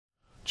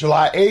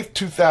July 8th,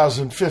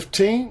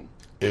 2015.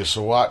 It's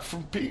a Watt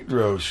from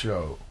Pedro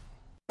Show.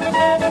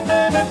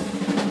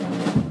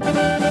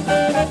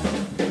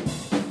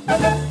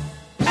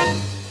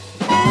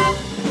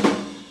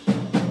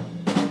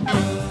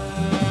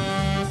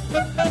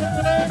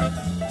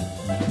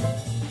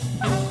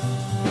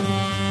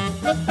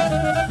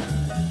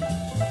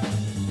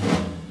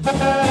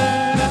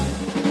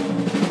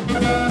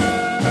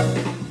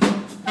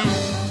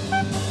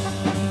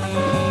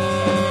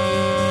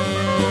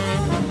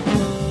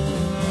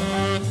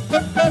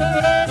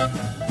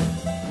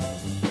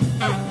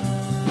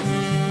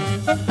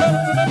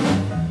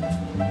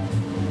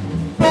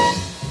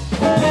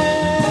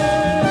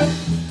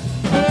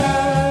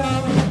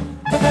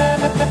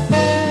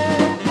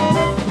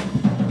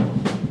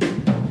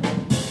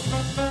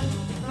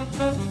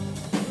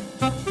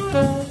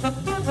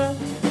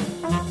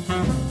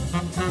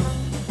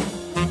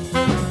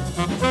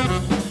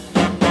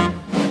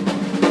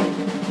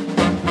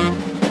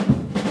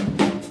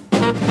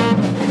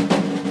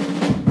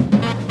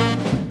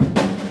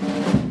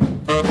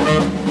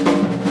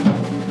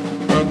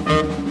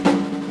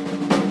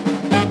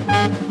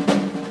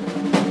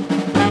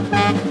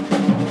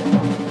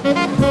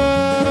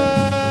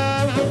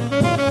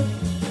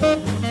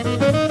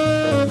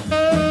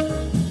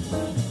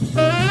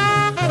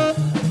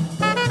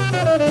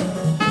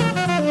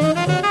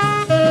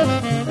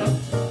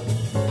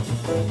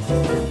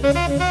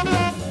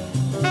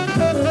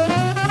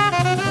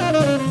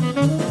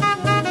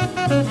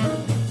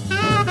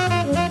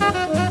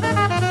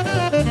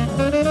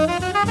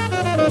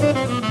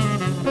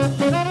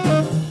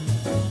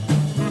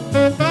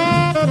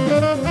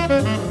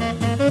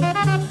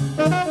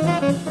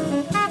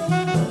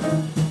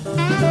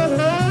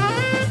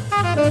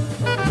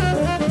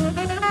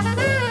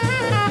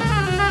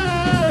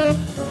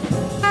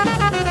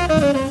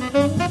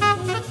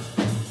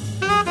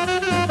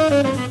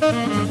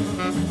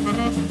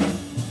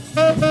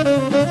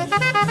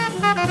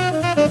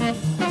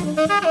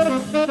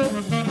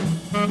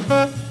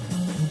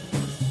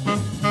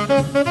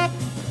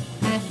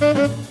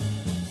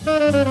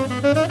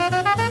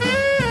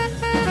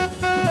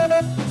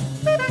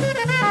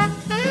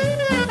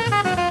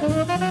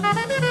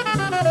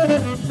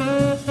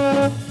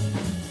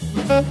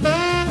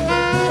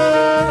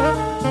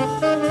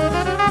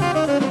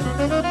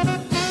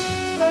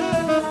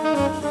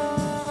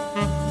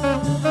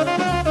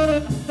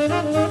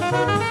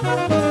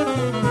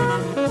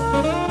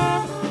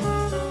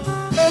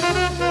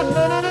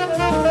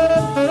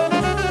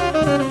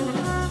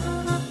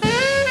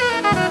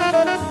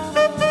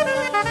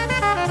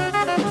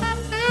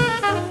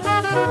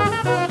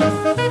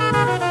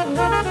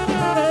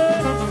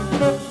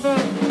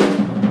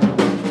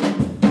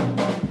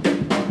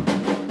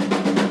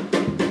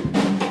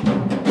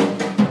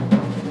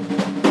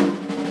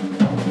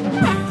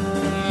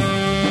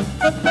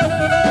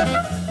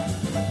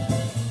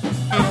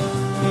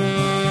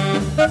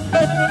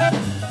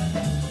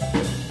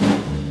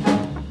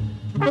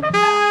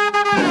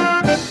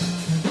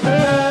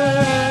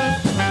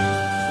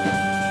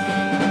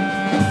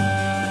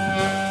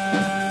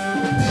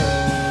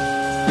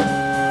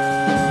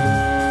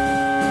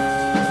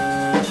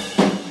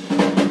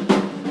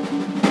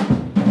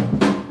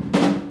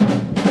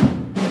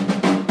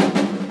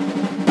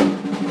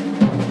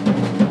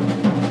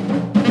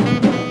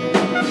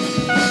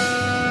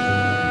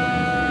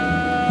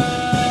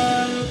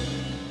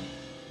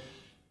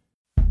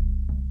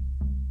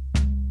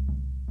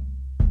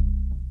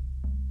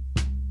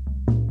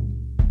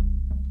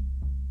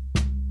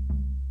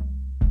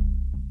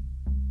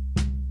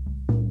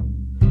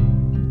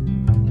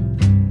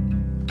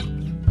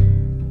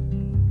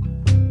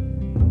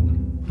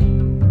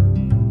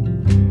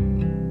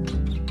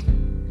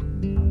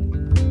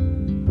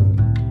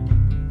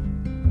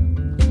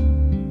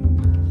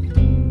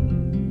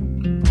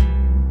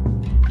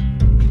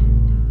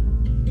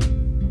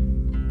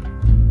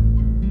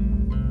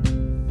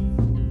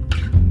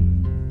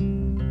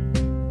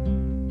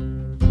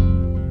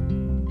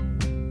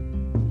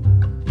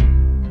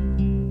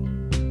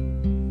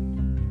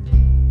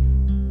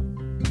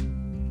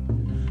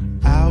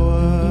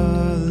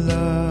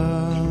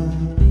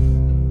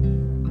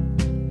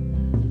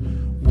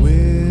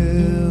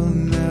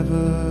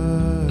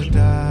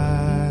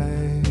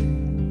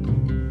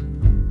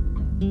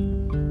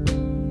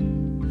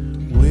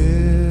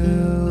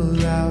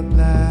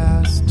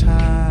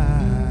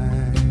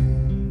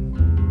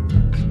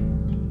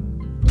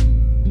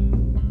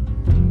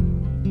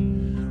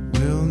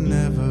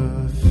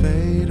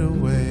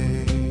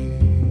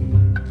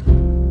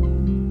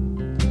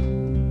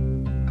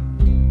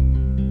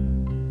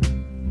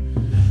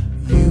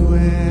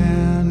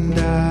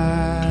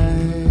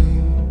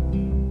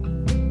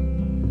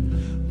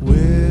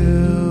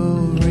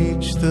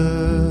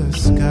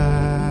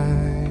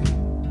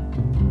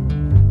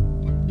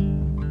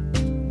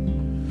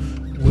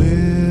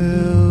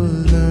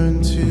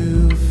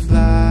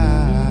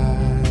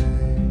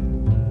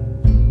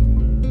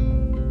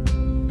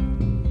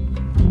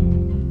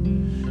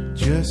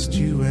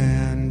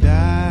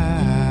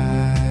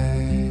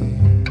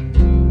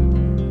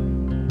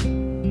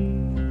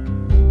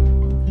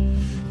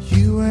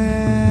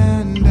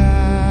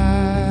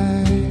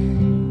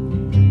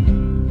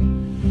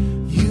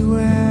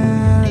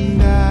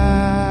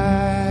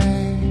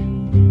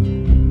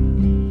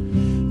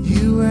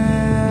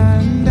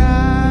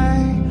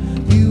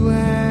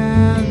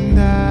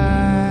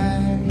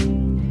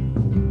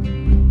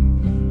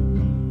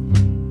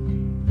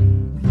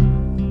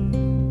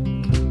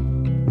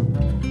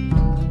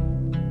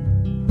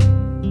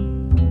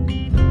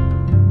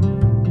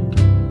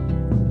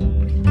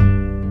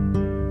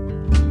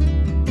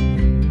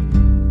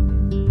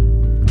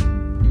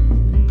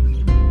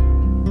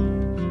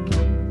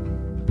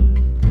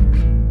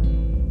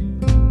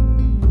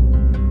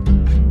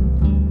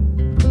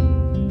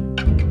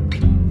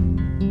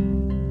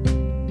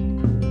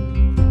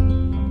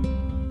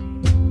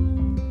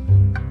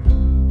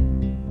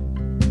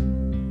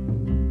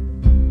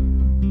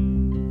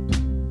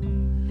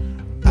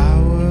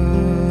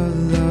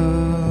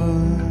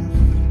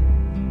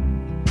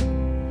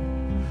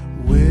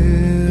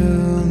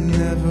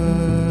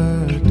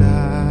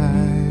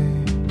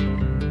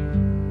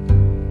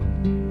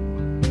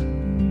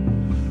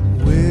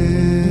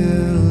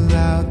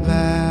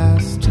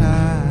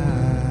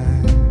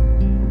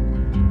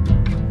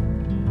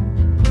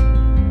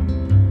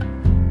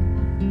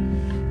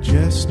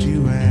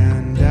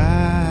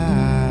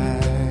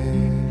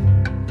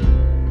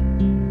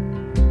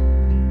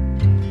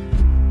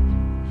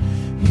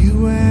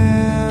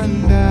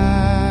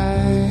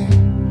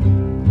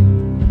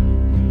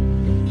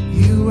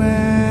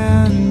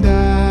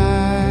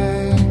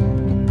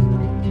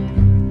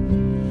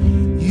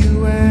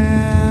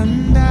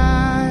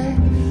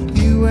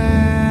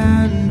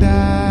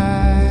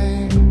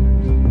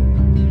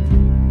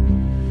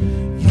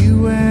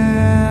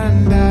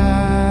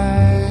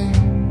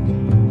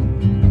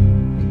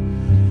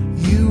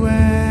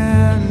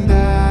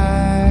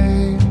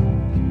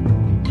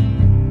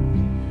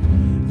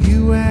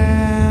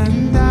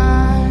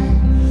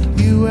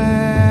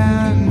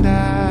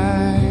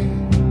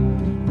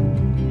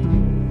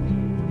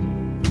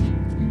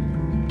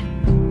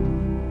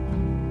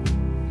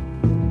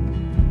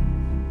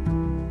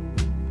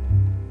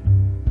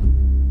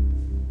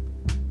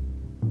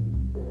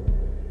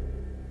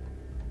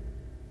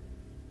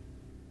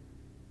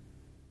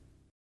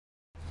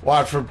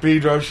 Watch for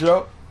Pedro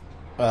Show.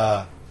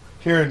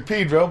 Here in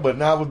Pedro, but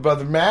not with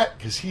Brother Matt,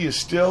 because he is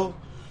still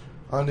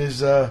on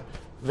his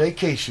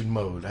vacation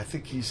mode. I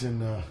think he's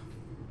in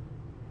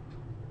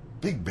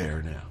Big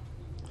Bear now.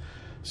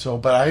 So,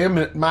 but I am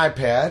at my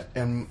pad,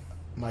 and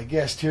my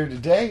guest here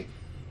today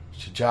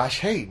is Josh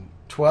Haden,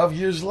 12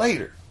 years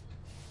later.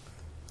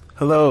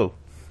 Hello.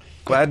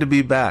 Glad to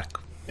be back.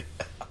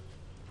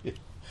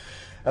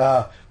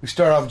 We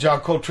start off with John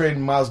Coltrane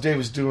and Miles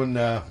Davis doing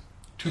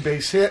two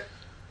bass hit,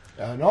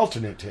 an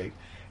alternate take,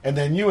 and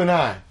then you and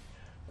I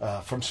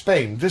from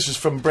Spain. This is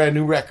from a brand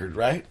new record,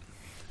 right?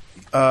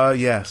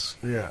 Yes.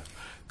 Yeah.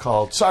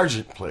 Called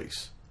Sargent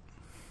Place.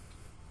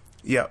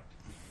 Yep.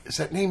 Is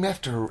that named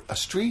after a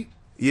street?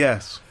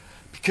 Yes.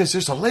 Because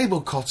there's a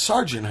label called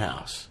Sargent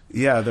House.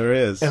 Yeah, there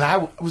is. And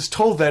I was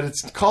told that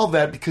it's called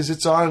that because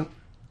it's on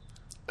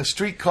a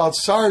street called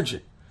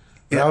Sargent.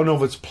 Yeah. I don't know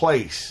if it's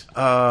place.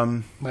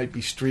 Might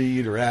be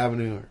street or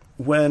avenue.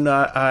 When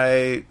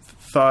I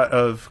thought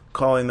of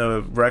calling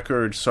the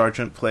record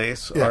Sargent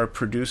Place, our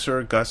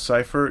producer, Gus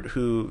Seifert,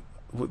 who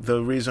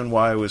the reason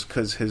why was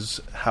because his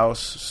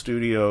house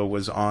studio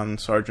was on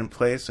Sargent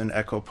Place in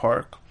Echo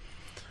Park,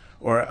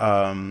 or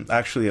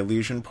actually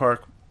Elysian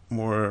Park,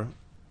 more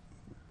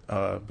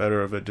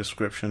better of a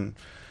description.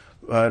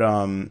 But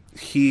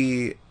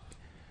he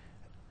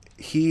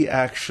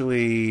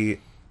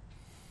actually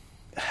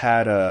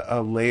had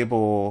a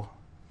label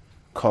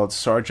called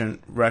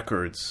Sargent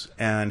Records,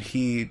 and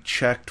he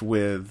checked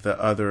with the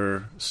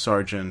other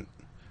Sargent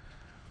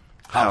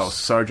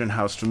House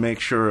to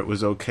make sure it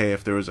was okay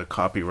if there was a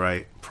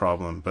copyright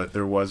problem, but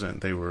there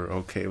wasn't. They were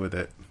okay with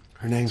it.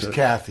 Her name's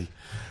Kathy.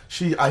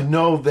 I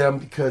know them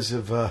because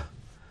of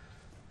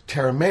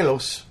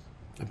Teramelos,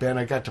 a band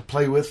I got to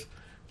play with.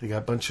 They got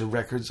a bunch of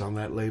records on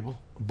that label.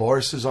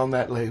 Boris is on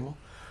that label.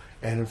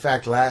 And in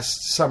fact,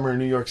 last summer in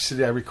New York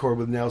City, I recorded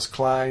with Nels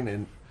Klein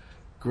and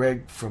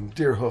Greg from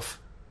Deerhoof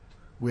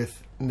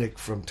with Nick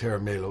from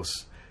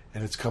Teramelos,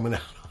 and it's coming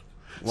out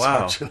on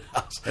Sargent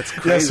House. That's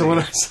crazy. Yeah, so when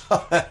I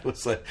saw that, it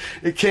was like,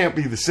 it can't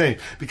be the same,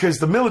 because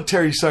the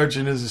military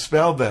sergeant isn't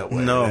spelled that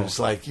way. No. And it's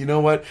like, you know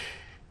what?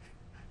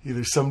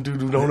 Either some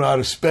dude who don't know how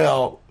to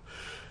spell,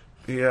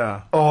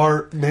 yeah,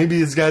 or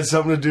maybe it's got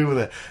something to do with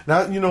it.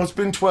 Now, you know, it's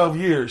been 12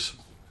 years,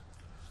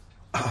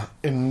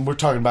 and we're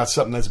talking about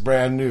something that's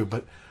brand new,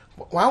 but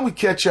why don't we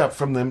catch up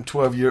from them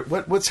 12 years?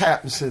 What's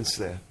happened since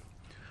then?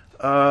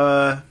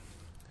 Well,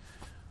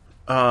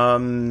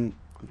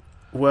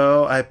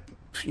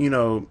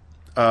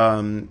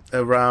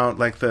 around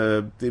like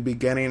the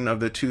beginning of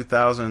the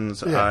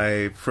 2000s,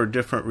 I, for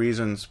different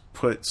reasons,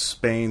 put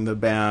Spain, the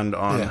band,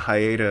 on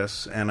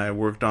hiatus, and I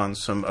worked on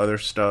some other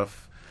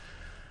stuff.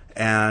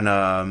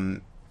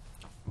 And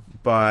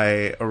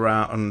by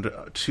around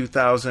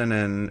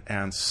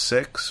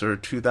 2006 or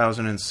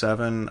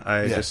 2007,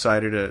 I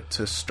decided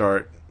to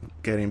start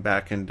getting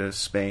back into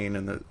Spain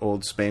and the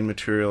old Spain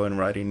material and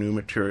writing new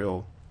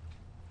material.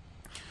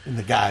 And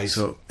the guys.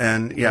 So,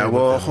 and a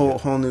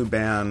whole new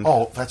band.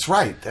 Oh, that's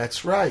right.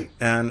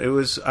 And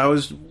I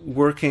was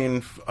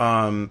working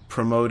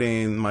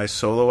promoting my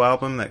solo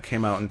album that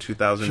came out in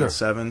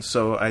 2007. Sure.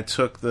 So I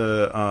took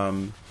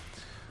a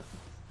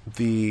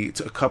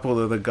couple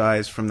of the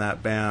guys from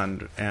that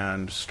band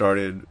and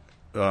started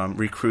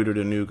recruited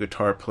a new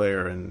guitar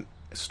player and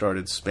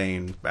started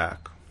Spain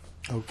back.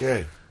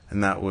 Okay.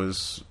 And that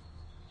was,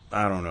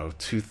 I don't know,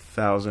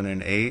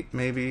 2008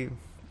 maybe.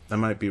 I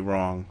might be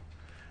wrong.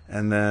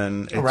 And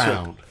then it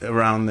took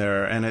around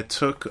there, and it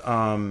took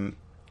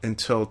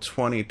until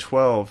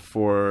 2012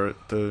 for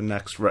the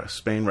next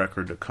Spain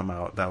record to come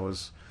out. That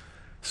was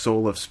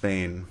Soul of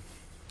Spain.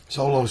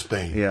 Soul of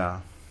Spain. Yeah.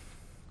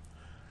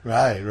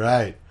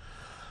 Right.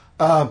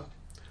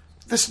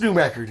 This new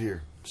record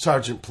here,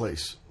 Sargent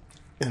Place,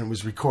 and it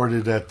was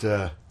recorded at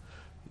the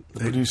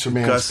producer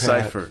man's Gus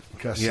pad. Seifert.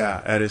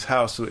 At his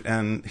house,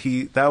 and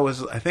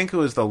I think it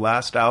was the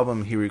last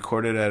album he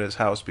recorded at his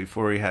house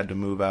before he had to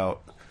move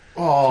out.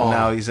 Oh. So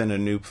now he's in a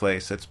new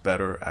place that's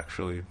better,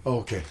 actually.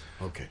 Okay.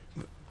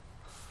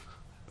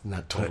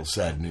 Not total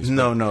sad news.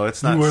 No,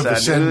 it's not sad. You were the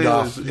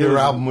send-off. Your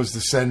album was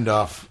the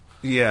send-off.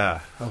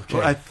 Yeah. Okay.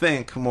 Well, I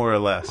think, more or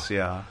less,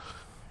 yeah.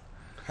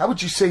 How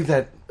would you say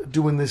that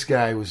doing this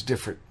guy was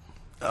different?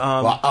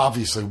 Well,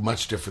 obviously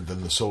much different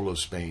than the Solo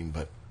Spain,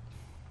 but...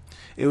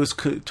 It was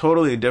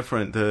totally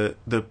different,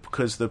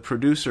 because the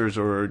producers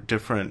were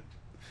different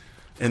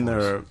in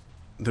their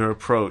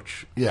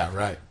approach. Yeah,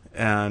 right.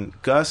 And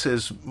Gus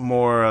is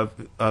more of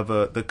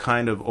the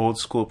kind of old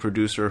school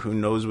producer who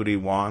knows what he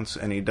wants,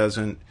 and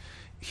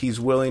he's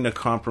willing to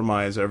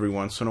compromise every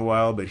once in a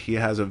while, but he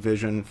has a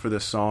vision for the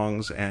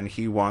songs and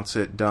he wants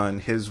it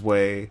done his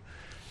way.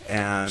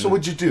 And so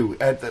what'd you do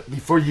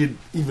before you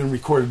even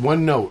recorded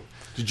one note?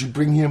 Did you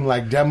bring him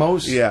like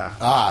demos?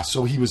 Yeah.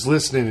 So he was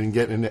listening and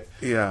getting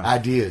Yeah.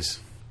 ideas.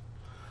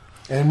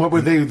 And what were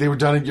they? They were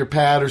done at your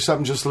pad or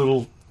something, just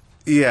little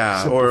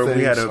Yeah, simple or things,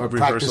 we had a or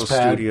rehearsal practice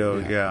pad. studio,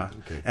 Yeah. yeah.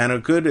 Okay. And a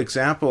good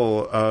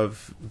example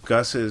of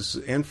Gus's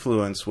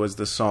influence was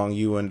the song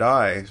You and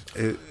I.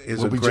 It is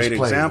What a we great just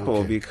played, example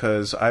okay.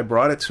 because I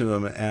brought it to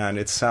him and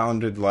it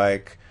sounded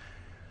like...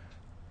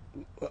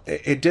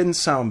 It didn't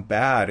sound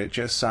bad. It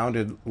just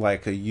sounded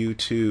like a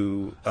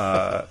U2,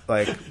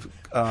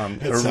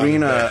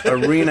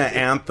 arena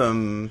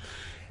anthem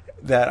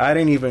that I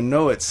didn't even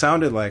know it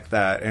sounded like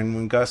that. And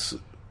when Gus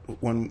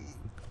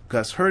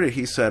heard it,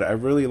 he said, "I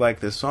really like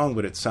this song,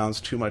 but it sounds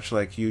too much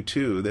like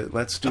U2. That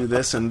let's do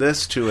this and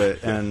this to it."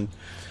 And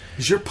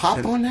Is your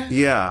pop on that?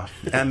 yeah,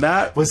 and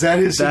that Was that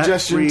his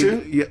suggestion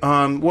too?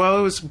 Yeah, well,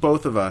 it was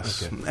both of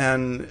us, Okay.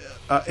 and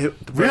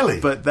Really?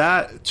 but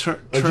that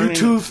A turning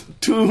U2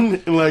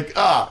 tune, like,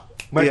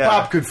 my Yeah.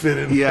 pop could fit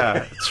in.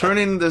 yeah,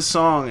 turning the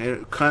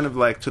song kind of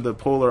like to the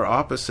polar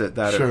opposite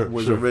that Sure, it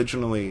was sure.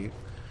 originally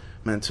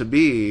meant to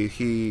be.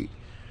 He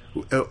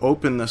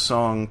opened the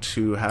song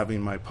to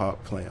having my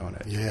pop play on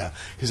it. Yeah,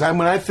 because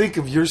when I think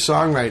of your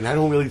songwriting, I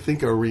don't really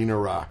think of arena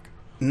rock.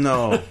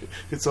 No,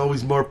 It's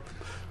always more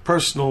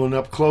personal and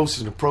up close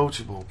and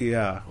approachable.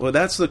 yeah. Well,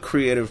 that's the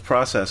creative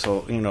process.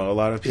 You know, a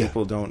lot of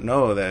people don't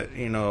know that.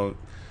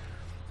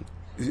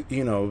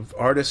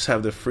 Artists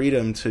have the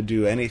freedom to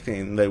do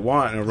anything they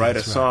want and write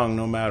That's a right. song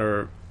no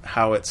matter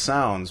how it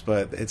sounds.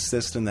 But it's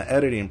just in the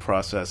editing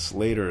process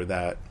later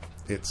that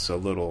it's a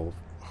little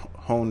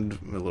honed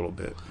a little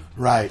bit.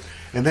 Right.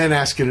 And then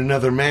asking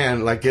another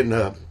man, like getting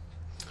a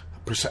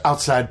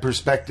outside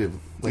perspective,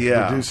 like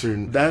a producer.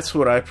 And, That's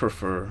what I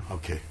prefer.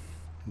 okay.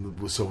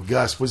 So,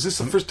 Gus, was this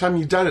the first time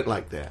you done it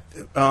like that?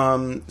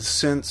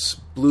 Since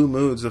Blue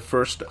Moods, the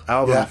first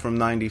album Yeah. from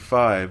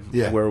 '95,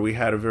 Yeah. where we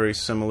had a very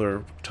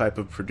similar type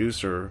of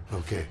producer.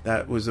 Okay.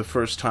 That was the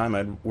first time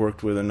I'd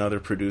worked with another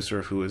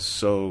producer who was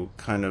so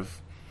kind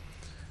of,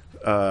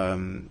 I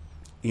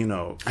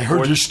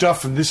heard your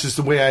stuff, and this is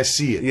the way I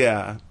see it.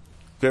 yeah,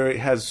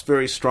 has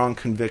very strong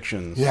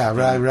convictions. Yeah,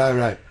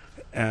 right.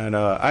 And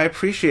I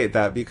appreciate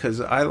that because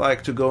I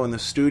like to go in the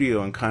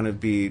studio and kind of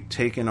be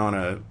taken on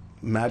a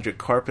magic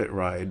carpet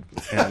ride,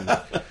 and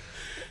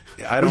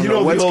I don't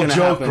know what's the going old to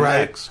joke, happen right?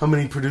 next. How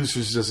many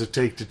producers does it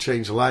take to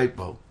change a light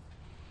bulb?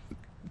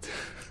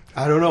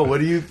 I don't know. What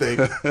do you think?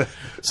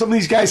 Some of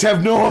these guys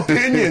have no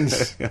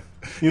opinions.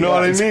 You know what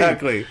I mean?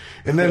 Exactly.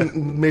 And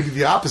then maybe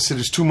the opposite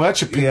is too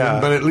much opinion, Yeah.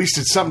 but at least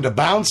it's something to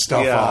bounce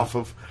stuff Yeah. off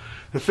of.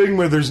 The thing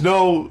where there's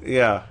no,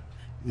 Yeah.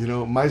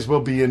 might as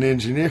well be an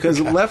engineer. Because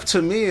left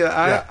to me,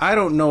 Yeah. I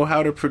don't know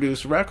how to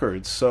produce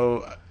records.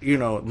 So,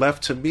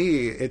 left to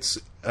me, it's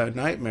a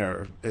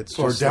nightmare. It's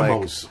Or just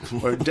demos.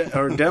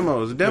 or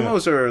demos.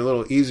 Demos are a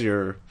little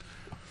easier.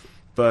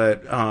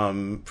 But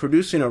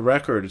producing a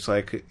record, it's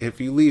like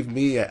if you leave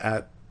me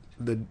at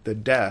the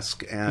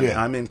desk and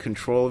Yeah. I'm in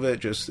control of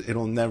it,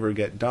 it'll never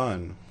get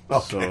done.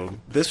 Okay. So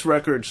this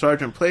record,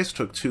 Sergeant Place,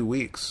 took 2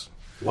 weeks.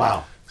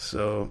 Wow.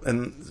 So,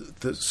 and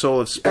the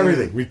Soul of Spain,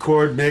 Everything.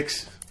 Record,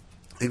 mix.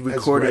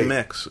 record great. and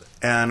mix,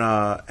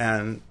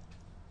 and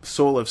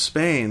Soul of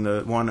Spain,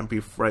 the one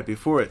right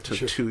before it, took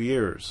Sure. 2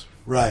 years.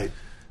 Right.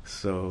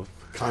 So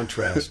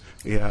Contrast.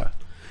 yeah.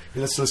 Hey,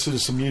 let's listen to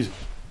some music.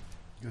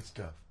 Good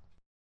stuff.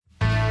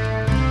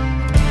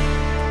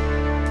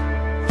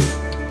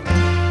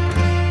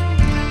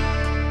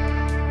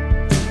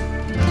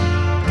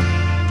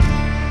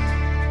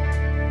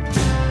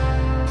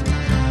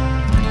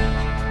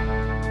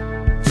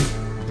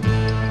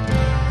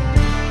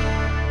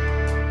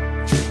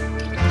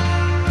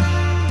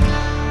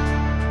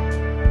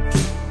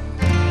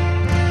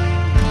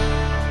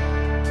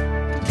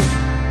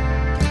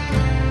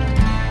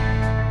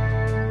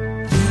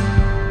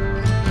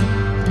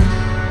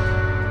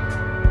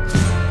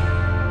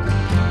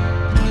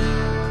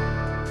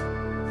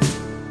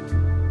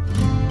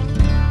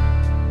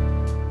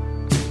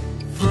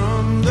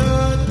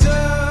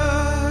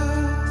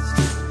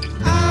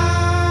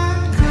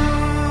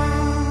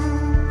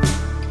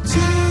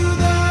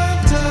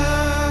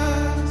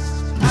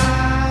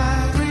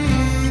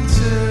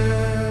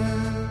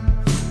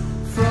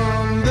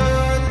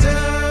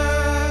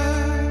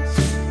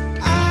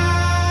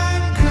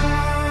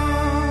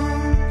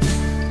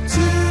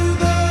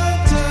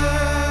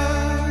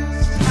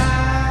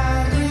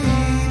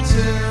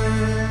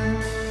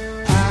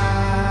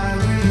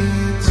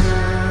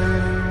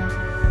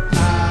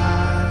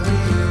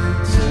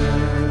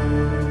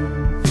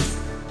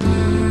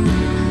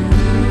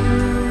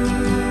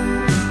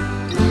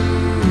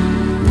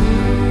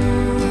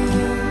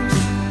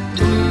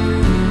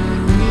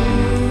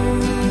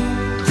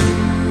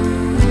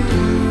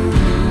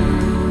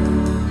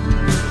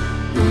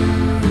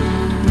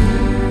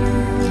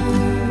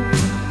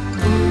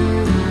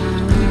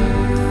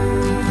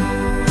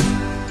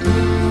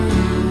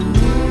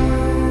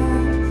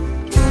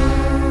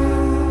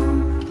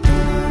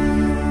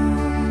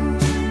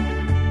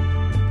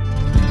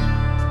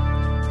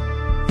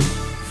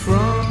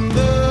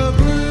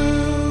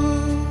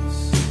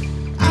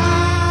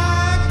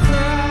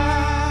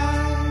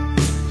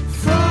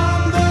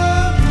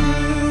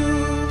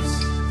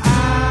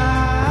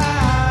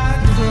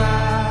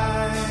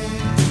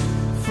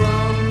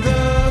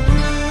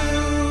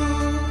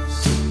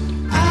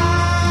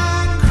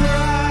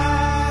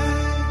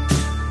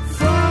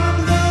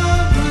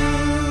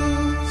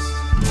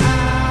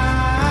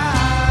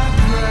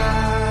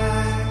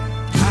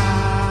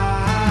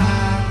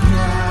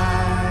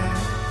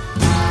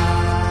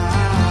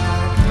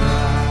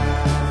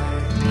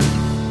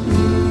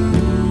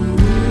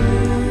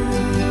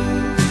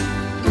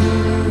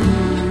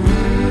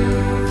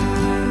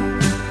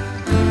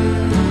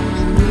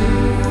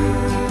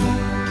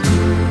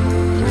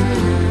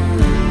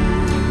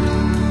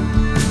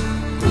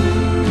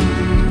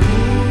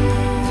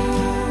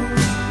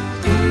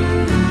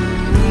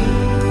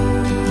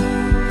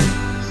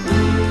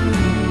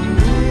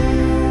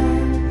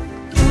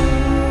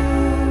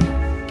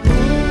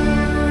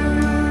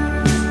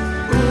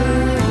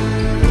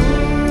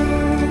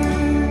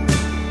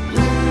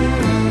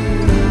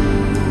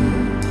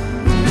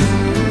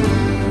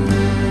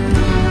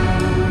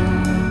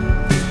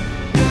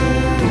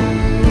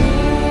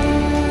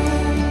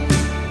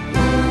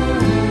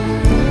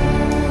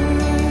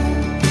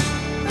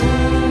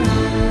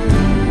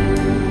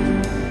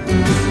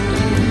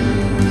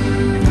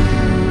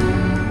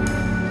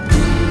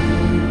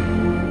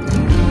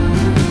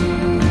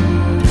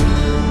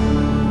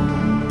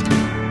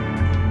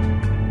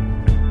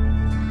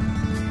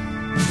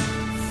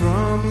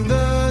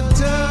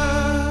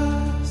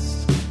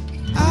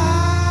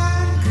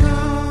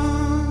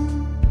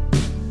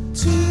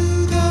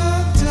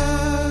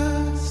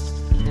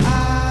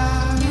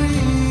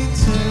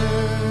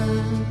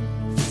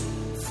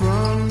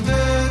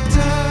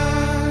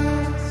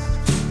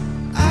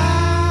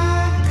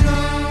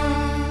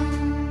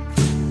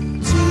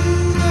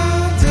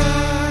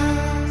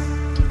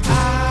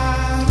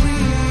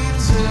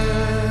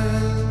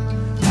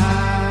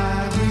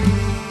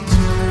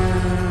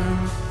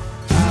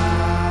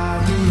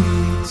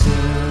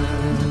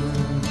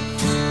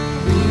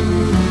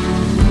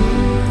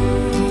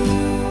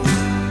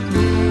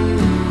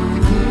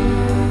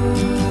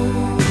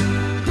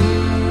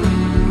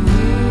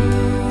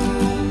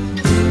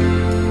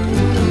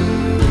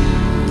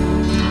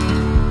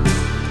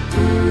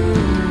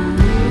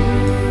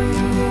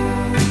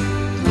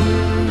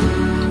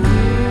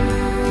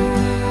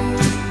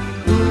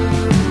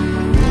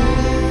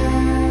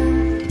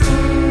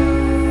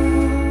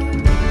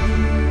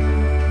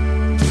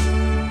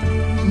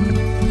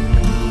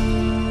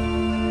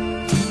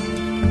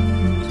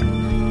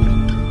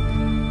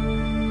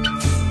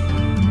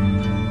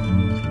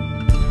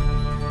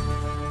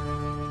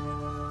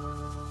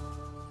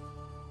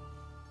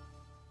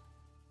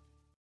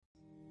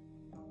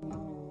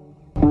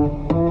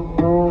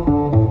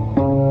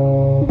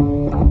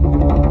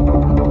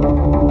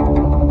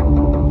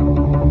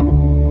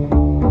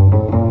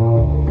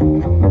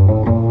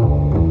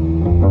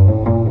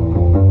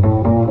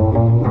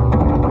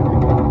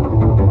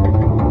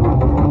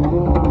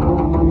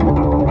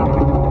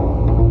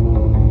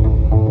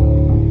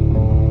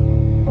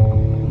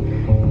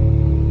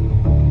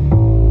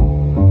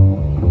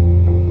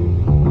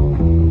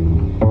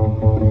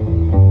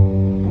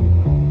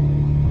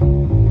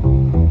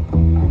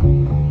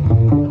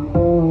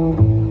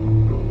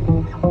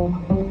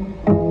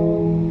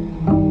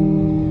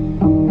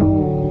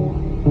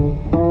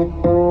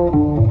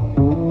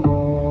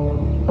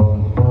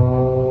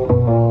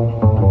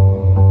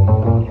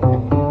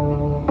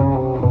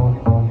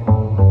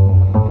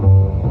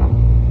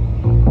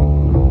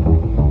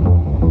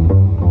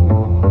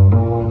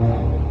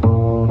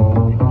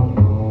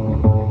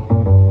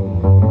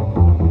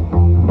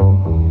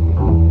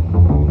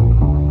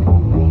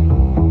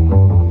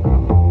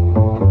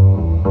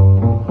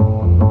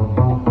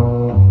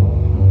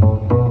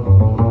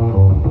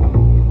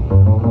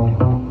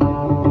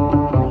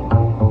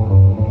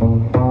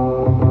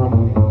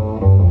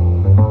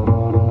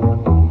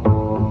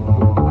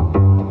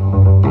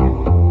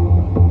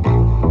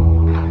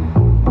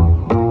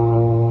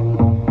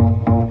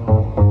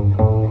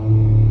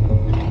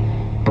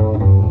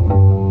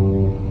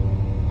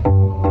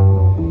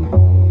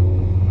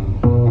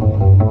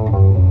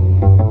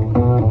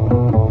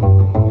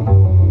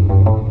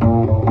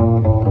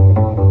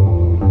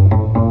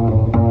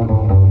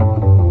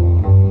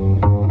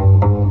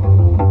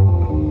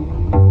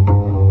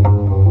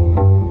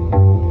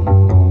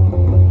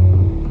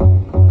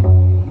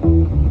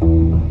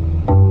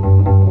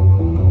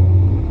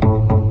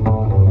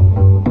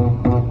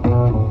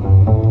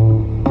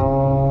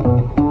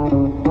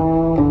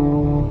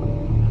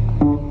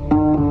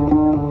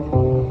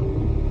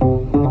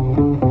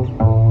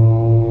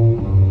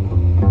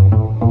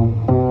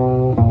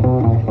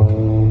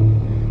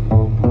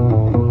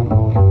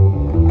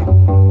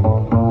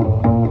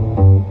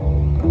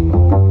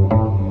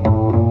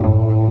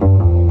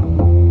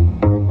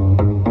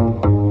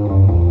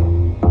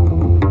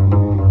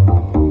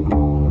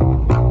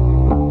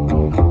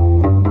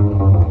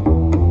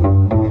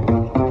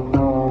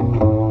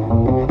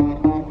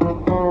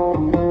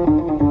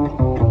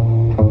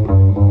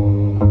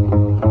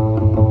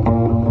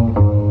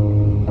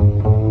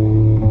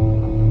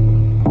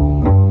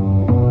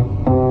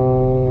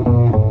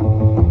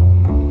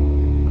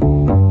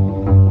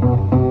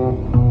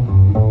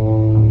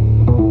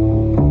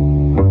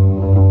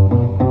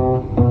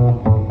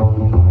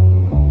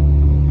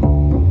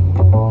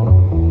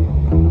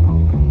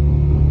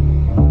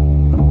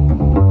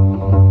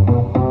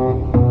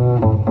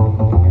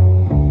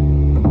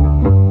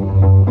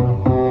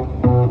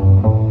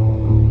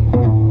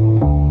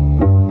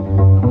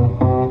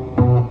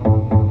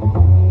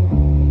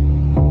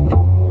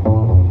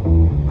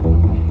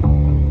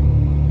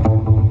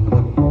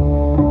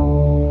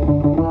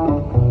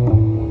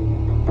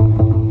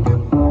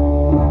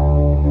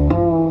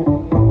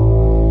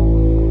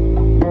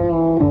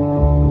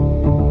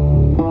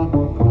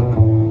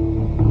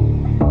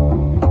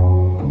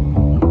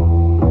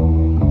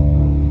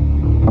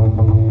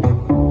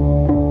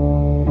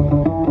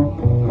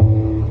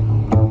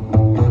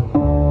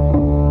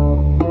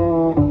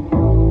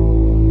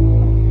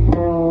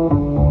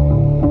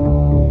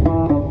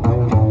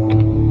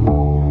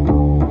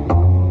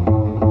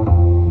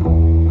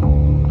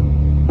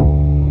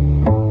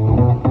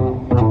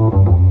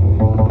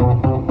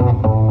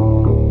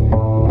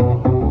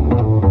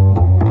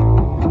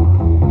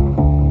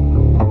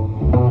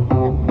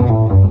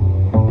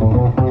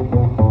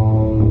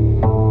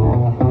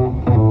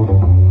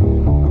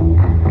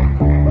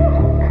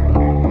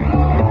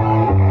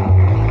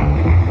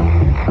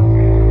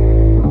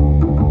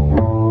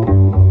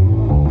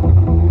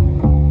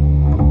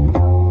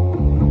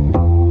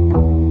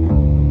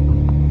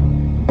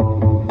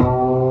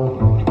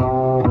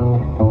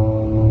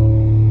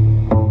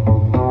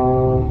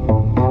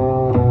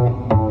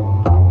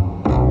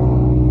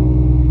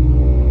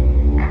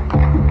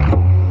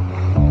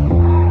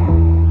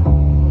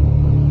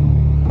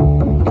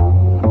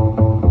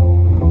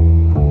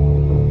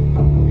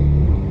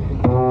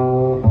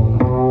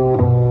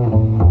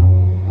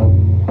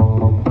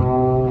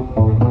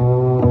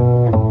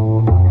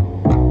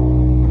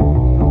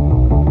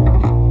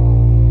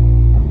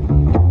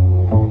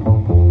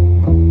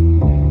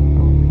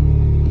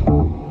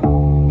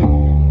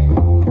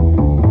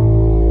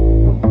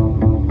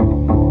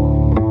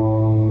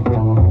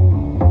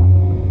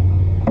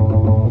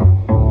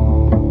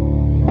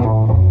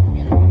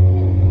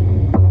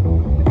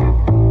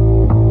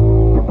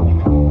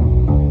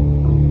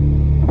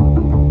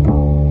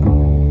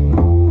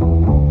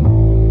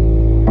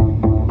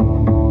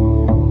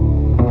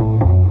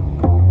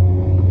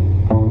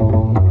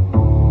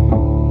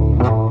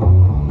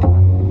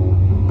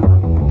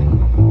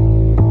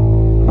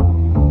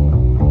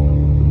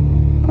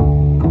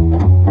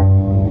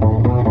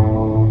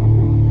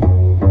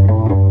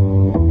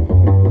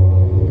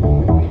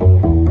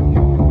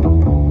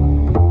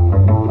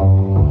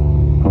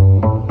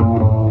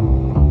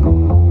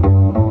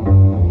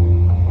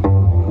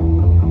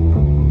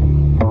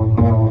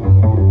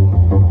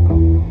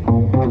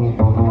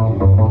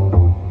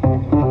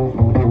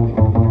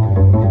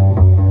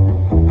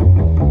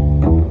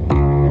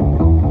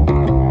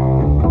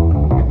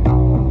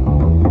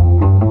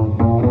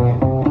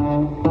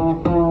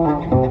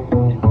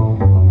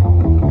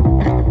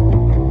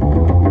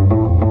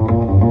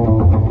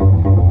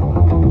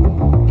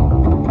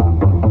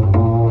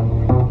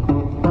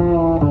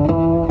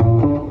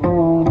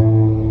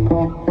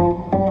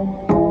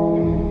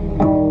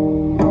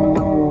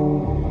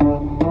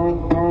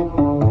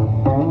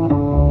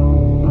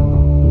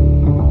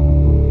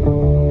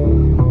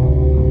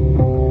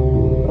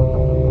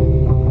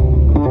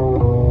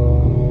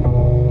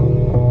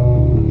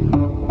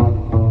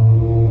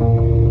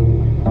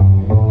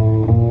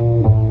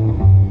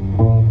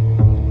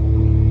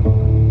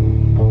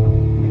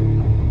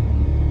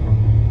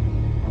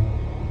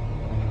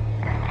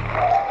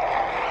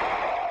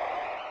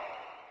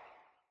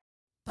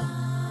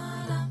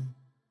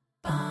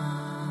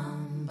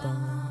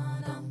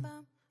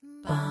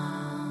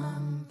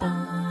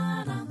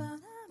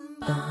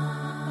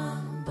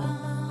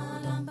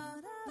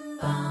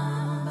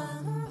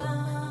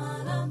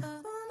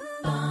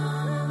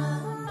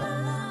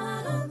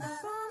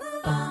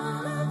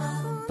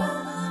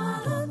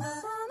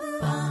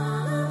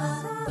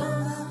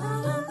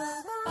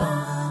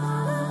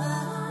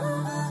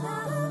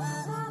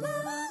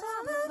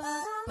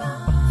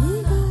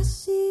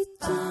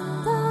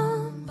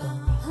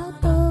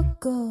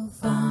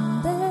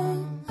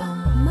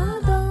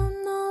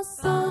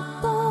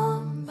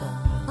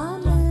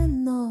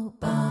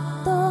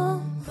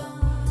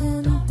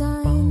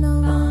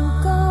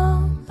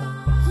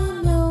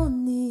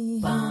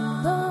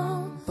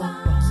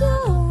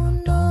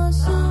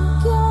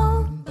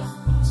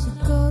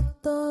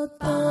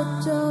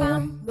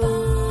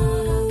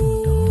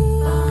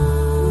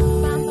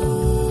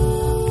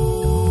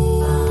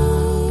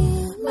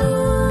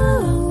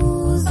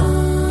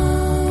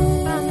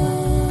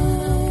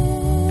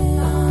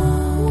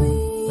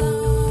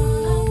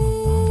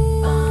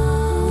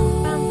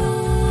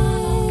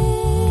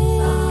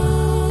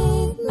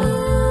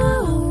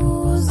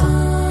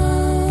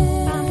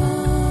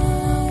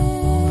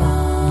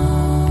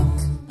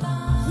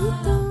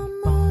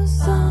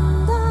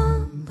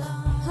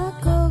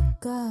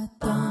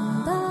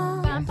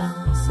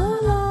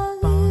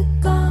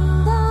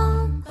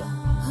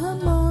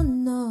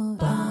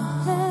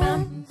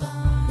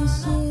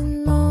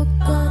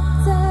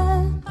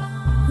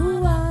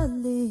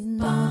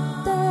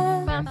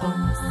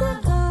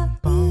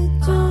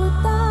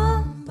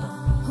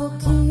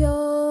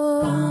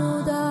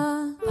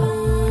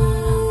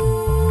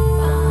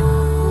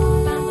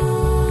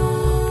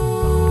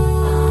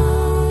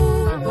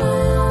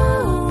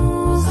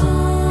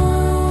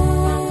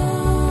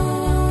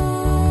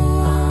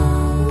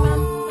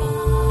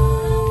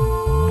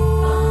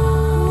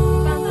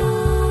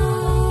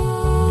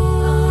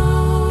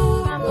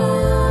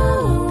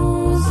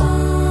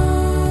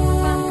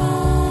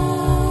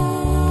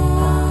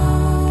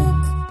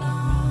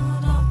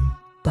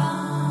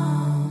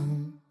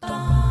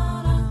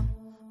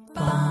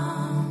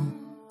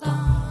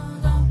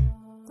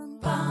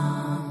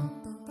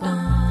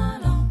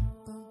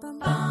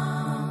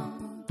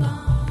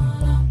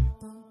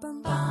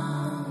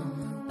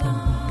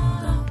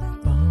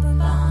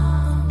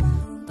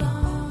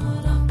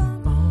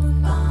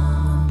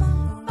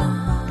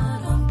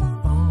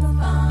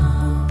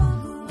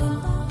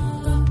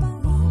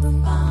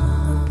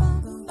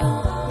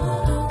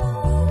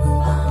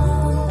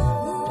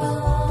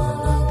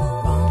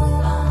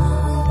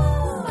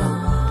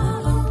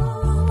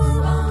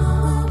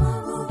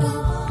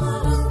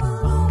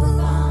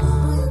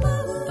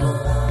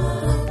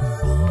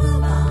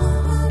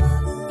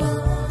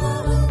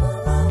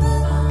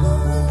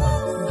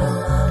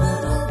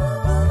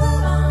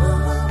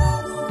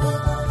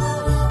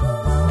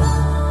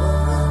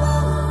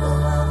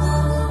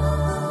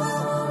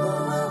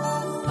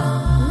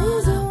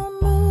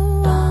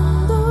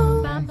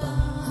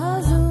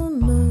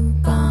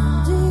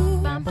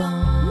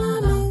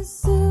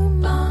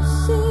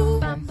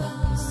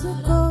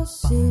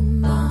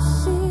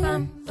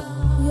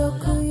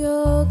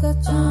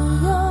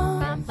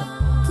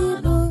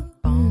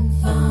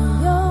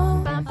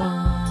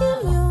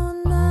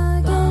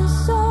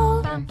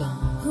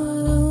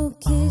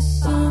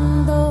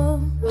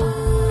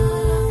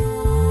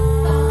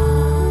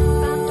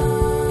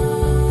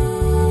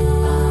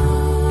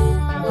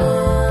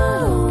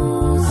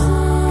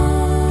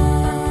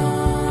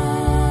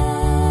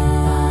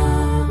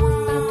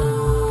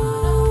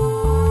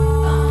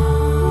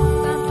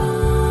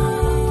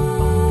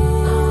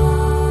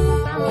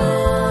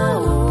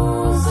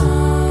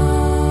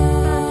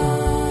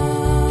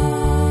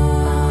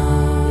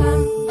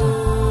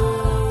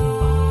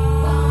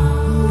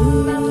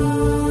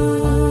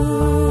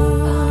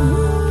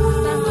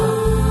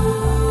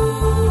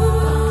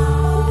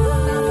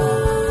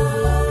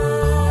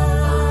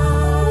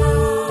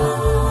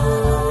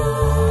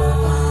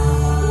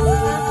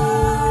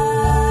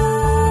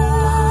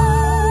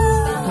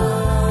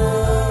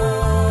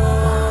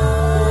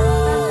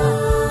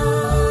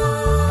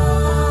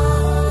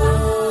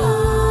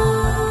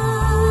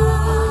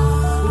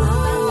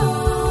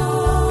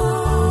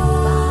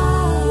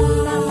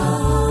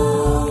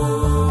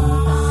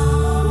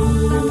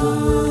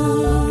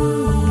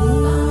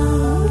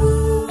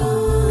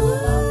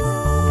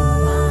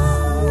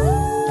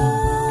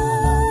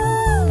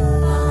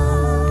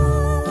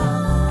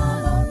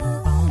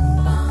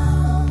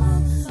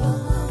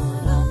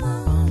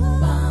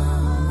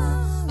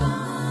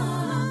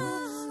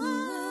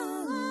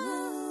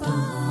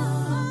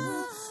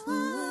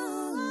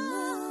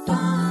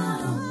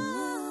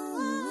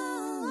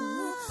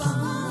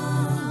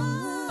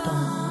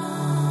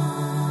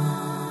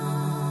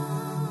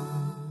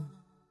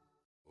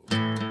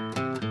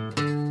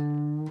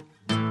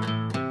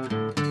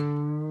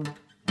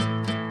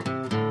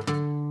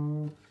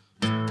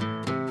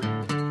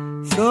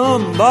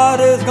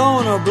 Somebody's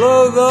gonna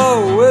blow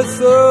the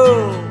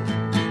whistle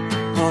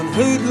on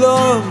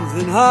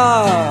hoodlums in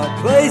high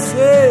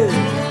places.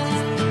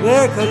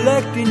 They're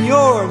collecting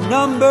your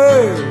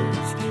numbers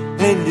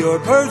and your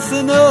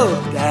personal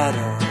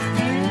data.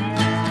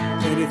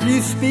 And if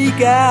you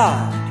speak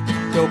out,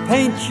 they'll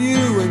paint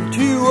you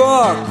into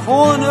a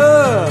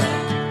corner,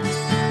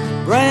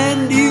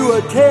 brand you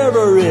a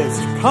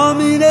terrorist,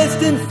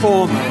 communist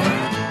informer.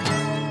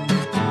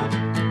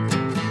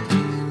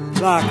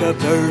 Like a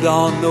bird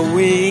on the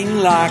wing,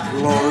 like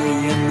glory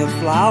in the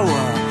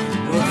flower,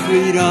 where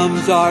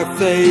freedoms are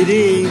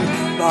fading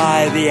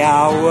by the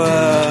hour.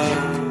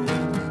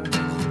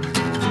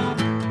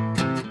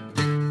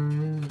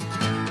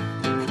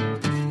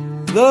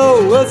 The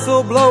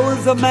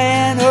whistleblower's a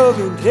man of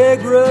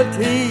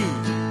integrity,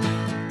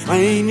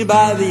 trained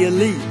by the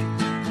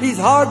elite. He's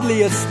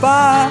hardly a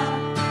spy,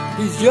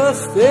 he's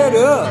just fed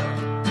up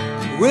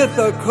with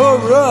a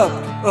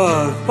corrupt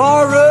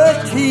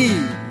authority,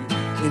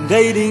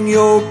 invading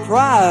your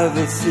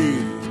privacy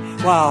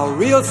while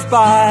real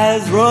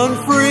spies run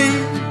free.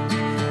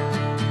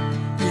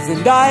 He's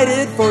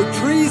indicted for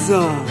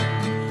treason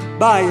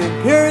by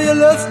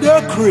imperialist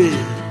decree.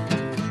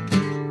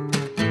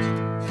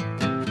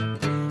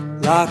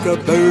 Like a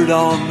bird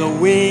on the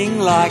wing,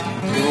 like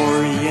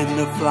glory in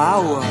the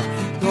flower,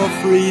 your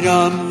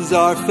freedoms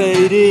are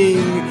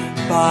fading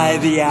by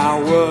the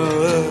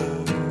hour.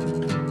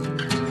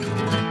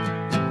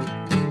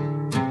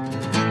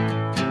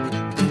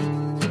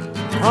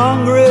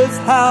 Congress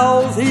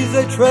howls he's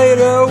a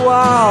traitor,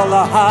 while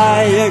a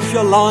high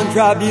echelon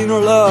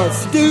tribunal of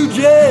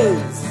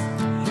stooges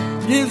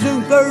gives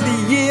him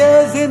 30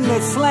 years in the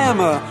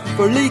slammer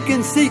for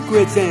leaking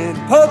secrets and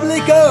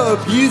public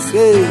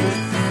abuses.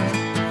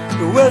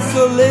 The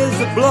whistle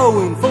is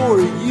blowing for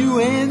you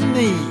and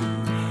me,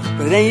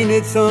 but ain't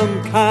it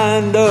some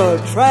kind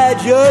of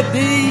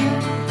tragedy?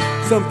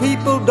 Some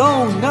people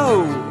don't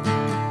know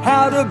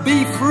how to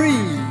be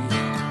free,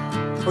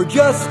 or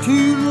just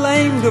too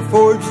lame to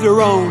forge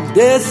their own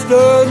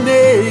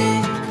destiny.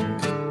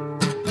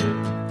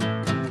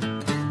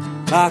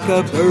 Like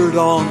a bird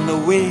on the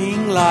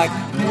wing, like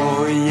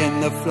glory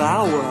in the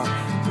flower,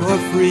 your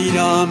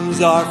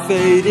freedoms are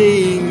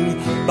fading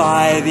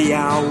by the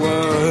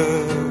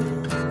hour.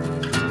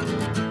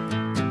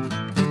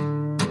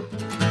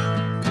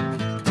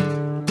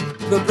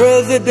 The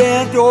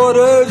president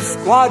ordered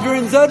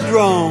squadrons of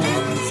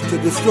drones to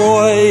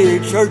destroy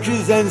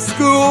churches and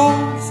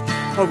schools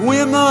of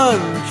women,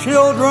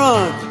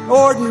 children,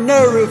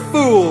 ordinary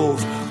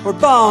fools, where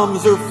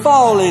bombs are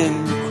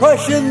falling,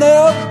 crushing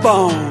their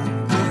bones.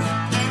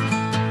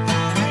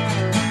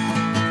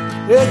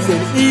 It's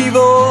an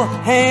evil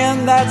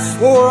hand that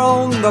swore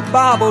on the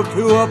Bible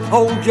to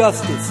uphold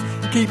justice,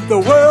 keep the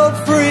world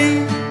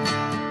free,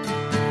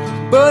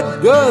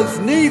 but does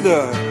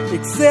neither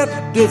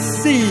except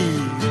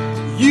deceive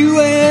you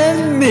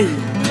and me.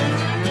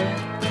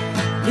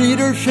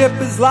 Leadership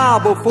is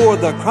liable for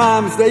the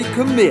crimes they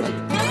commit.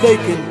 They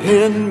can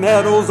pin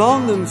medals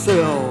on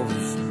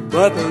themselves,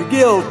 but they're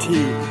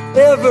guilty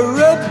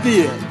every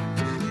bit.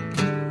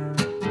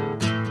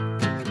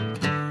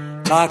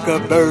 Like a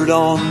bird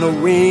on the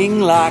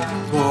wing, like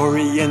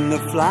glory in the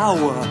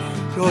flower,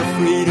 your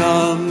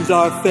freedoms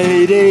are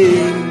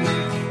fading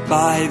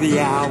by the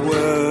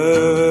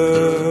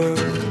hour.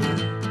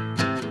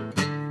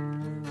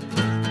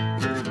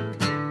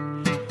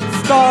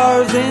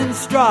 Stars and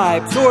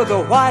stripes or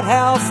the White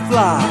House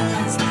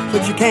flies,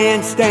 but you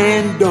can't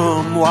stand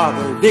dumb while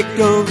their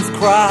victims'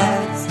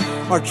 cries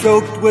are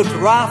choked with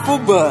rifle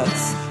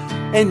butts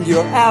and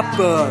your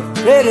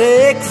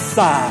apathetic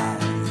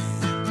sighs.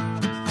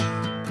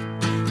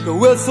 The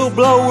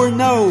whistleblower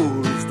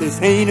knows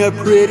this ain't a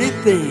pretty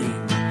thing,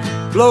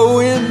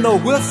 blowing the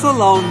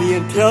whistle on the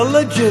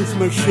intelligence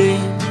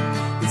machine.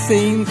 He's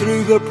seen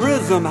through the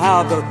prism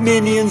how the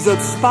minions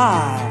of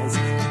spies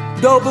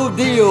double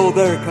deal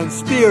their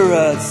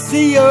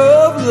conspiracy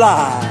of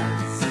lies.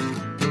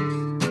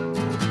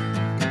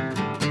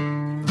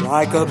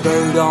 Like a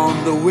bird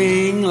on the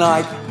wing,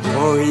 like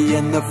glory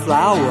in the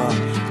flower,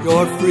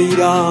 your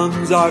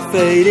freedoms are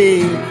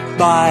fading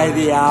by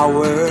the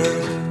hour.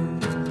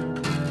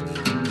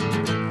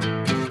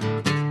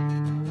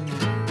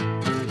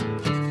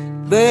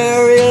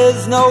 There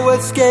is no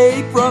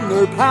escape from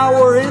their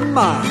power in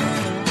mind,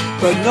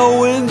 but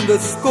knowing the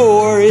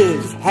score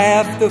is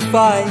half the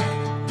fight.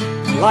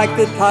 Like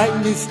the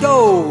titan who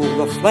stole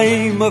the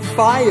flame of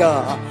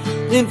fire,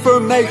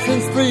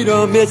 information's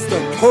freedom, it's the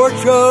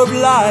torch of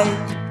light.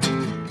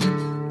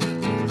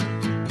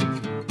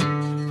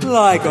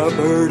 Like a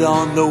bird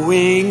on the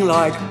wing,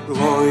 like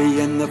glory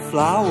in the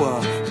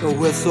flower, the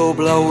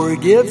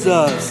whistleblower gives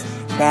us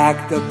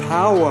back the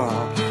power.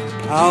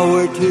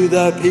 Power to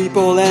the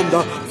people and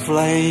the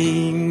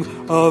flame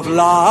of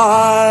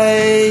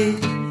light.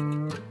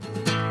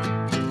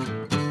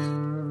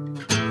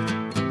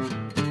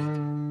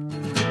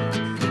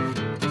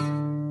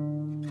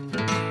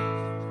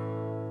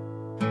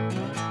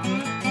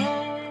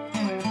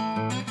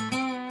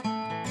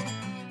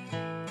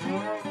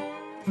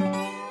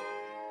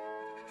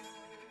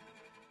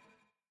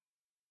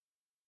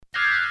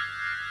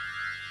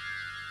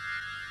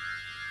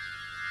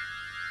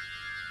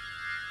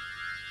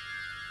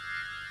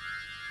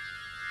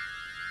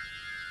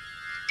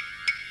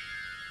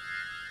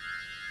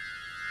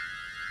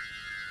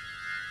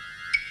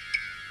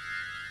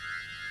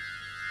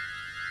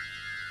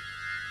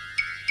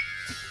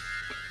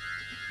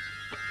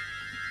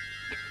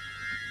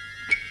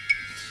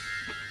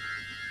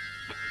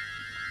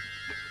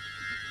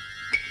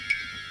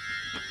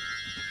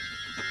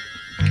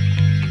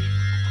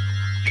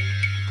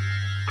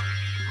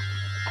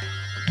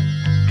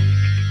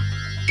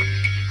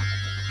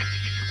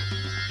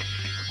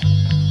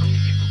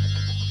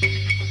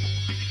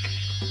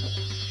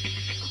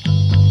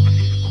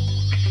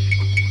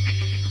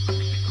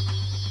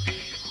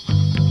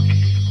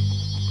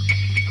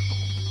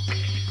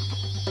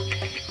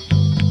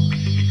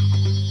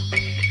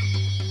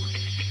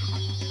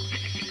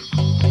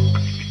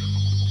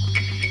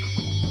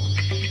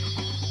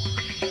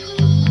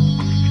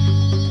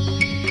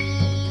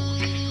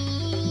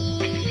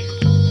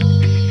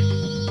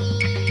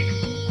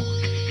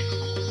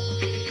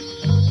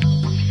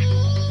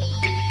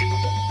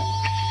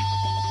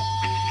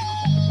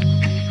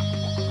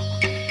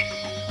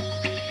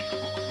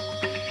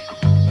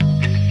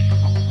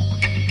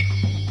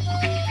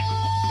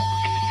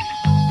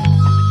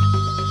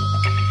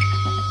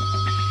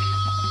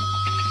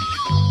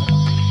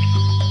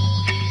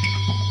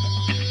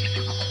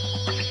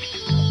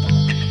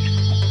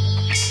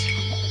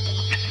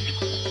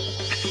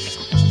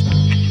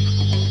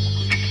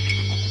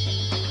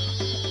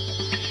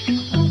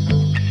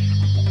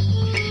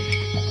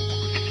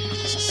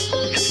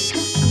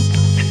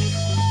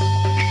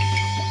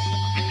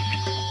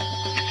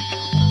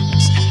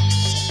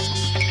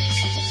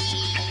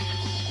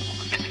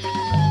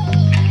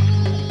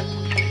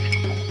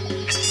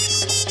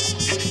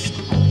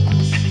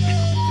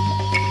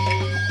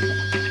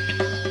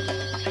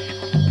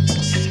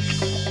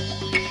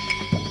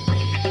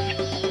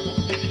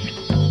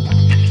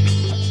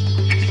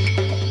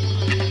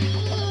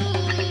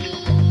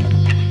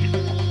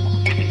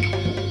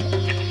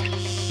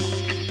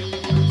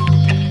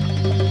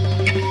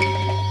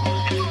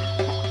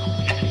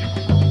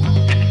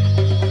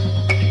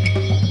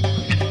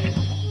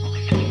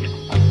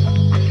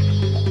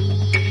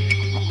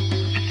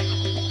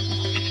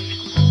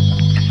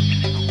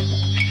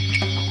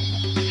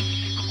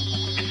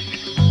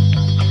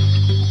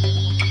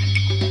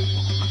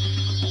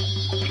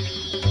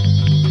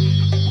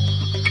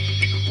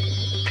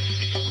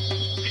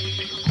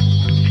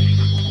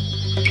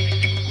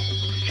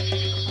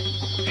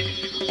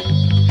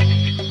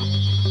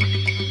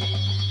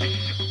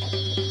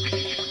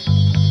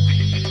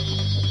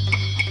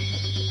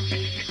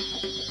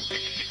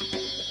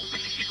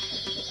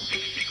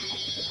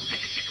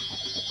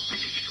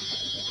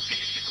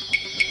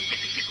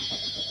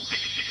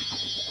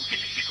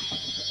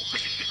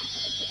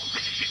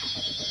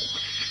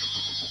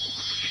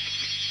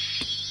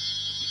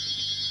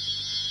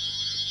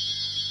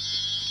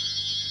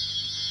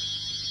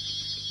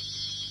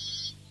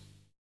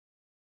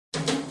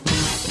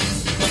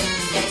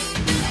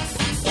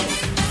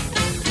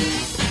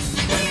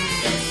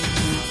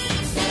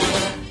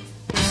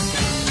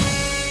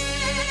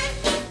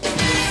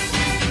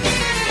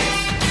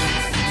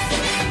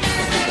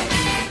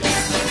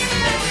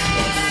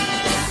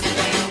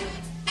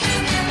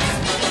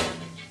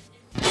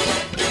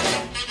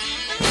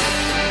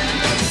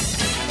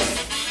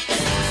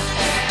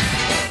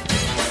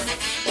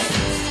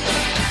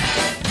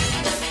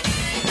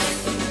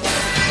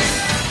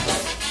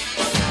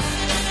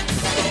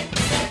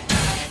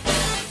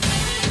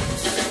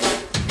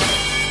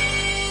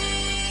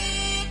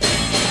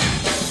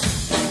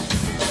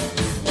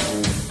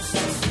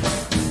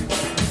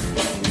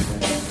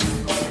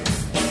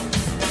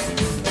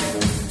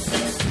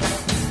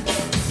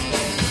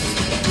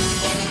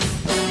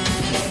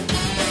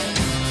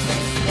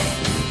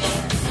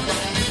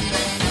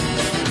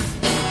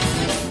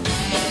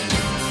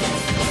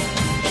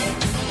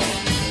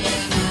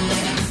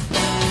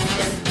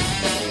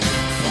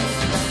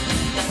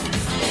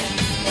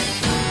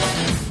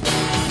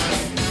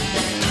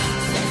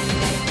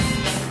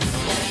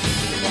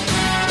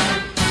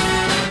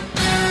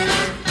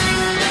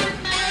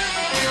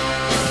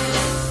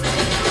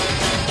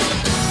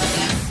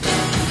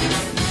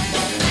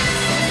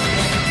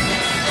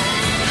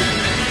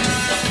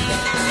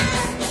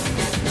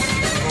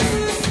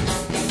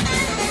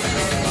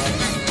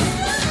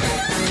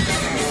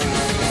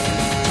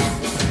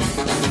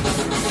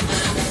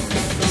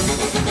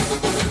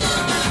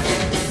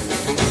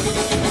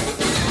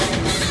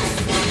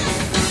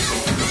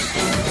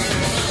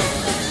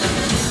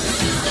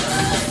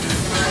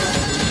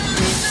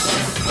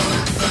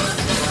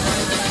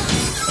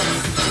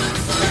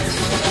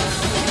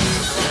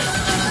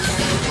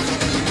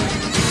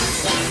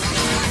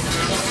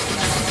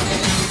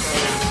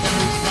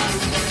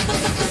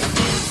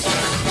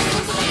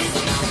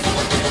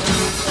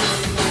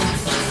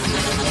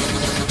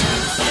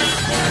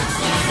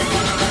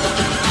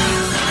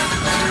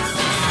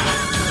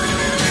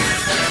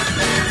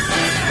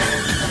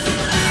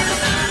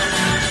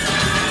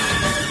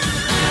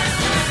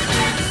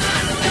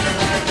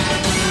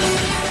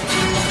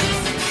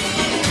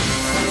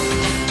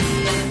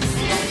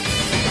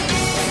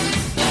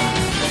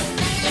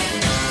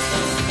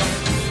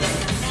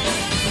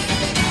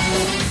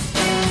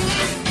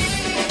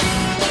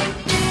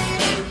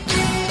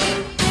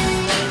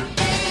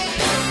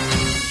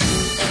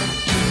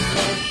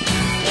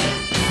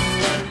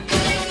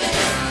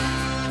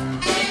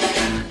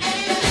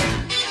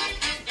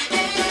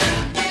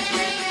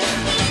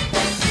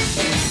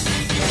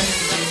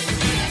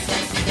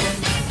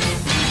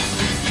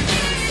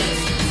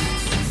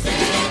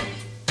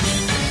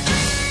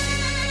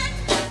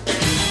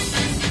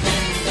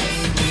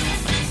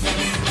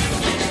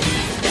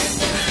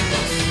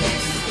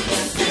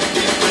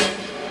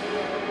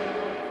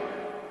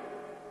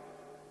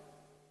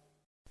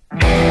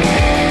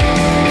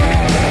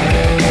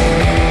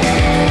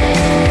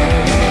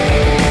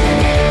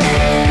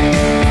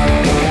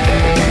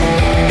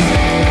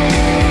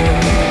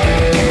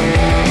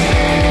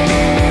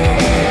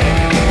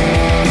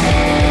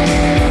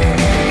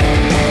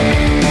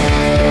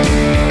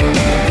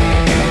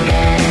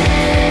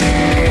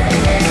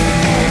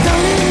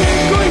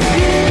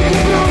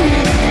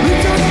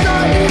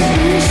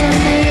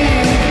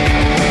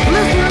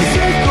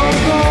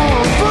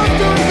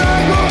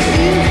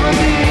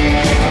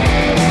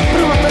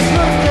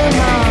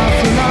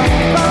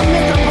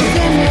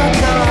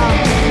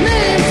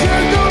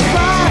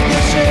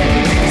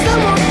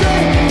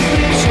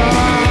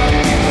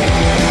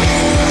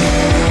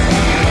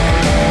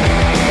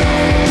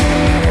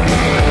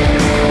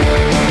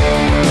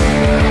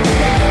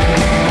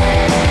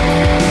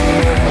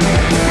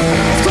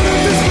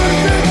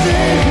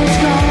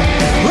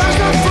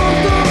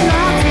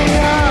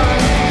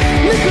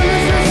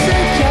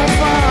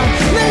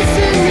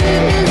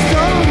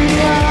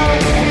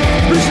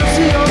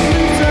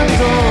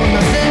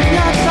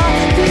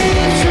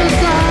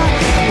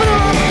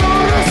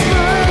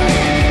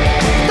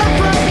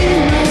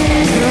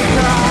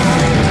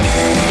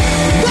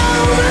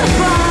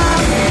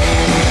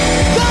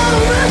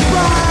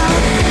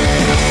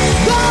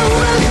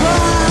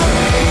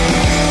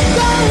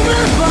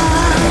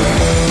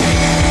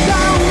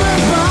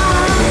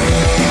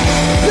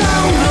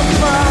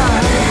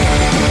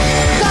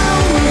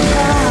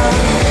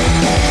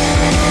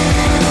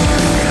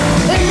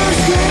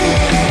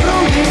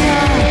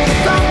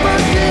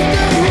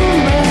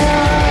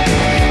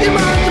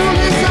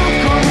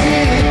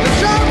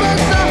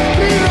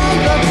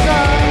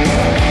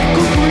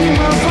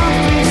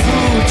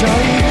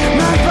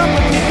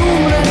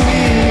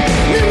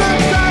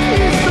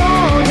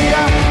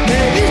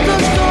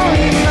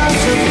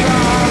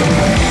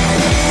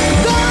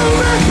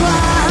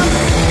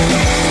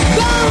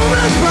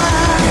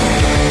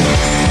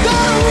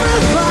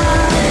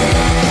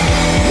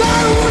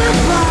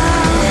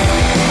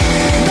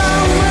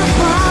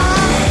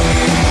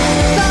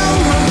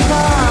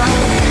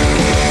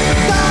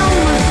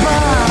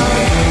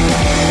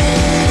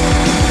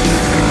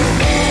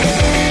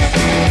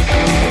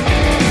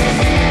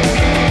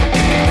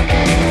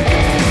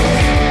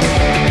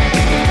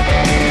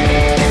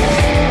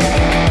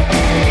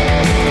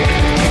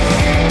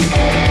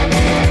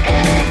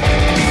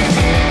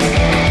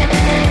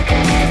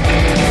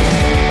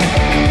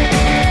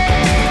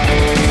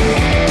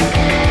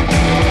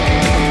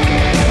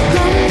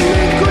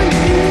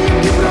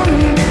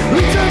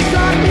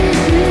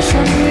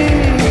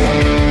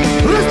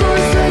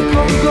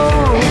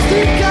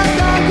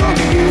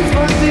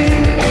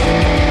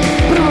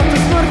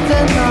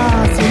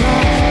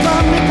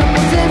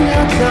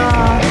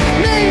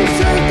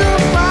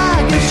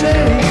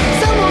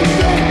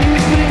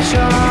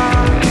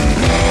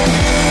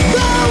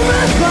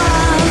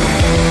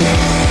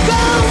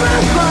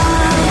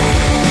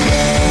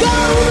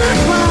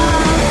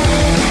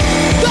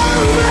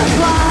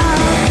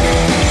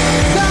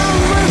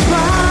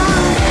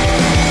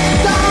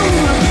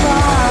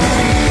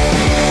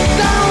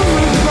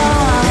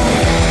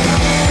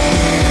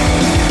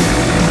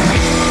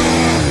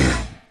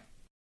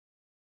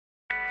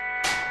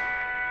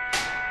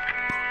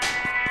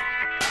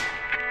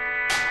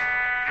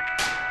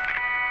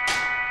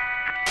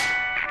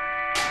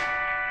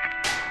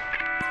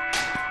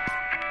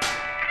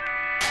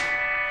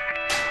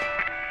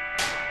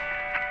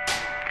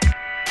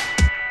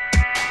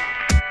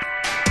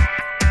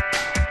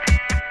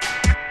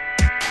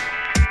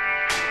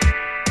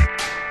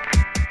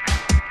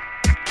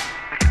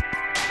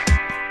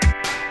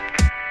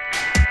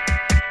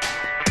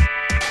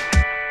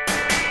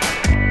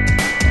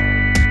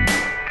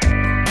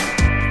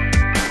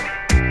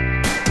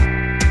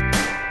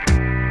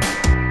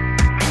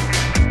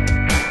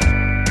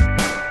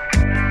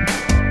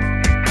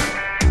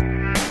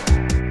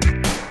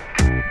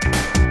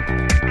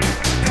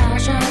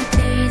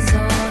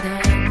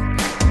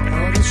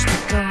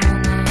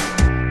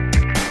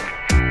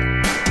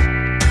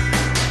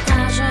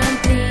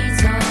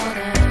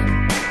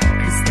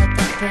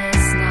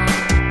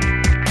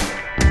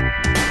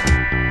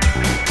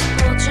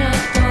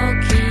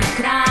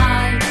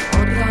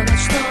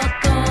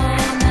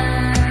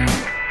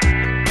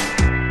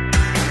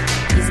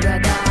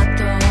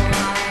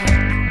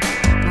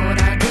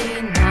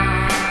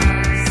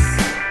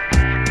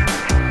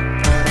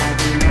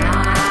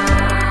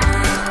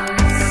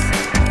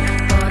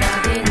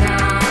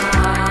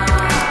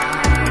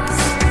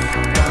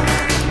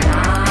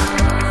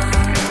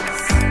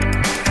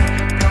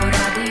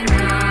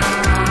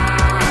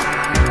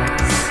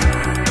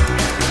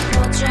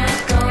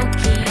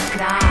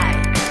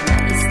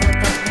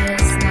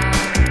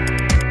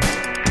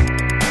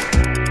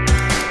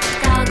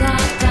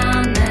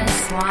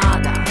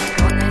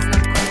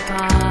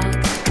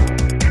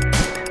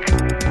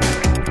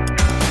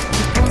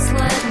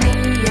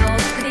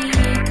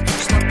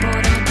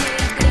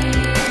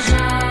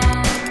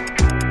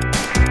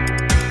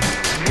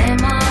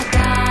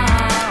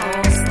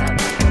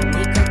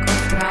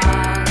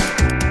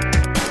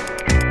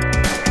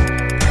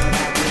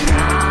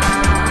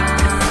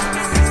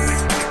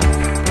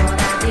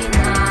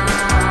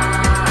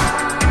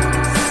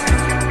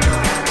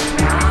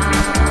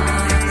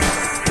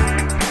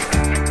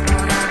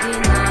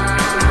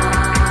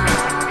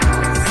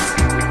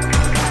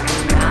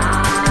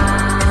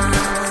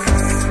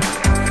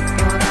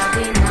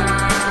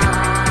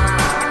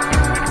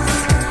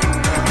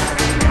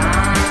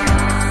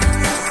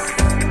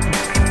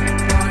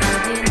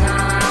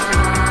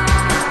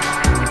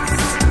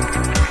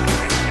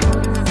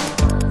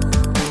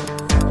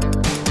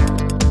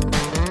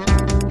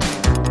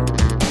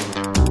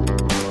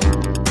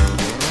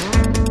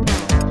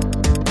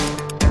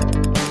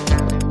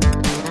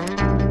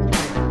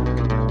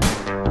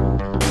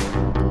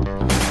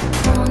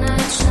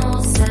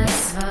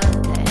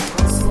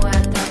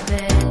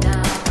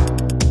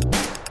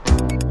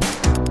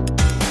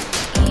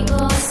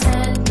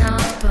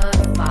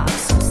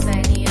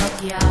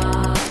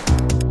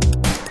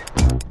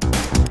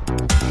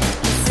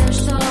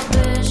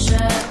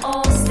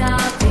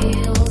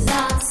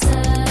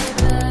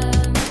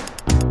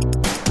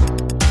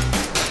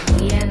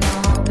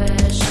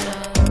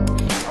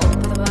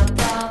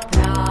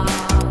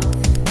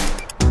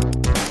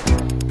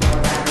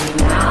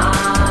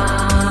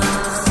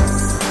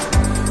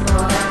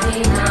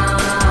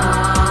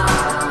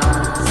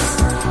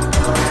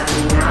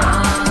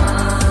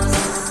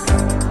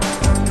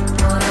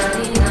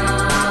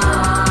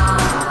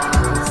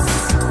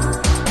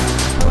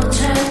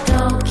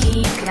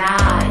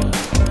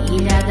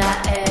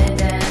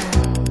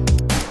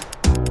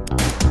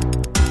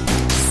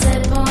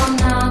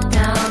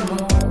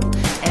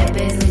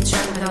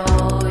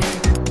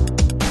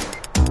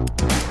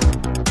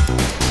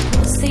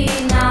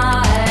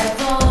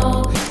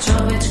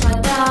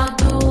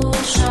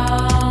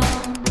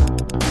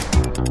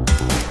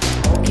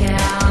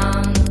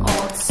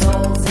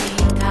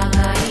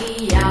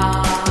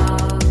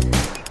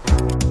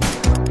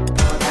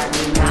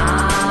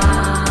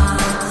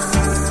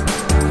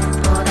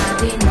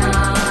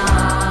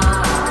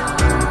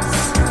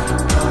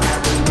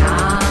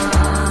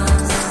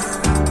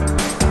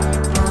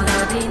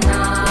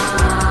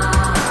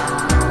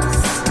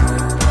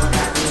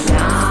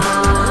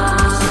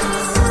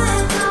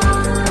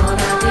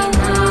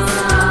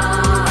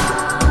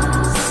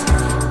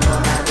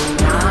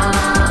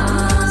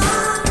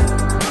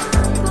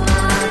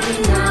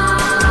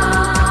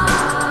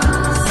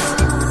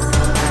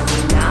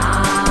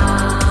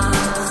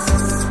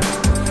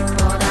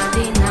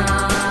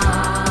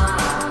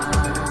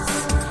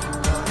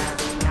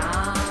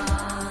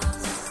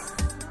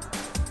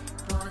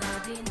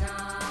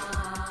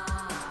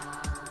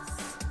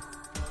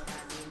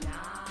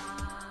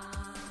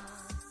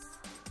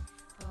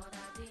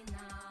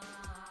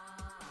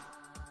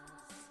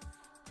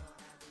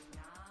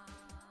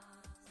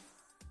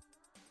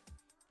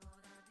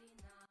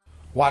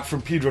 Watt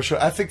from Pedro Show.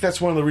 I think that's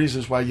one of the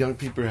reasons why young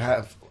people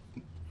have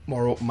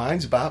more open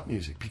minds about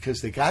music, because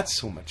they got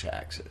so much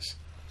access.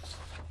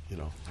 You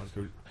know, like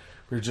we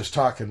were just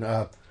talking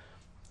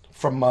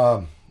from.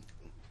 Well,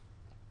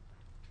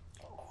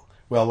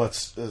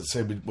 let's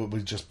say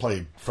we just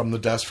played From the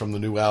Dust from the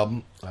new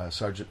album,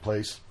 Sgt.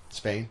 Place,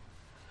 Spain.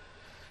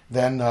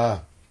 Then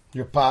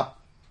your pop,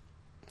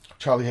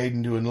 Charlie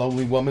Haden doing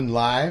Lonely Woman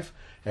live.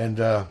 And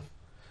I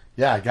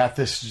got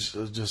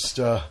this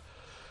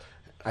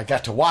I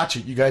got to watch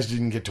it. You guys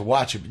didn't get to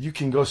watch it, but you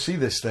can go see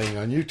this thing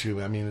on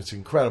YouTube. I mean, it's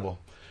incredible.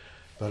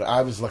 But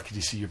I was lucky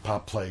to see your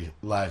pop play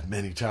live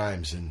many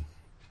times, and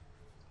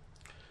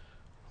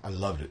I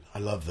loved it. I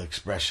love the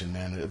expression,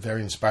 man.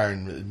 Very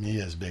inspiring me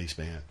as bass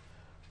man.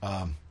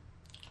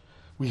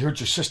 We heard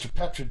your sister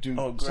Petra do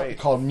something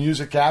called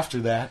Music after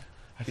that.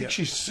 I think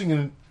she's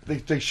singing.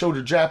 They showed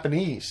her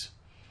Japanese.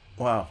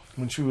 Wow.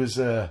 When she was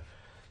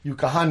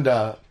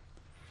Yukahanda,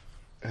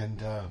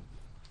 and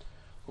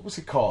what was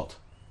it called?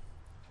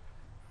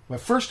 Well,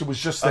 at first it was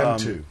just them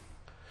two.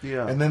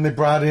 Yeah. And then they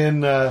brought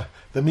in the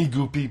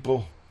Migu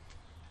people.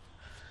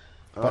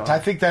 But I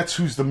think that's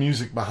who's the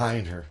music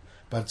behind her.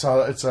 But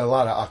it's a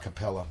lot of a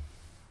cappella.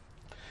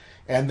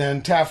 And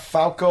then Taff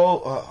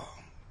Falco,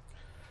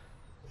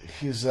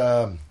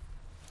 I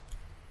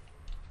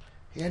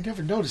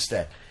never noticed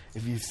that.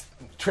 If you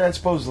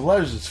transpose the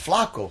letters, it's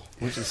Flacco,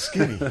 which is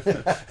skinny.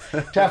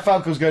 Taff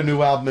Falco's got a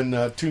new album and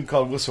a tune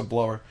called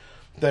Whistleblower.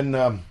 Then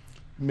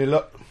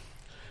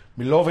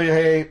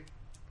milovoje,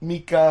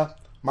 mica,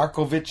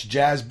 markovic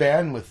jazz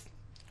band with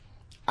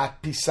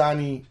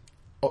otpisani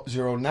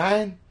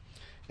 09.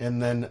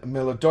 And then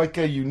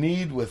miladojka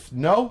youneed with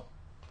No.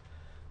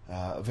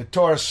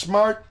 Vtora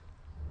smrt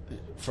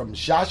from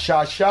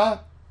xaxaxa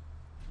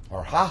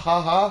or ha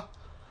ha ha.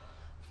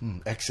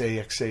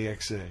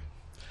 XA.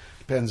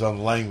 Depends on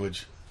the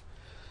language.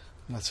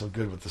 I'm not so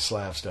good with the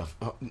Slav stuff.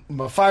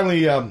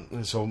 Finally,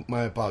 so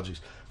my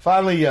apologies.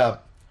 Finally,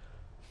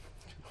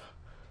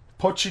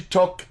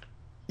 Pocetok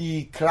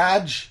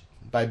kraj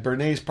by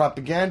Bernays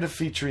Propaganda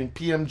featuring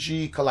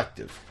PMG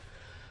Collective.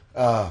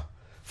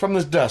 From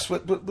the Dust,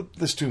 what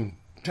this tune?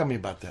 Tell me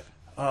about that.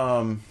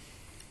 I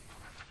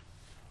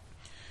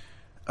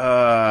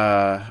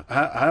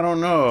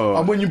don't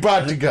know. When you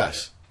brought it to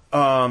Gus.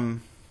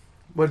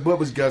 What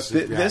was Gus's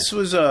reaction? This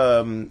was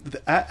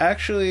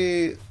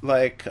actually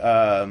like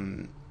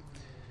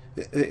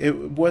it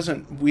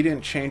wasn't. We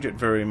didn't change it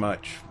very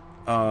much.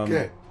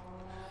 Okay.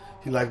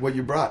 You like what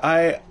you brought?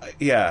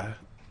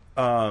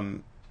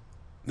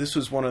 This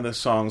was one of the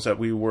songs that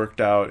we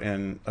worked out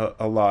in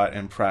a lot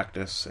in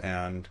practice,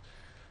 and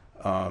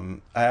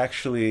I've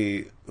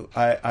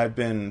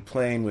been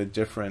playing with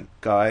different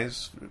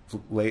guys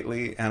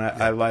lately, and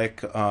I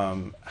like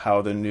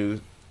how the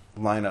new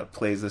lineup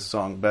plays this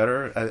song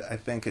better. I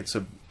think it's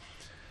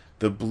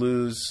the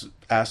blues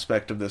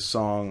aspect of this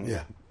song.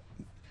 Yeah.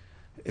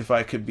 If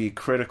I could be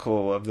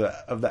critical of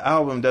the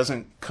album,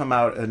 doesn't come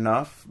out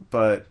enough,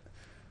 but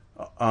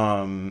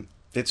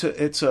it's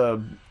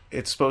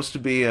supposed to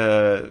be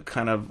a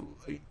kind of,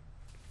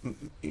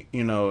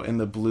 you know, in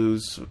the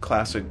blues,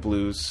 classic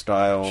blues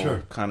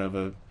style, kind of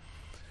a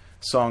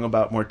song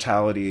about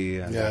mortality.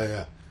 And,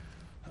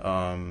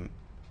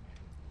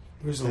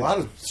 there's a lot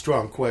of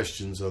strong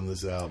questions on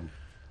this album.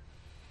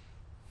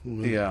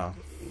 Yeah.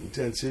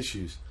 Intense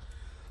issues.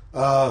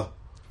 The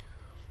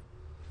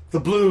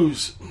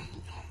blues,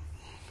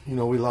 you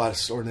know, we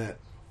lost Ornette.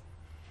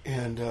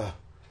 And,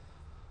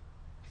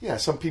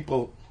 some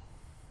people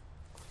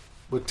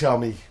would tell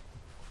me,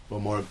 well,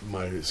 more of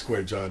my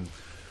Square John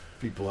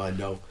people I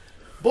know,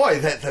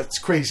 boy, that's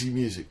crazy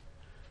music.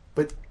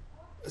 But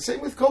same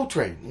with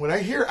Coltrane. When I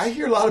hear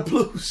a lot of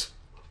blues.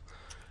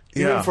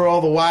 Even for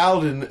all the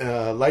wild and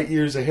light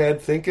years ahead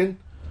thinking,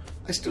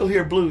 I still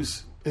hear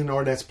blues in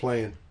Ornette's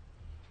playing.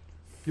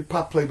 Your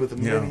pop played with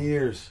them many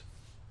years.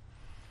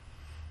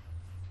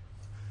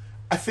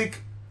 I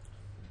think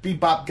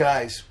bebop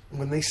guys,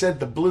 when they said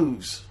the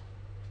blues,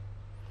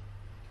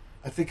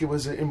 I think it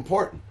was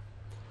important.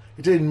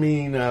 It didn't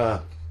mean,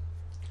 I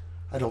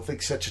don't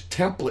think such a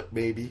template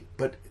maybe,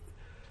 but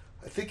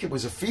I think it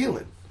was a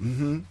feeling.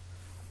 Mm-hmm.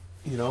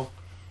 You know?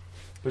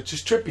 But it's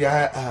just trippy.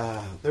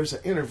 There's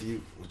an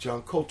interview with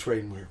John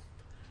Coltrane where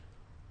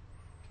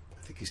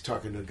I think he's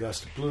talking to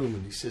Augusta Bloom,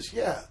 and he says,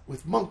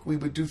 with Monk we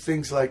would do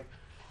things like,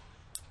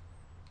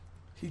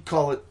 he'd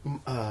call it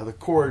the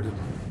chord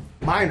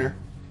minor,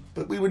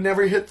 but we would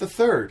never hit the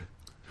third.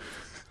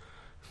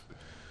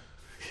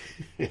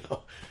 You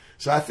know?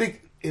 So I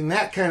think in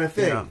that kind of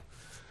thing,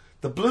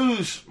 the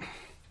blues,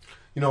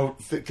 you know,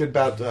 think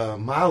about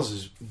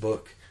Miles's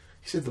book.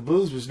 He said the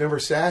blues was never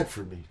sad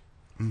for me.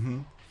 Mm-hmm.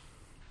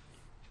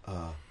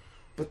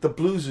 But the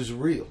blues is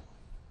real.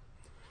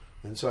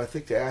 And so I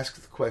think to ask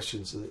the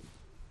questions,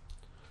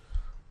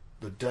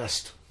 the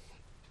dust,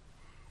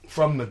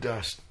 from the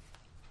dust,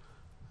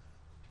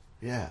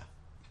 it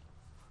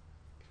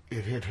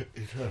hit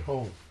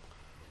home.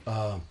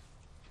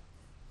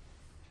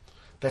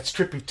 That's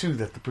trippy too,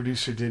 that the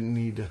producer didn't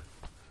need to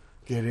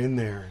get in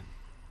there.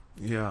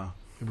 Yeah.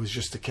 It was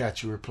just the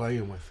cat you were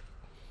playing with.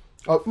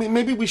 Oh,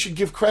 maybe we should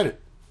give credit.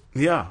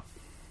 Yeah.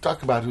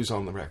 Talk about who's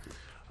on the record.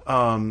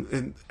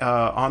 On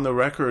the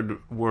record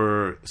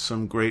were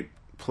some great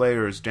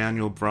players,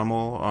 Daniel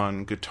Brummel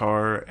on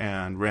guitar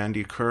and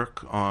Randy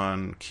Kirk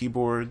on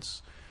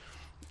keyboards,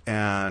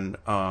 and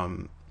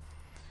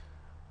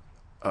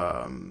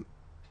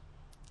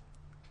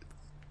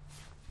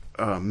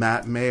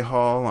Matt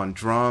Mayhall on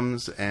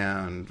drums,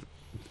 and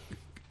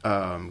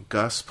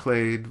Gus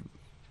played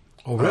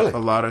a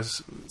lot of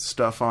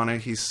stuff on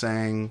it. He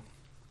sang,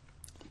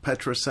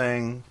 Petra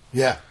sang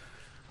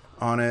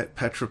on it.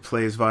 Petra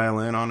plays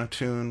violin on a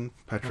tune.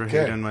 Petra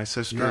Haden, my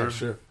sister. Yeah,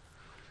 sure.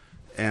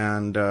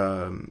 And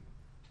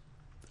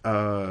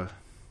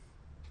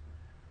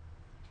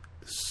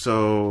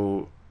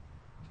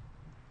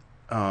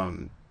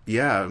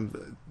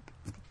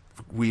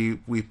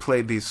we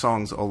played these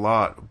songs a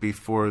lot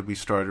before we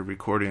started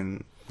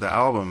recording the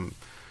album.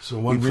 So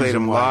we played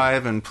them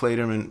live and played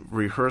them in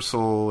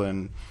rehearsal,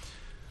 and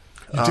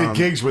you did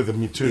gigs with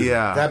them too.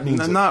 Yeah, that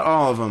means not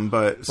all of them,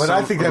 but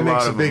I think that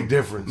makes a big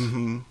difference.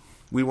 Mm-hmm.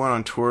 We went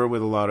on tour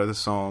with a lot of the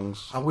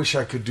songs. I wish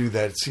I could do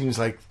that. It seems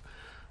like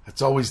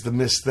it's always the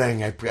missed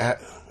thing. I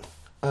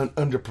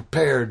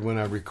underprepared when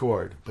I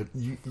record, but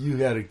you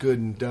had it good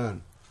and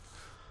done.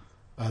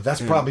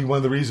 That's probably one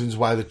of the reasons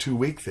why the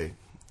 2-week thing.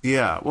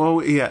 Yeah,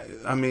 well, yeah.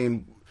 I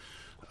mean,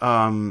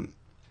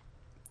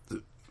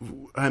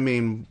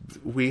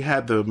 we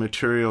had the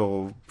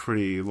material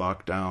pretty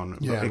locked down,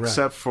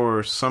 except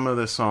for some of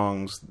the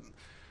songs,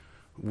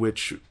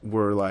 which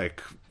were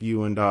like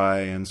You and I,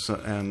 and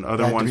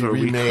other ones where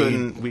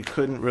we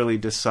couldn't really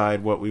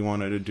decide what we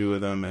wanted to do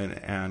with them,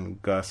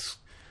 and Gus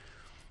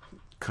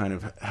kind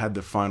of had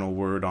the final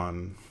word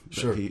on.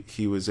 Sure,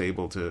 he was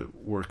able to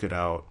work it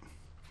out.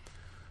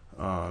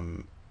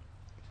 I'm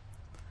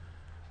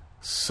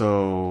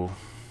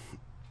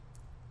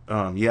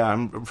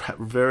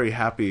very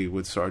happy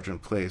with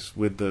Sergeant Place,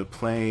 with the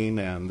playing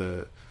and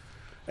the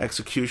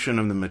execution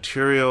of the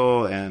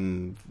material,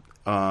 and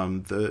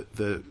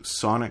the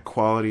sonic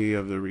quality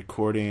of the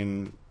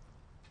recording.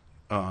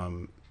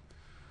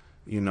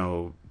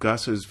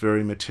 Gus is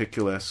very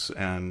meticulous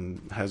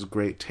and has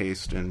great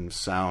taste in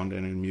sound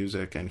and in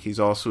music, and he's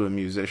also a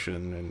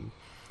musician, and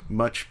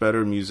much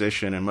better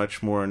musician and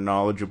much more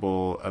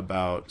knowledgeable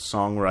about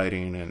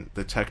songwriting and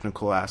the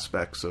technical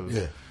aspects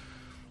of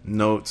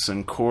notes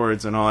and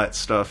chords and all that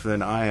stuff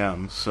than I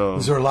am. So,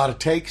 is there a lot of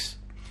takes?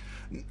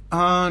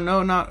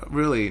 No, not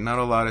really. Not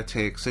a lot of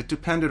takes. It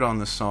depended on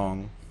the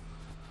song.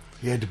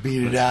 You had to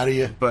beat it out of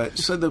you. But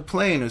so the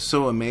playing is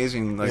so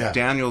amazing. Like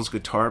Daniel's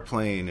guitar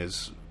playing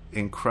is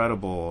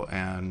incredible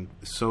and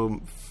so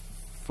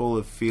full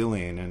of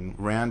feeling, and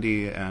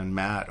Randy and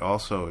Matt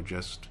also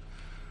just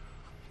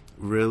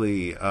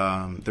really,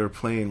 their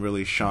playing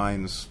really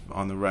shines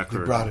on the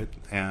record. They brought it.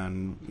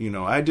 And,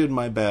 I did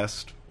my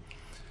best.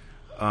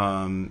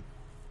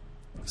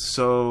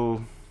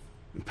 So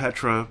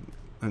Petra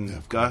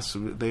and Gus,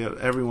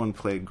 everyone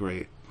played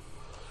great.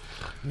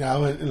 Now,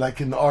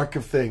 like in the arc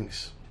of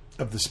things,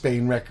 of the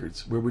Spain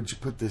records, where would you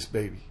put this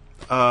baby?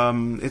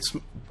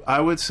 I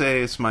would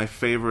say it's my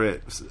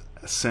favorite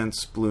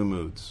since Blue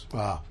Moods.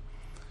 Wow.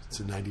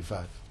 It's a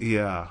 95.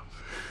 Yeah.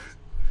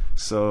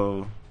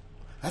 So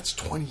that's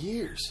 20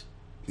 years.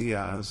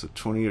 Yeah, it's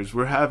 20 years.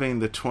 We're having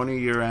the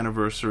 20-year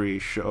anniversary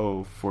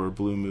show for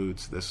Blue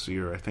Moods this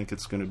year. I think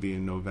it's going to be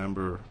in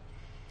November.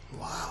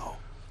 Wow.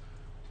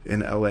 In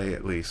LA,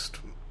 at least.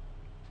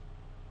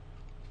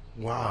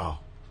 Wow.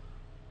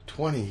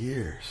 20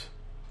 years.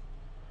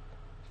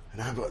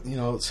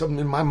 And something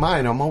in my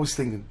mind, I'm always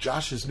thinking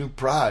Josh's new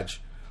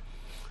proj.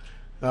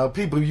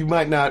 People you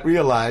might not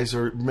realize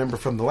or remember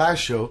from the last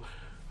show,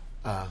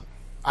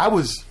 I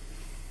was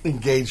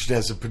engaged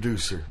as a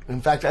producer. In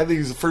fact, I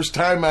think it's the first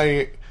time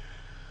I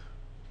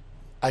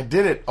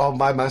did it all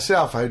by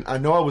myself. I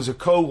know I was a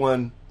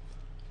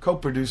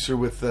co-producer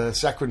with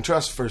Saccharine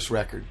Trust's first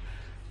record,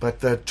 but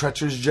the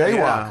Treacherous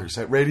Jaywalkers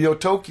at Radio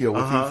Tokyo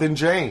with Ethan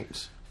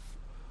James.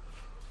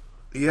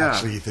 Yeah,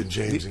 actually, Ethan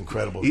James,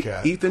 incredible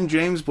cat. Ethan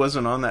James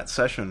wasn't on that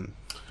session.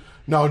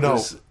 No,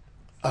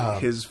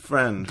 his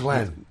friend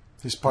Glenn,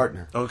 his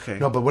partner. Okay,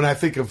 no, but when I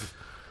think of,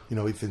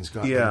 Ethan's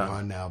been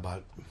gone now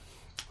about,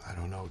 I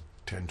don't know,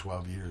 10,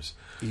 12 years.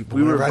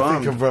 We were bummed.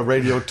 I think of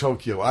Radio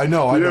Tokyo. I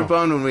know. We were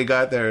bummed when we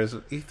got there.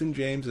 Ethan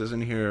James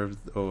isn't here.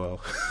 Oh, well.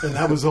 And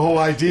that was the whole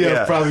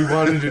idea of probably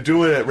wanting to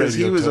do it at Radio Tokyo. Because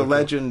he was a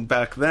legend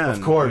back then.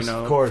 Of course,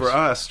 of course. For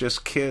us,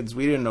 just kids,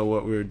 we didn't know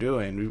what we were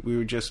doing.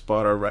 We just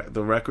bought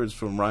the records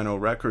from Rhino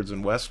Records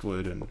in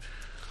Westwood. And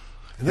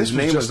this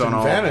was just in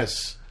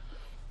Venice.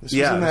 This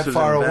wasn't that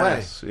far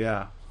away.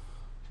 Yeah.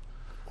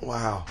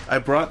 Wow. I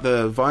brought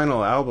the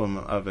vinyl album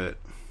of it.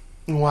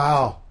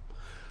 Wow.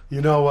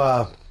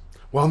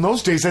 Well, in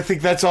those days, I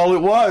think that's all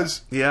it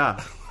was.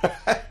 Yeah.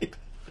 Right.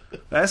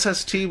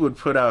 SST would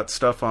put out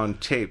stuff on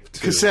tape,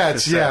 too.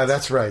 Cassettes. Yeah,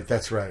 that's right.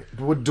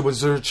 Was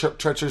there a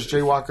Treacherous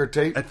Jaywalker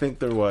tape? I think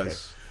there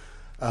was.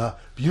 Okay.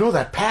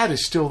 That pad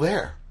is still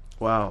there.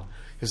 Wow.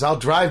 is I'll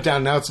drive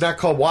down now. It's not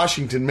called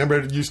Washington. Remember,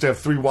 it used to have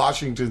 3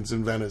 Washingtons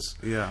in Venice.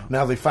 Yeah.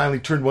 Now they finally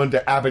turned one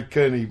to Abbot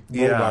Kinney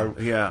Boulevard.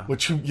 Yeah.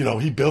 Which,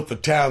 he built the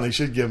town. They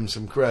should give him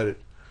some credit.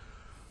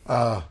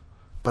 But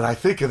I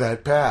think of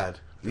that pad.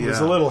 It was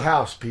a little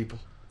house, people.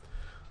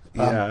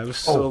 Yeah, it was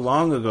so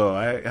long ago.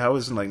 I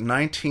was in like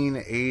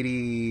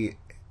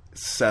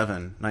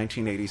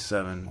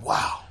 1987.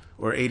 Wow.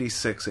 Or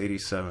 86,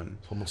 87.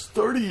 Almost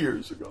 30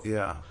 years ago.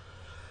 Yeah.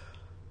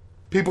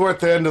 People, we're at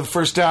the end of the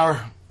first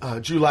hour.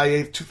 July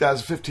 8th,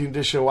 2015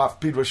 edition of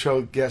Pedro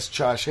Show. Guest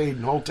Josh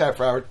Haden. Hold tight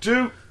for hour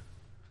 2.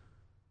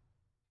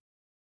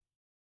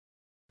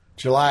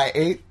 July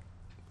 8th,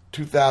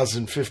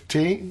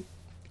 2015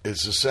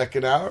 is the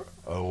second hour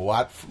of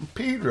Watt from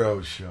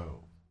Pedro Show.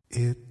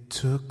 It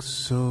took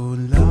so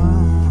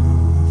long.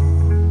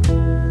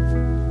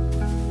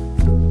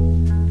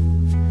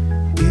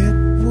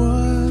 It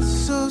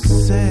was so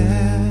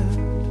sad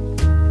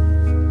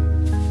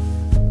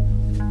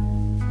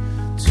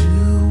to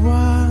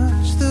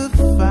watch the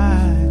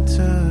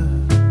fighter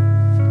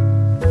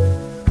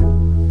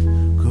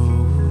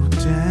go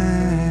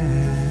down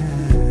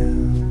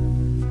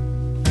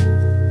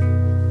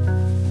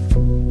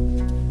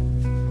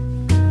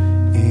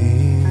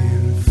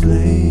in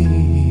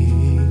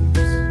flames.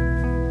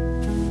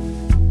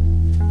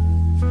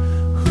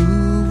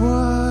 Who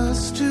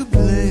was to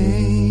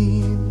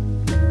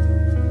blame?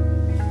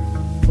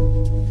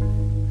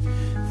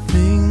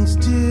 Things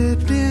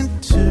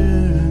didn't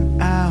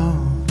turn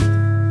out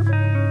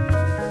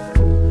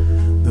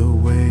the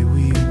way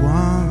we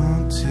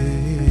wanted.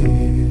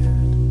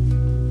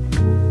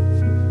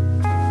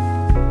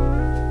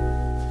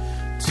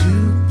 To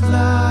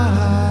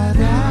blot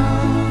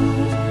out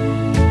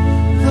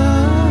the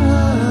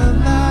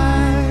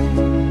light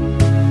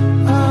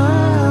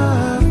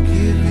of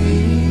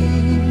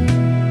giving,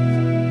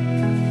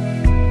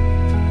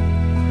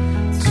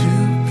 to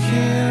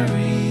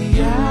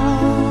carry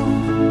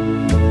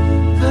out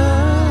the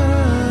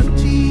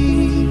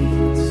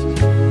deeds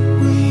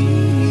we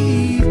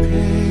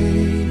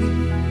paid.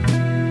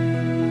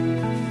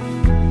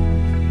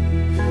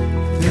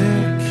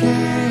 There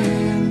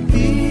can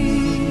be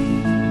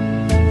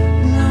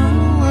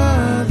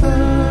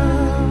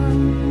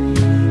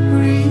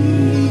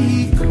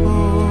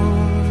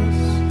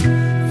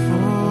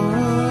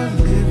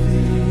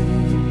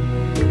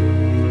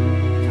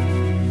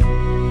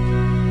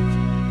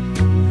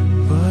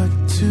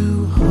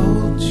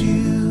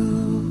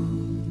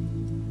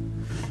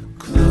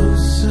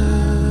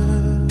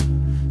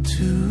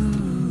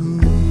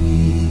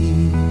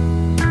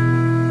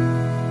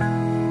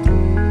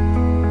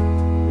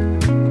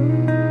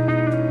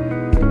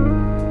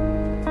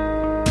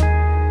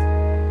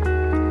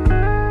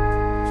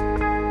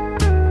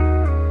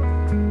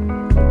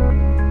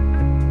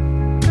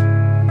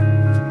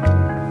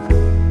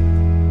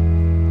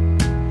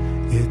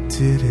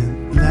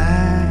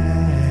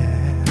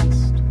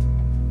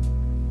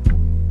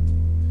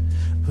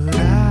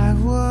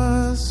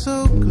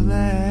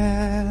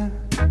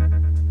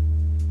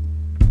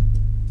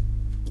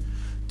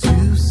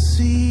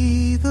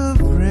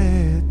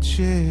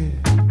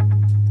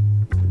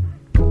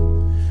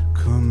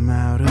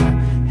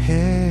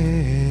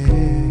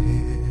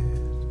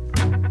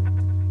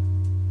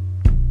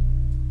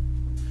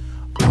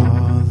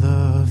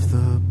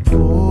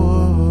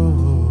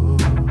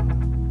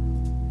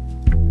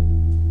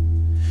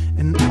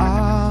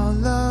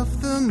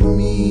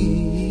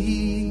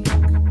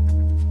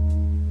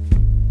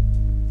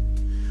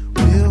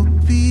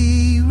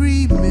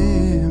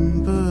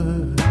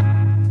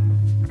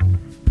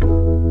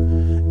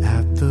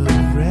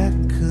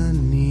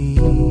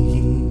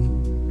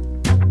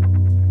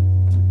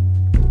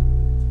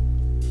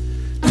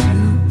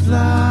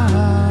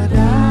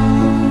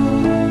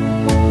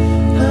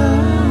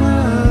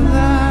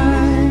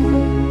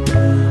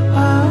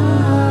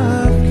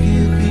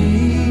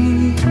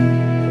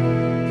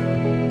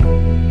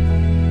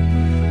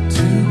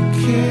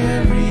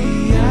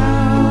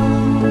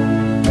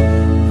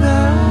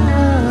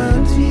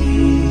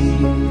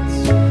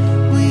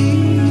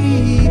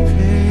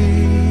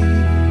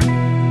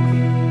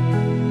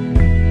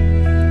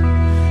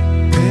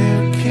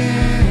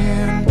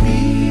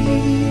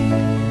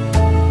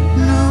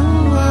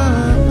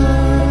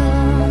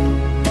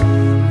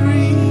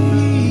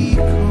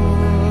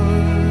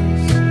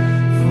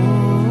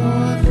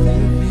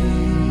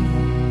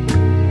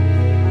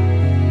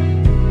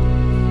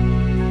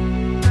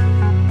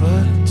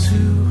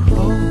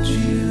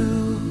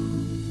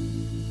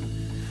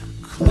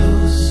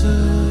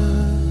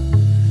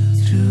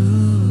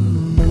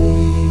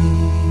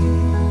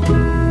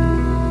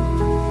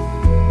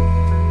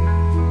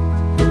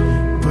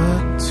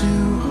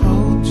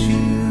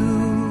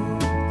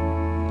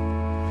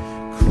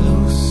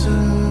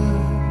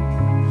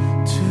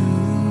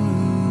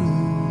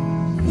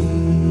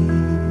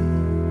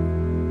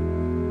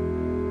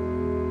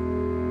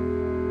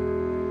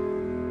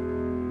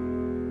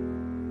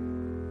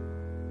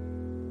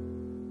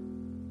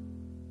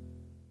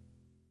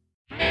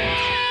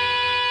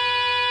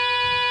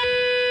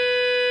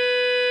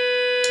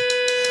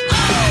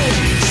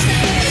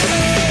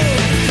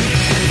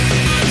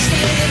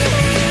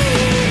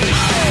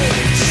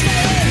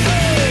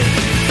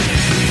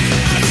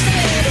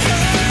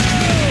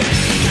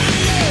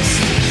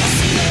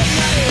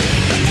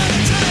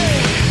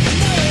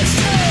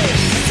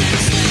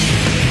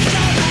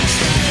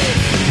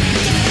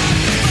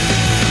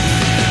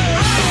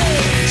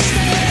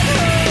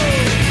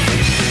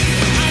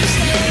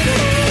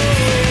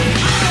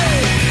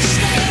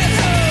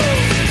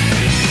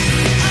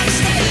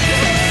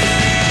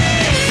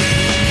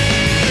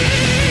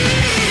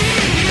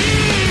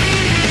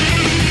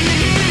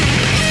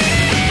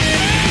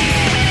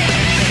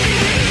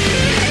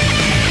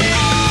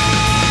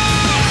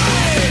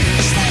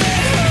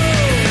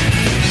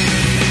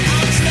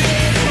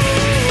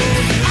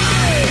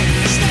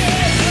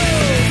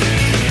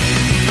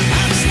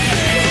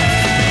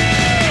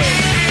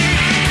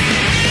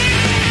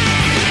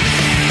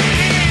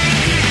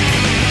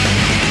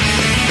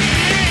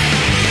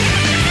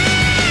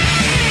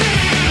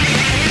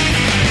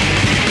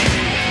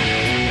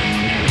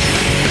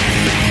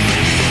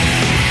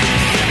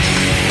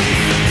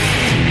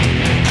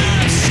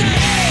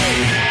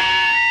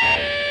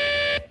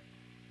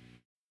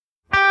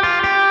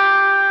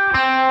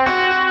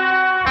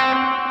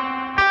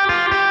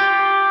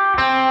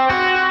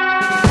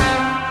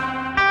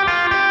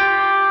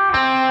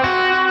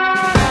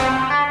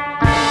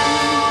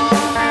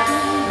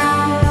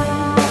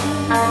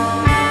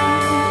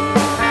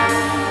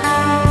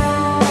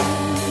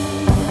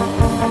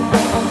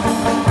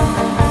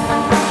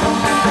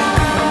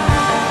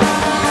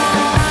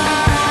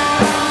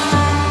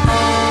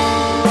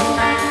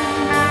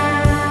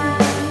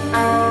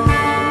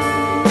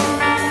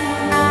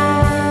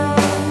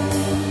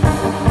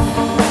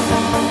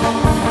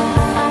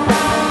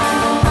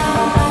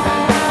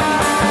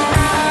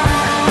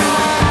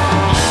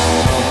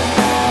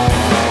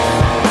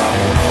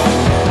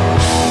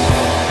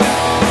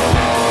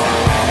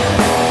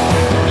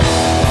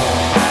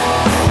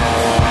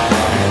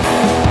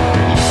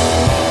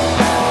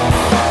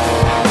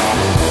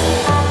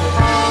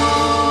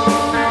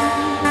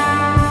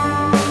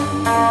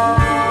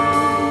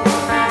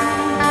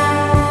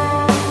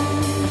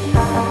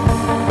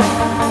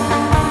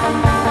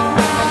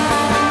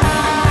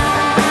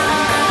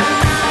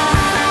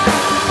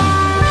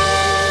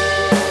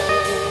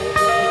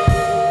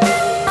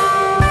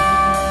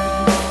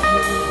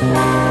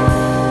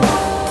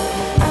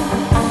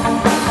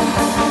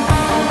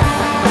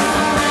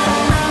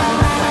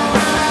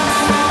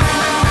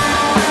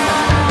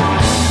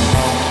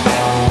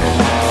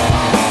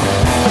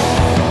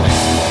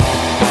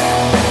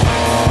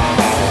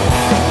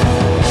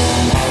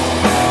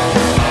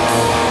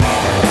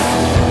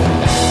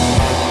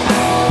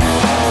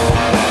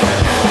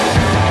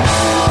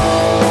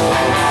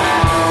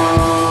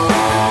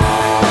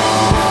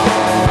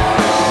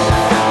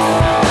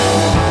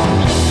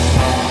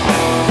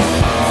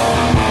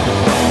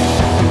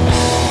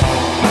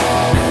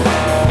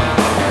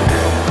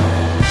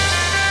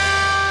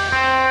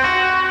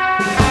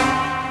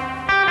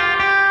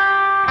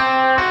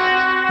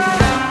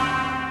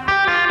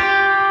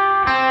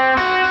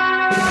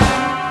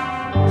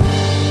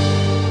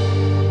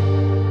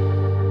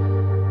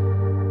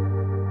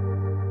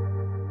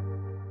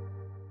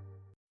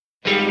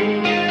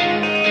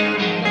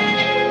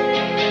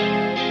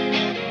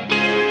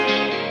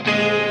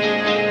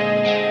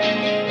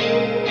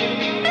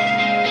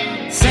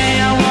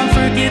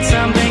forget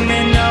something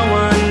that no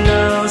one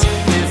knows.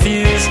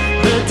 Diffuse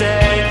the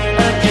day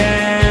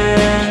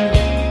again.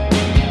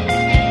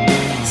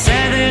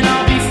 Say that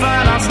I'll be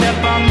fine, I'll step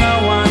on no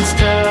one's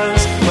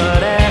toes.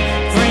 But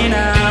every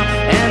now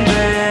and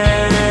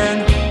then,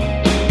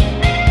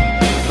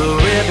 the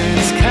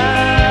ribbon's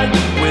cut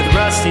with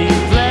rusty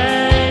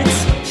blades.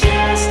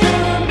 Just a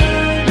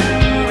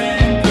minor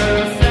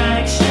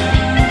imperfection.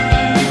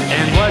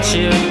 And what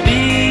should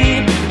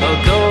be a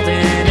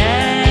golden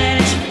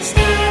edge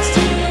starts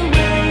to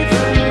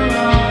waver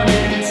on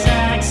its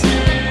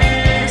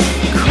axis.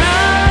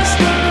 Crash,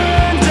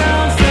 burn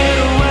down,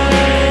 fade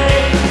away.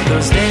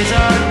 Those days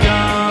are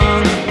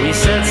gone, we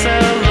said so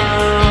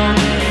long.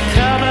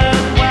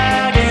 Covered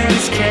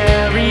wagons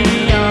carry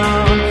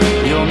on.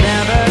 You'll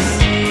never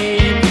see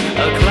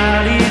a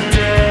cloudy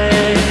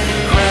day.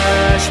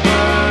 Crash,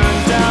 burn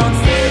down,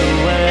 fade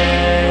away.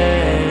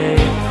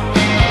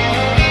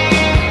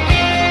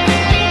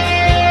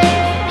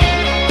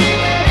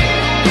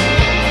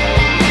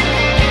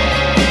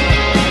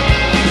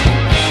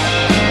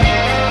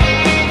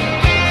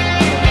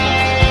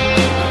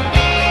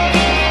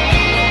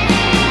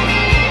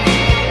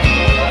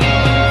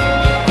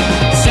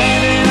 Say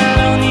that I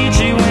don't need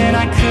you when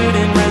I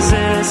couldn't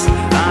resist.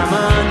 I'm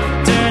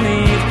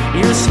underneath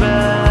your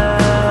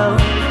spell,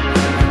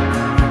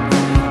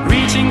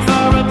 reaching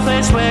for a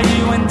place where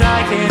you and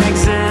I can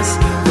exist.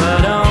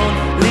 But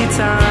only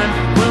time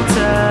will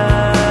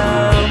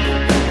tell.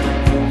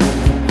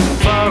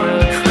 For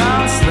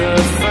across the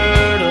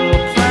fertile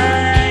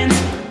plains,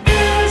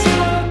 there's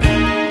a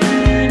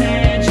golden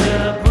age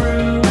of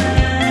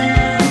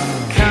ruin.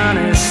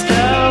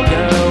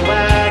 Conestoga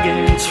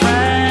wagon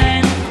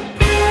train,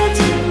 brought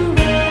to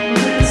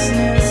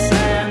recklessness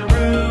and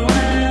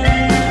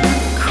ruin.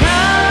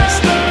 Crash,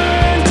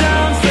 burn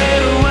down,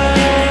 fade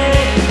away,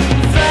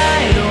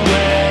 fade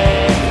away,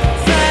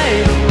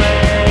 fade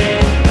away.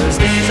 Those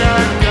days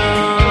are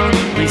gone,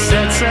 we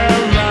said so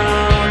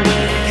long.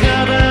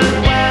 Covered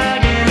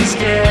wagons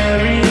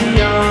carry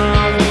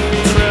on.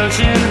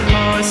 Trojan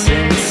horse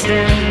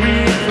instant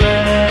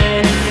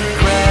replay.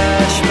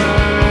 Crash,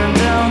 burn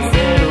down,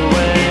 fade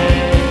away.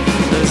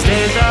 Those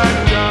days are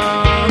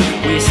gone,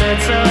 we said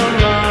so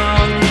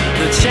long.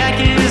 The check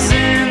is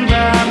in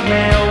the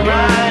mail,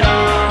 right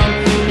on.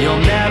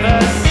 You'll never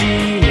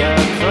see a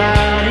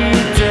cloudy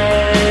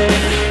day.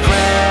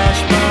 Crash,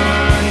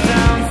 burn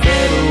down,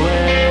 fade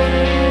away.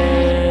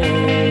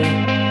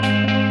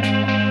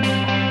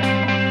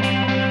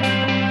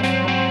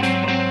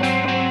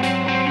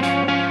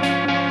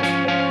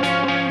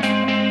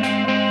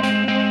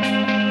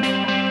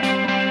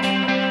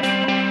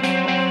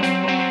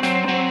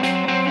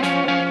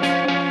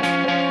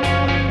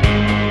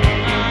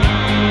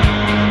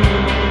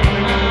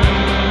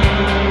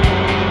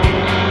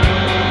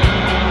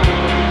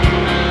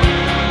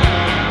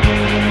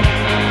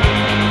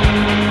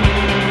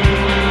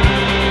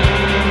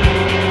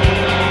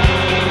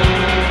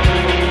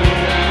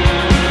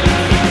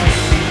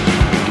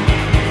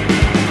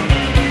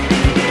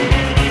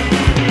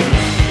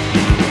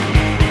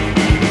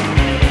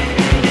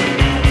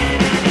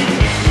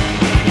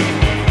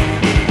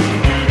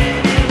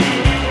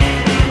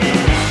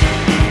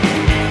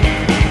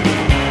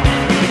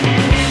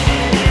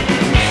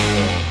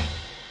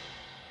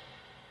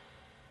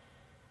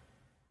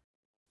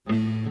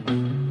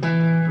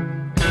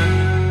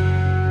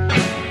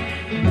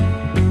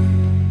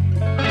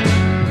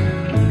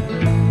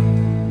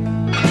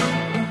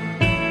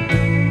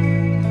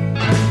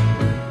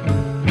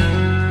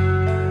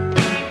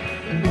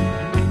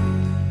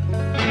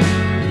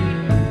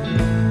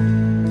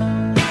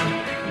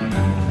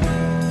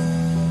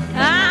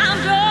 I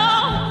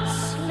don't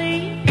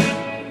sleep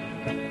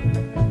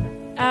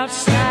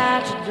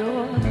outside your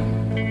door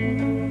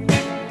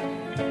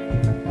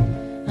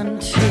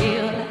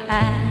until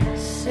I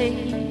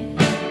see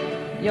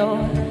your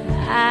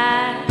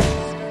eyes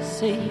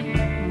see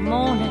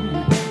morning.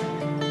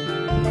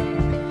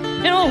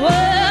 In a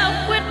world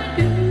with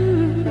you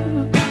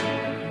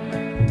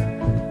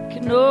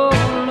can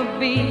only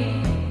be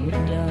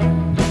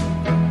done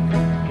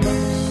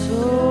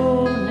so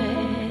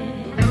naturally.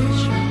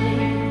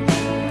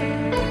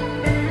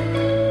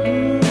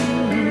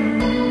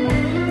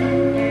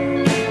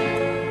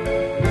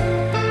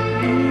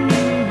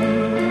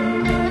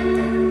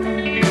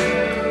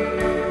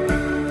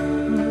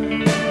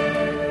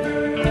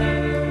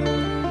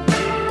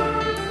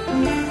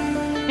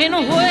 And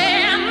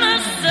when the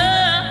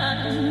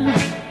sun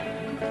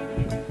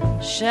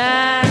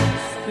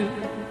shines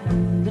through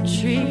the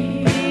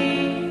tree,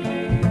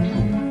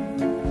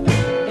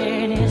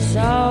 and it's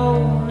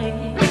only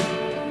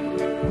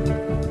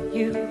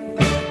you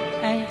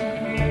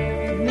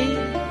and me,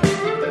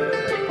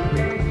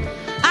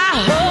 I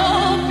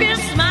hope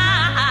you're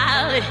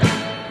smiling,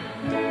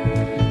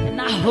 and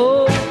I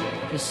hope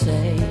you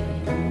say,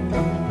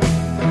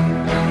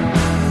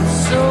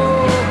 so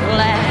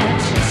glad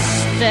you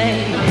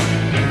stayed.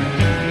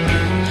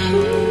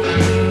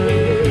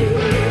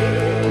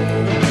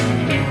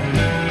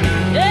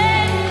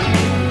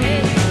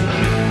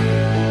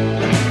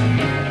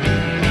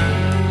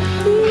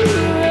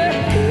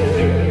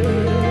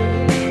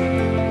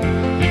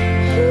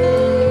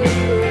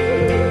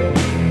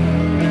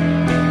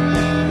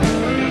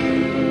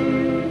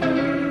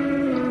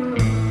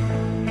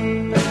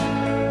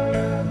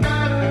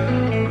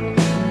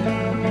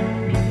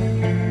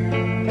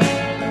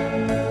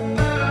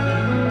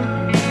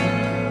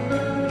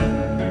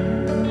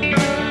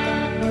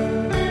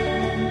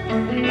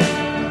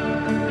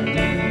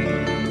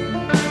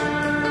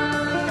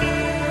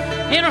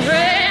 in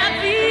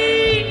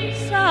heavy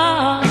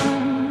arms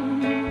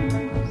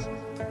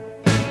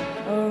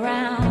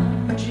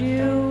around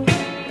you,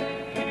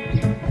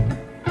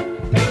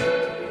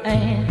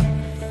 and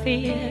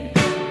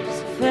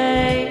fears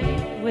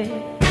fade with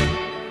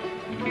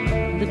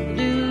the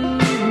dew.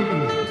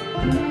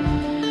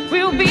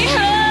 We'll be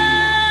alright,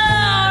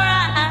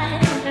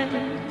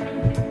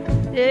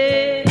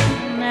 yeah,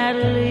 at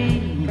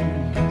least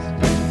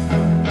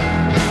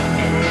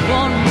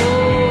one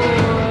more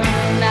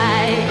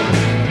night.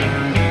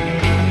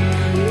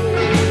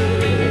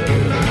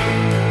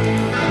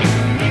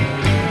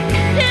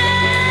 Yeah.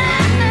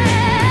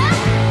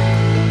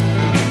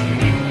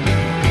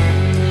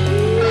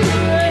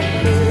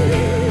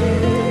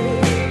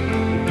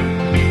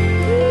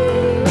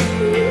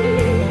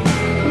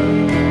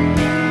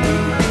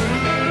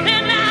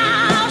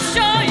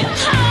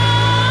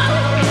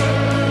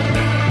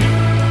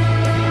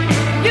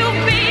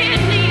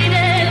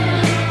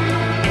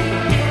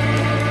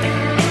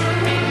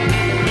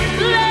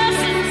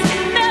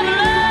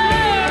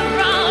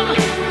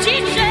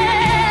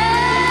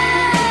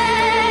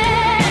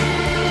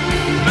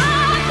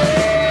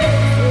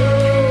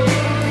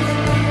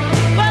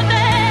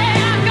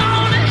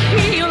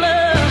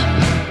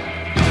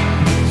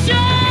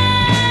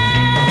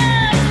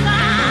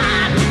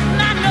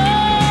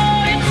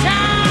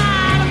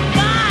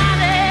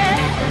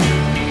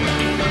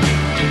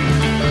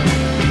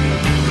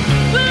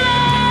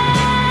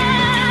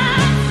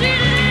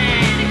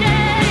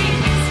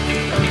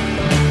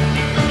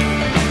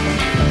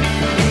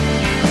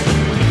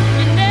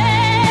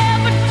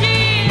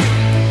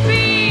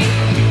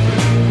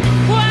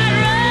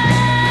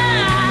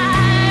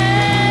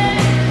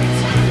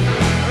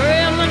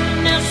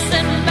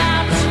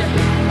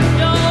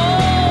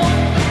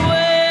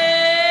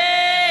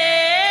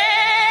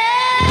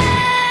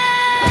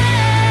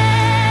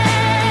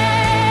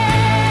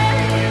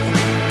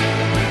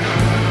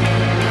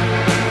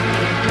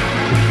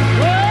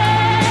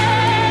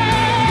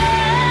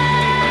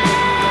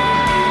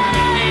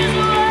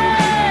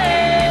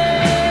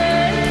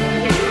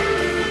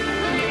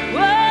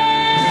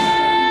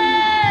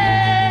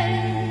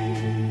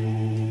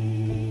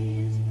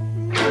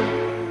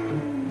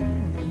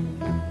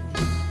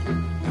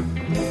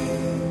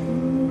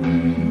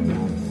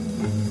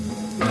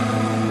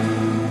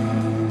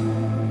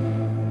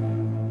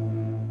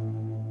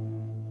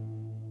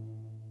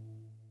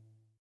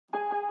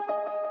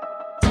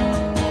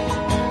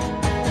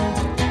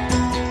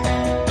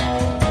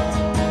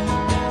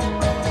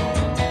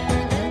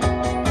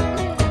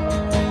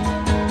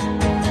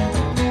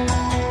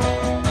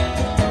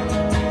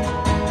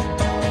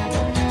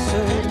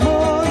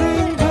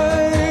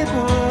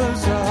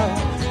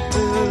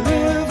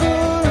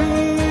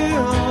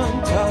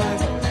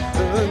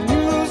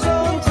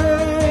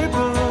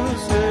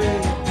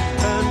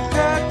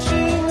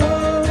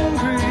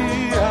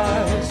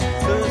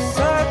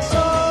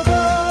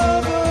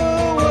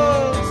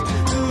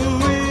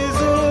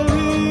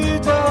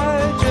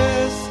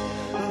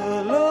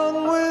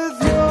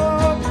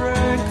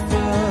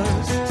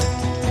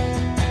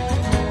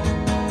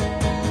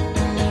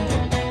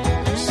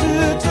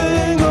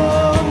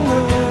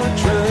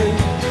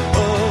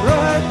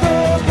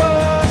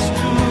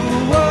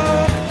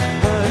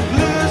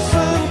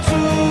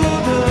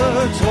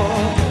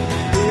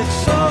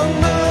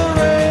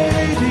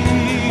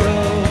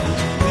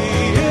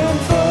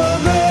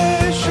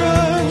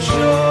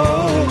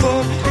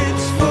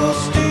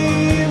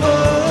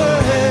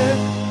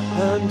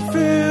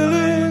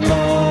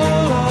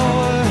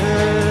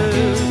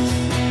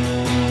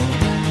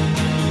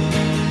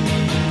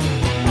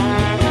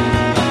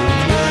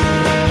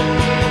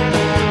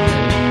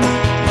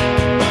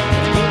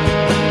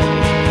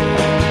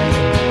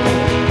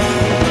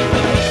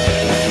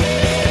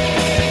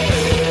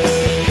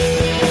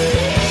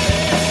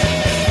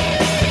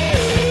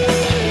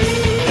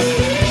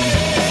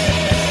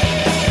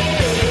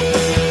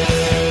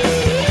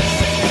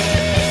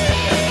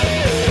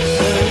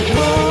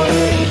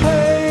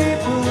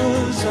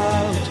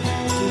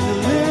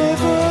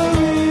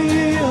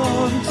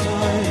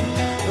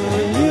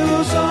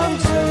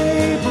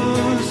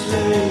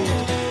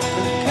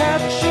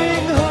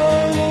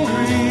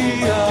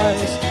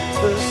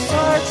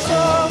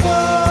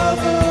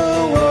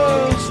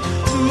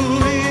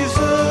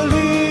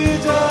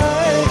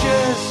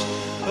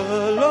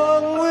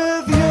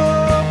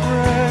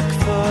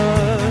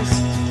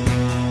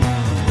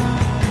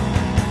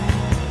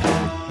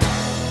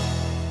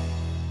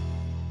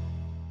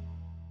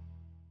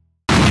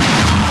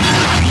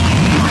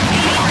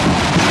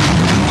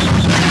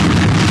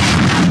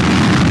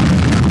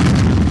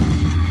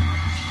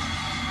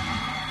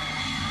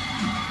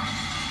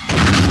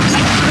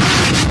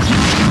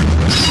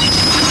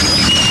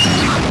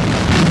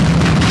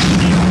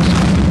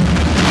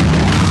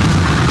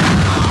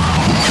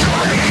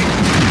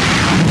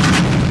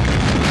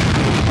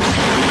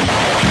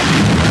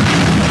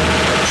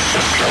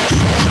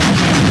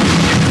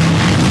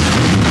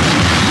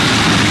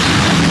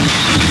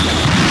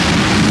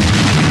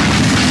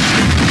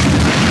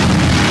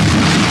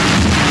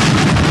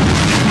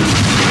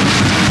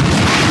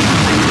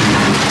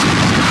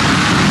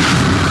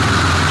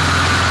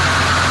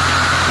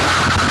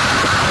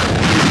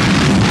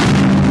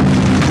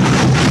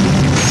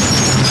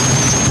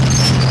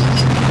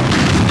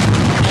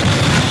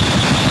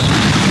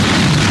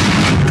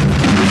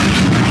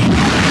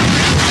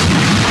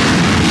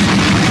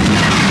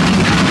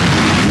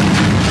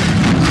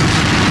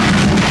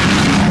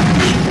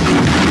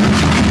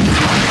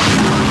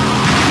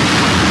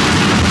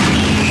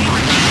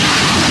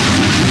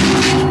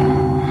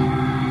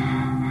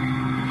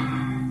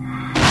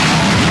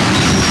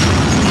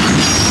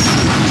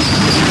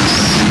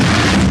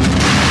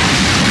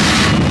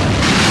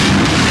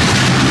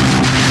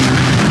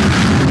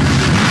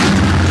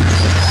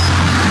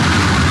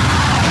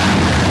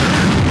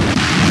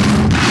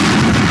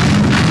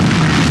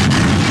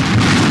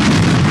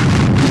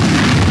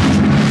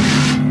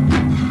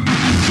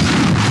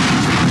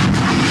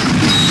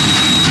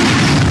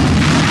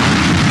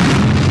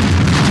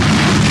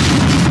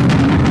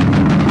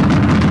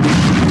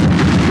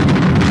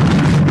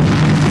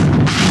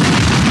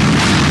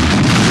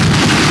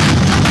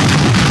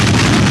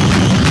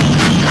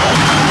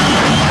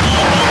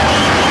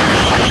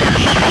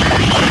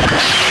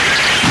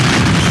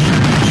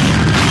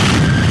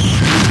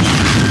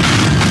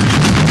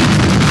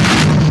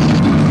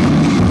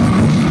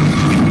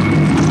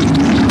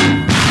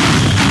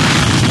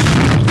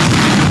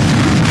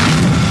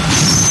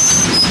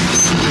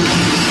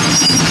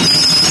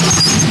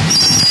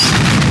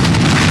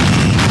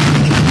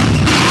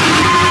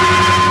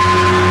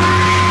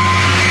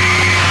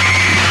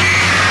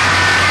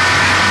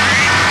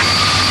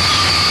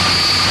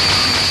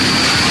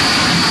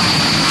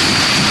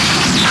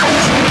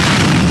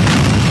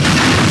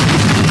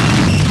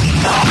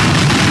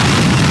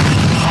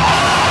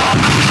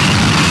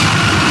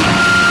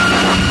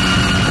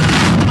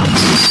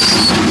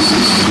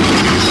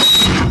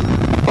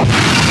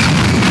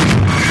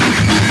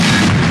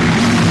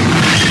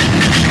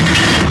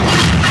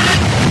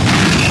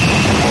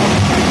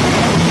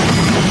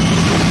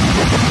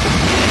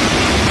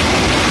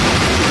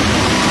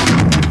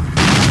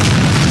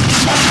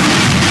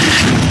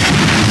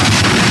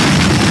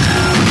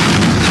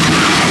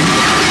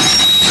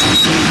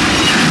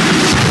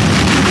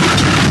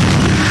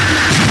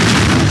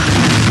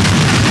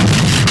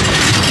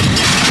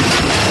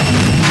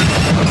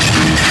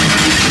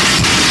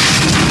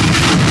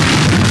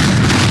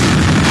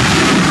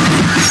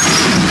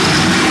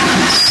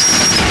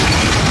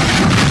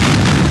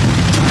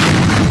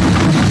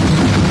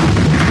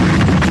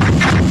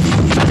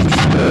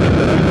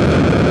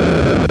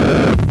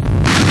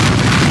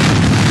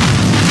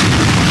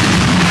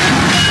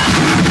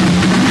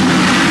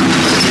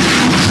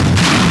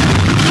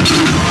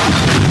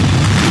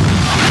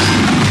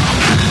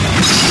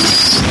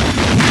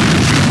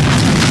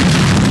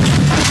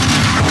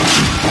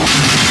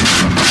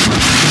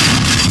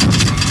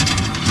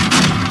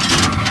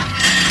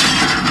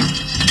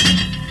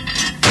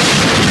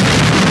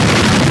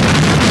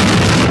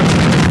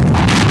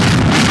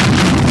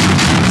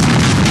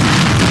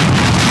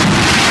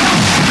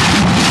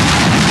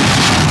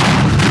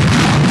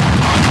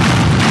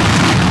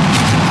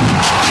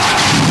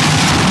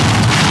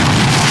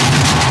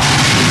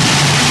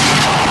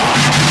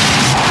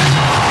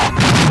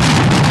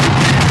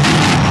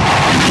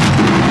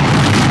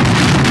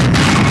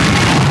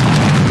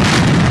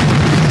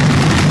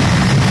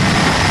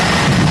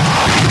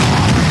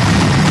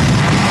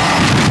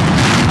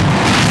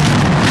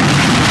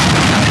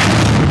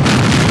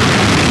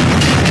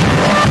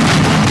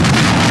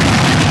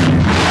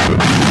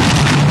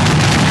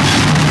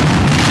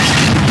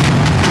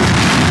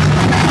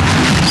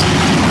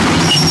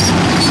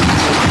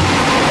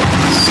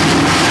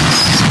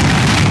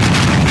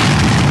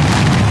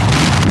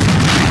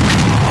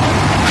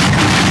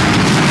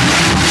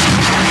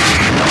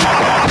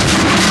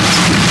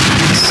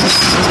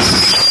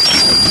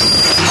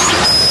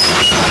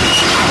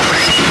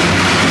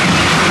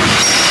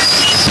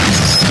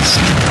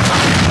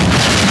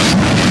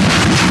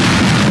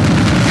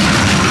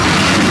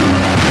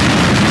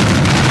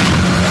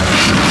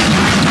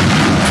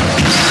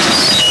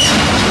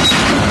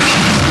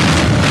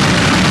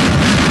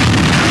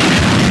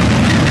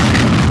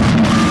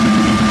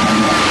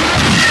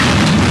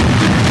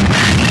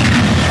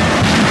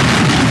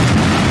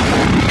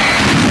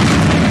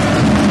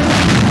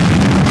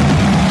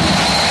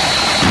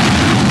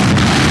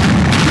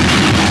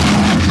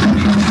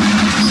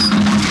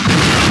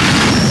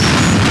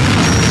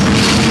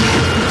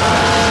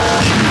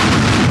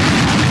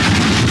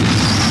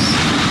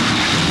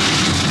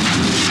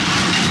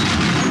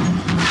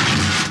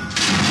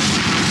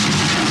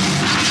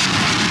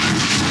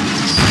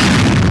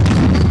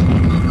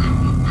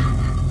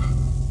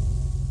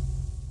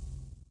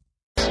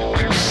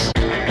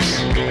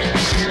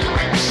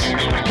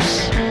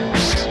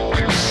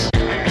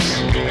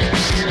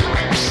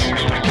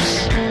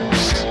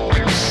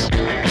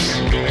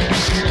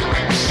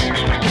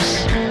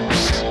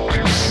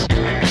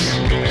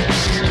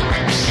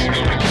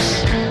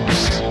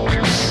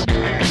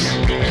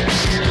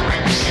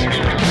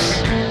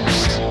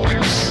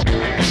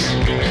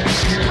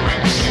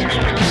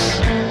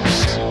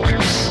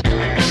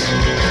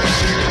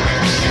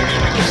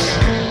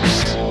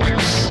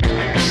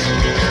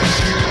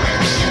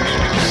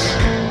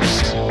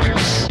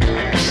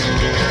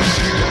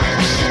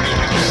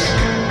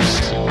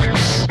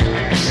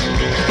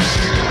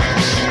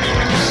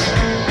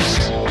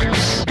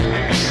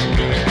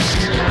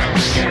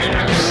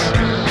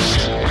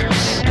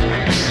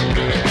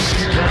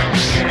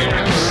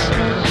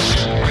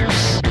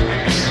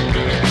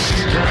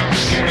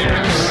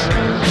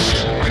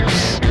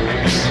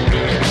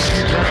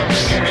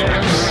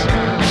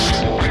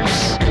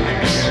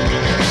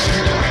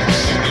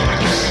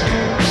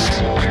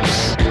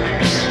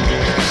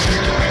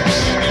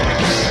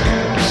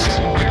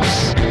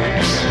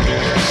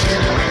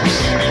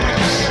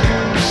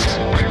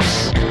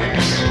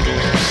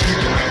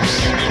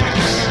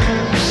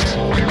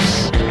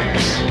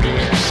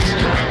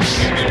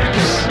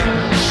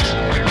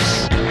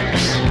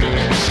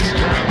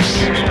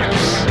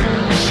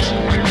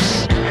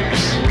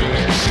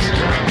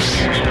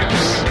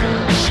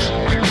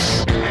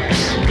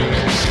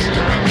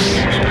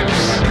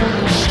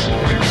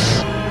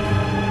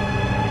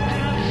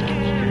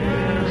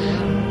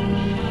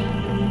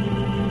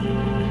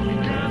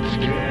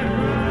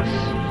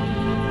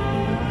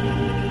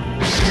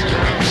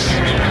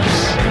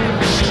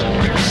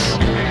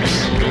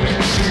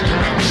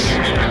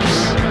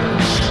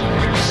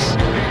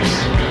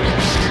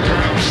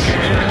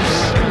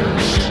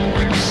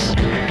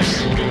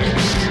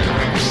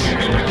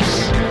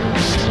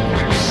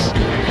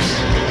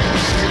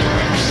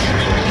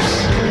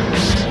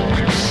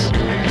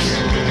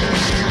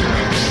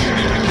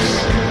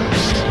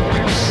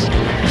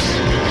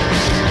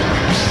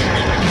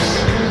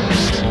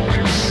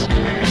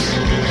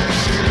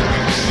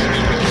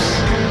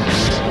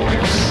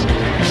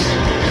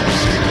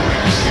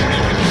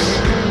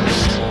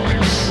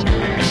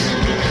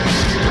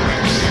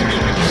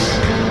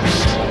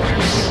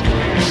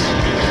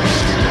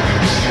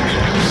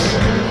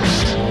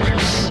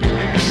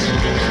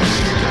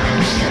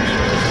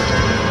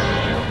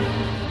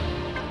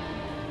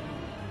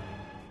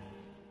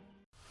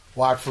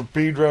 Watt from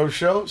Pedro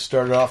Show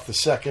started off the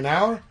second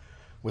hour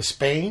with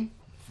Spain,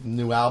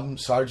 new album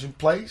Sergeant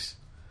Plays,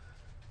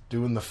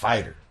 doing The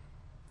Fighter.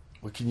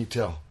 What can you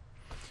tell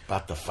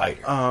about The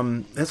Fighter?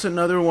 That's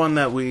another one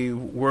that we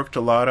worked a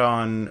lot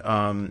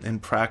on in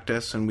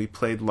practice, and we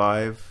played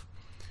live.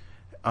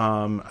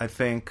 I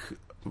think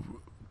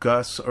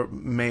Gus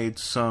made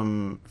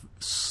some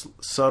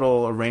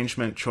subtle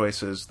arrangement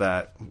choices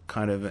that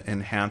kind of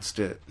enhanced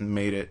it and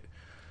made it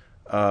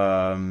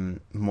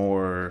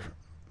more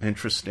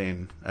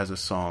interesting as a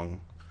song.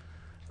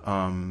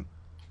 And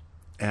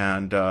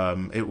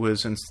it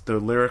was the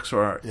lyrics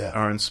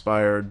are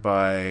inspired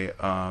by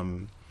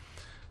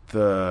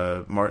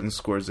the Martin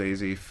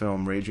Scorsese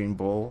film Raging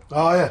Bull.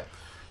 Oh yeah,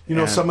 you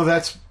know some of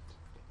that's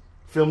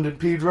filmed in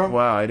Pedro.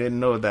 Wow, I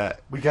didn't know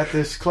that. We got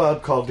this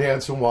club called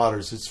Dancing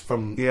Waters. It's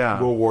from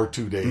World War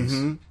II days.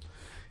 Mm-hmm.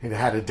 And it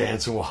had a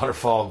dancing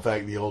waterfall, in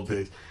fact, in the old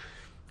days.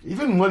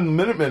 Even when the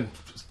Minutemen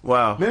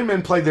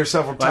played there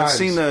several times. I've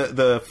seen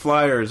the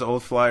flyers,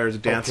 old flyers,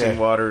 Dancing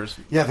Waters.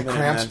 Yeah, the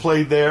Cramps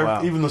played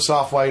there, even the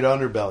Soft White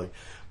Underbelly.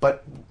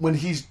 But when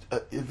he's,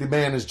 the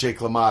man is Jake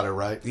LaMotta,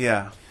 right?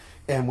 Yeah.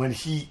 And when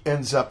he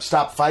ends up,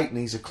 stop fighting,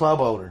 he's a club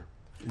owner.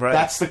 Right.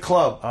 That's the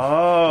club.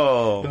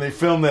 Oh. And they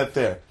filmed that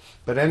there.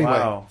 But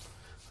anyway,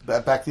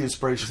 back to the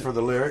inspiration for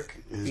the lyric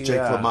is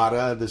Jake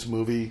LaMotta, this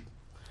movie,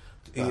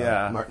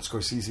 Martin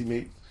Scorsese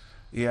meet.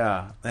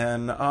 Yeah,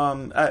 and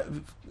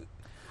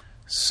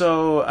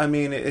so I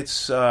mean,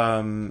 it's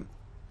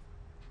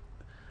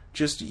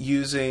just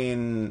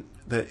using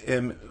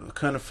the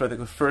kind of for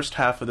the first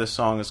half of the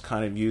song is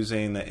kind of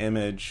using the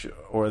image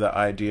or the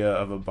idea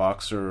of a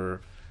boxer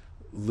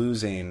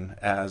losing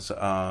as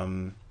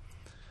a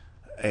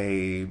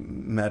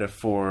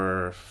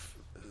metaphor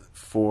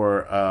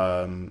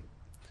for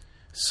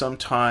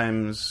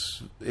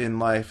sometimes in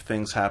life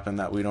things happen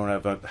that we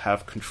don't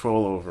have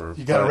control over.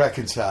 You got to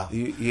reconcile.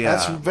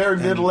 That's a very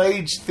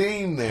middle-aged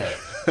theme there.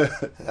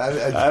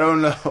 I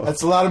don't know.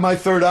 That's a lot of my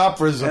third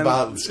operas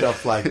about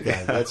stuff like that.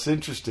 Yeah. That's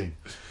interesting.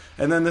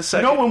 And then the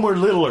second... You know, when we're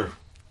littler,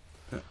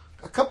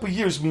 a couple of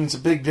years means a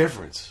big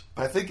difference.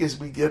 I think as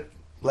we get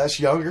less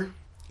younger,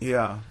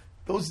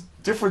 those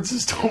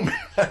differences don't mean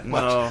that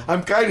much. No.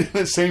 I'm kind of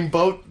in the same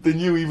boat than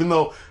you, even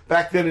though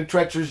back then in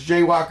treacherous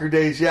jaywalker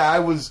days, I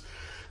was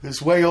this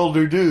way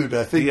older dude.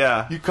 I think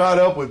you caught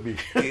up with me.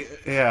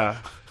 Yeah,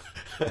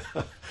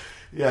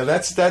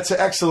 that's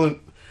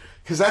excellent,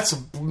 because that's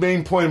the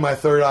main point of my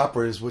third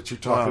opera is what you're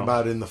talking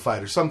about in The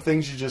Fighter. Some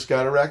things you just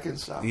got to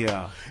reconcile.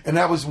 Yeah, and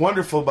that was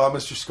wonderful about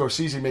Mr.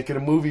 Scorsese making a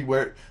movie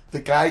where the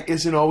guy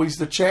isn't always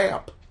the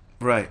champ,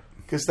 right?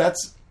 Because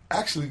that's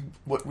actually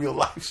what real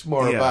life's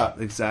more about.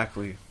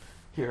 Exactly.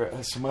 Here,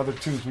 some other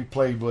tunes we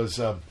played was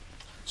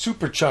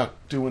Superchunk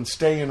doing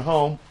Staying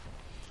Home,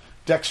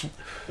 Dex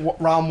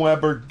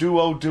Romweber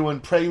duo doing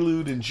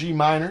Prelude in G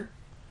minor.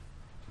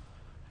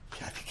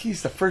 I think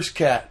he's the first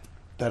cat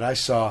that I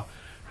saw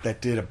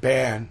that did a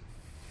band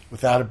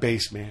without a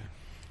bass man.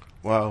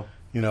 Wow.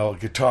 You know, a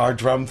guitar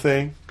drum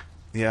thing.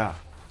 Yeah.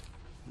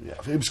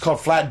 It was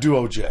called Flat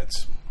Duo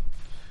Jets.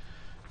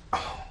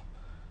 Oh,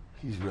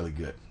 he's really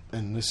good.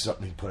 And this is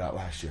something he put out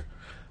last year.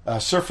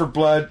 Surfer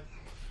Blood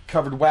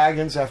covered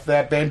Wagons. After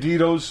that,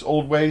 Banditos,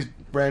 Old Ways,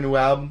 brand new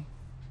album.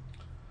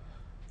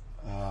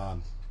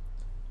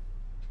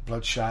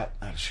 Bloodshot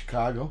out of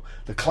Chicago.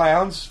 The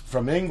Clowns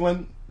from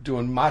England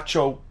doing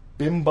Macho,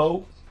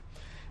 Bimbo.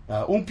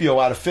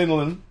 Umpio out of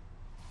Finland.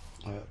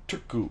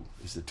 Turku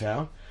is the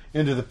town.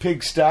 Into the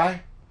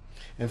Pigsty.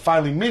 And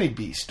finally,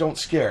 Minibeast, Don't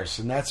Scare Us.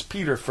 And that's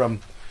Peter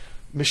from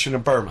Mission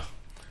of Burma.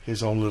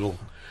 His own little...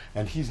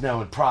 And he's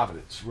now in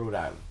Providence, Rhode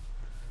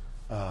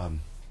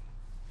Island.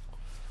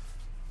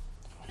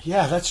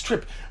 That's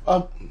trip.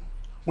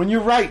 When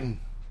you're writing,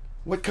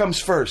 what comes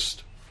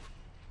first?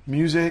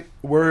 Music,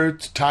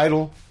 words,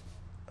 title?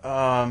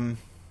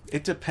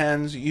 It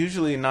depends.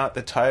 Usually not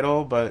the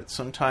title, but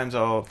sometimes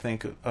I'll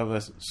think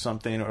of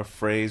something or a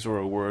phrase or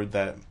a word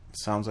that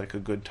sounds like a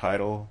good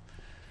title,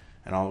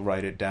 and I'll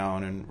write it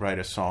down and write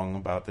a song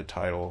about the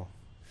title.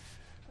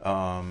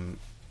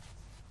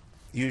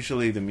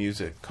 Usually the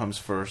music comes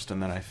first,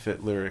 and then I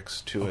fit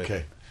lyrics to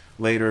it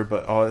later,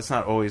 but it's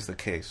not always the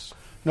case.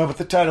 No, but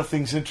the title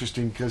thing's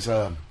interesting because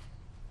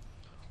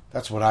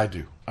that's what I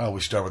do. I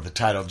always start with the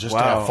title just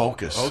to have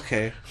focus.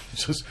 Okay.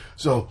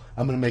 So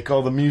I'm going to make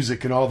all the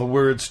music and all the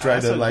words try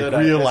to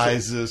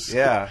realize this.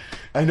 Yeah.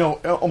 I know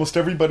almost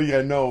everybody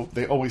I know,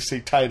 they always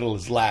say title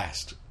is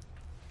last.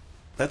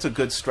 That's a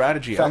good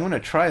strategy. I'm going to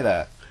try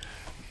that.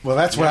 Well,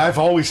 that's what I've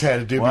always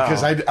had to do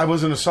because I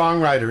wasn't a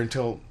songwriter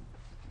until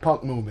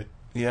punk movement.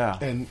 Yeah.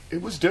 And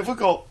it was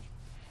difficult.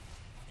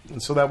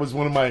 And so that was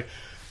one of my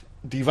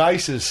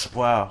devices.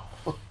 Wow.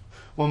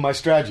 One of my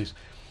strategies.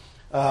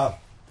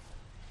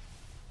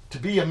 To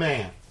be a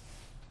man.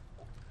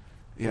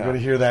 You're going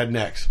to hear that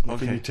next. What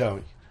can you tell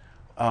me?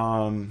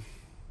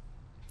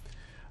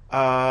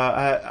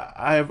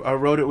 I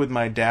wrote it with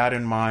my dad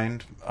in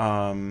mind.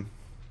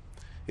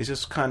 It's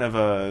just kind of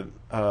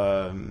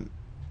I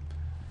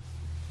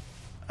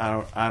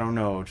don't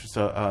know, just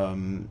a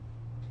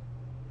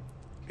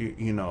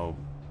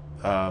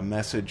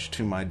message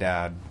to my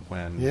dad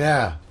when...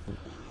 Yeah.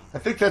 I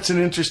think that's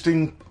an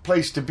interesting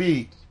place to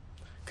be.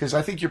 Because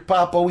I think your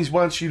pop always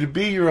wants you to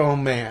be your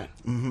own man.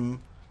 Mm-hmm.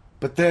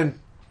 But then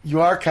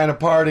you are kind of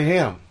part of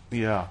him.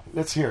 Yeah.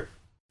 Let's hear it.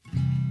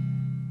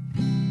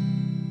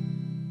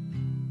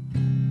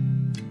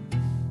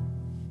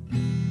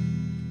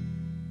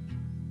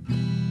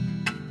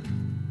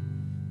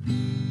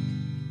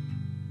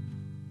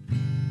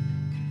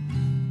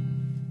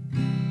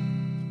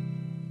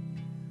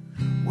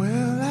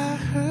 Well, I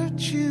heard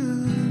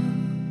you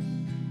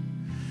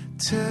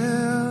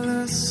tell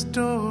a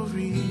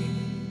story,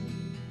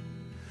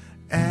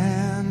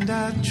 and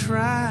I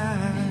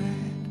tried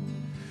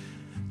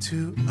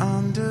to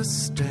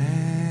understand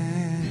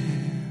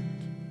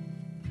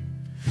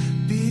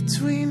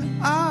between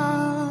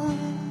all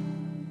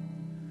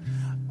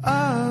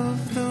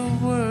of the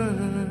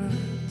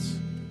words.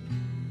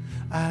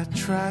 I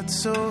tried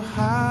so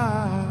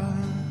hard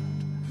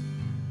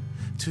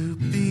to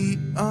be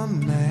a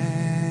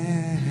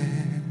man,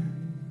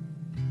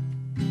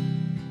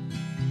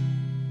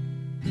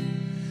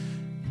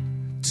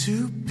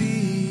 to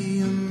be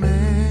a man,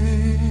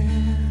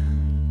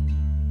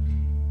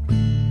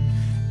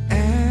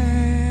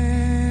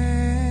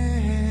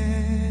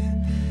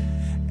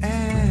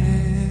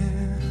 and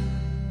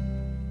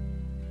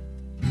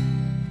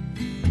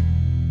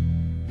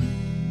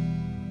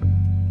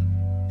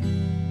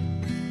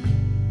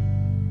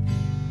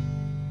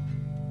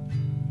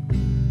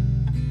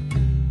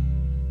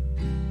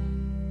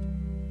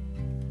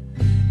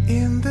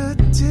in the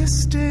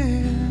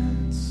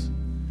distance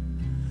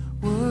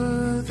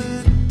were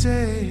the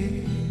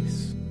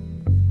days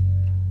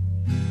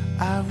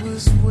I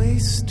was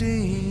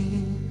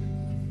wasting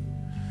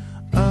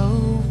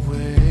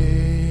away.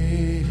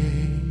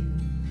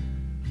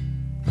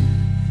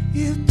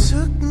 You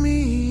took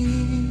me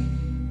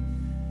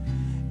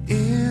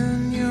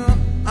in your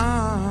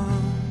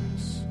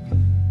arms,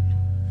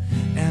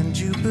 and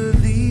you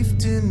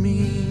believed in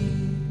me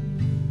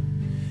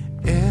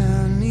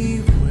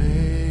anyways.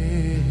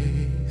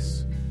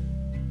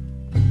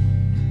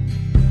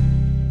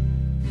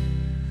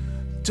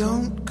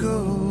 Don't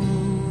go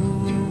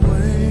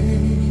away.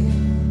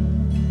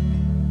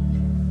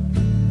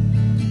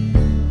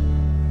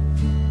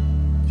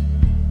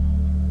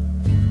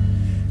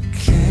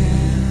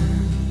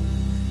 Can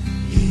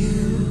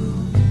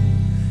you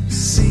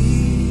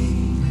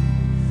see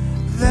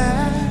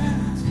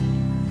that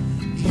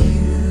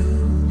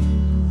you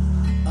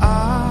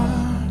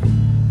are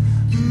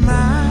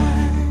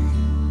my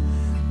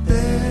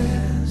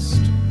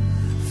best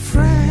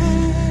friend?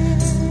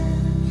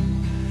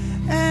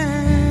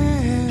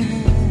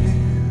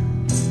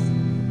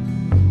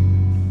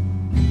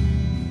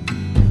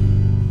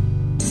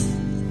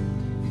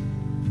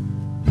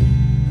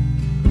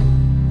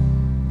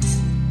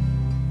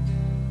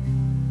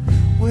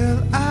 Well,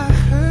 I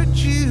heard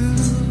you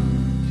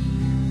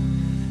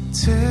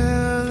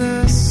tell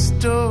a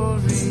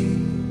story,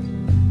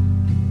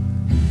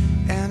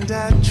 and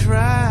I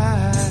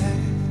tried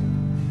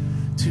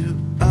to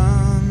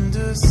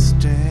understand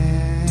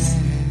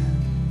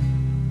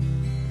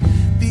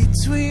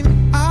between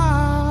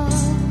all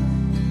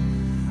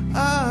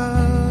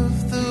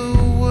of the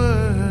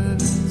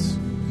words.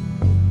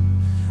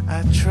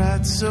 I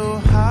tried so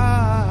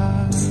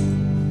hard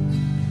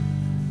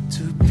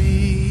to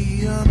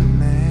be a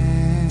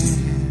man,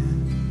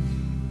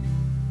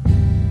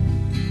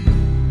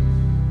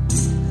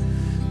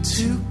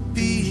 to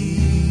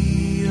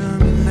be a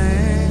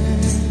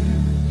man,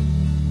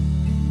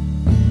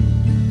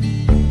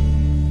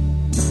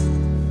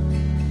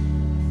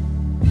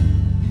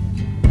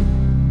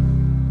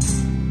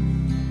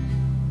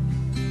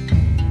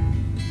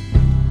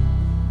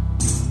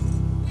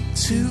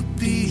 to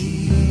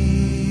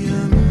be a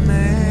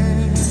man.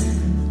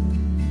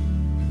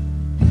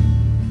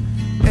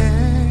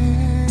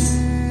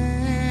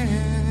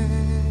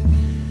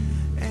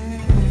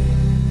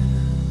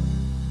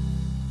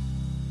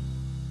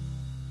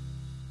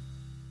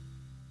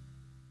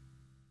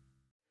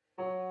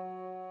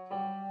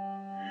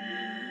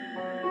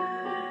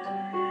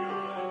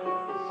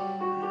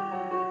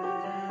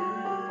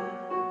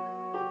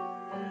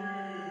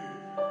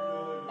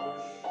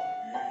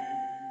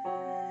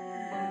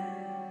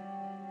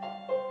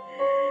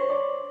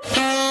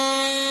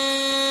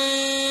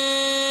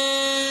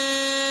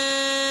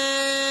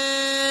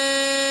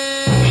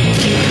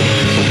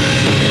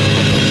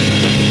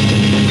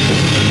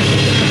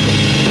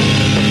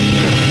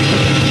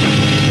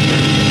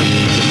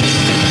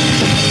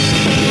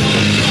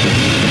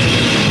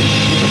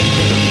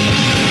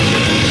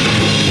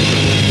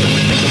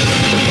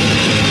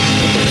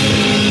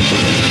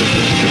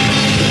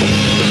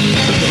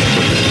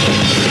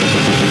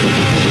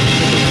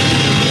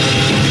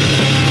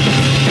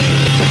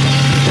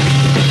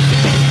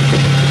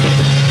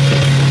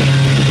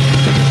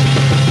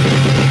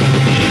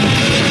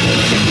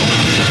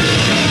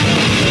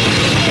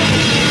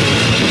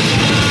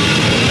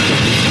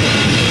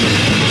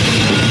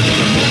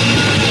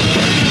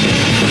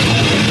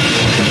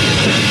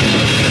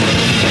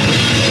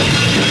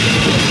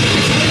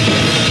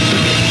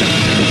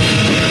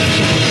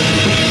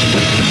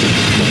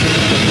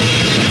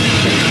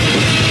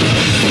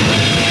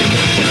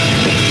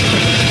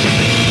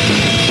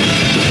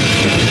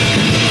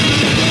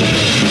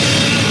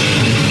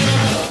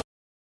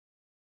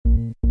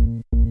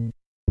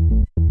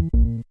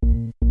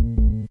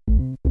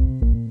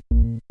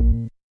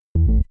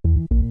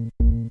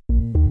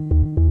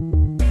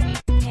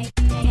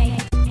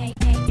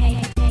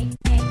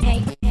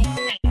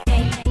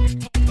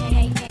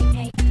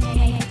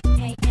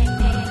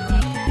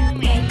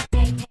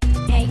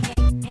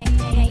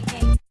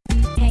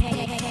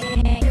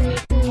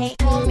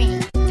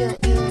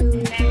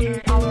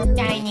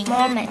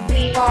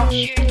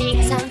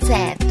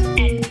 sunset,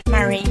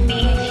 marine,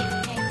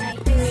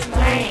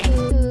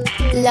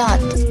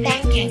 lot,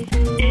 spanking,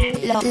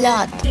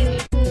 lot,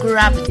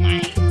 grabbed,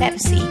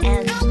 Pepsi,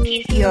 and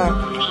your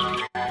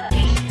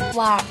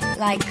war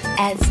like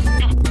as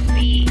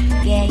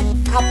gay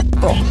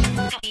couple,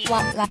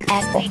 war like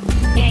as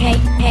hey,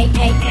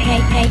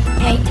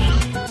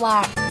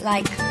 war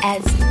like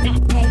as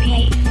gay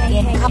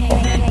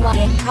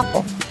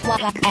couple, war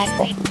like as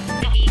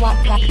war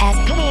like as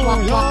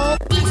war.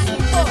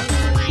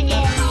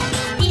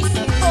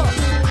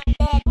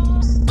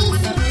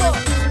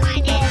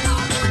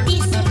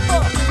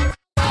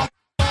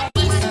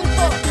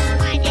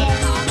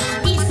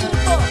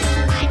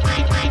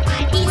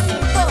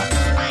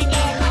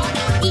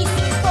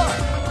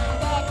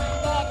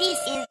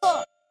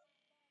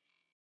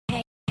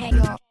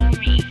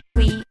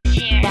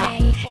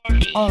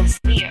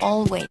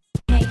 Always.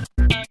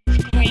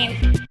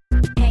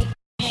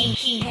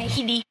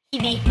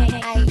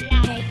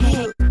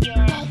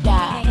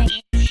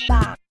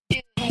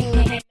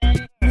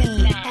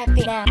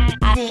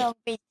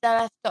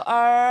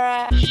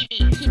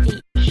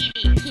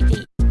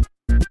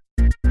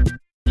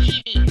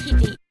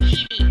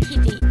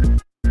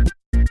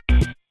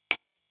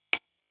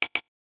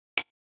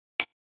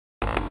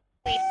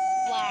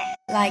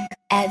 Like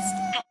as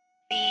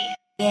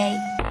gay,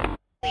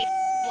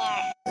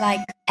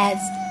 like as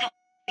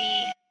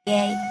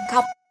gay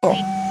couple,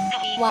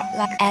 what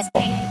like as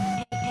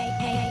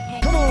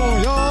come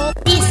on, y'all.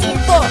 This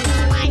info,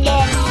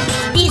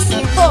 this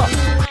info,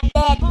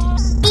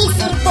 this info, this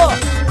info,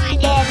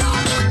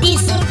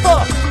 this info,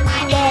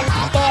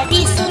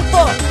 this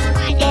info,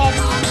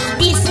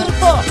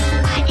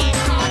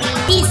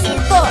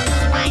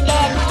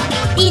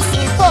 this info, this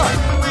info,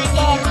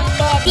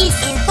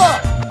 this info.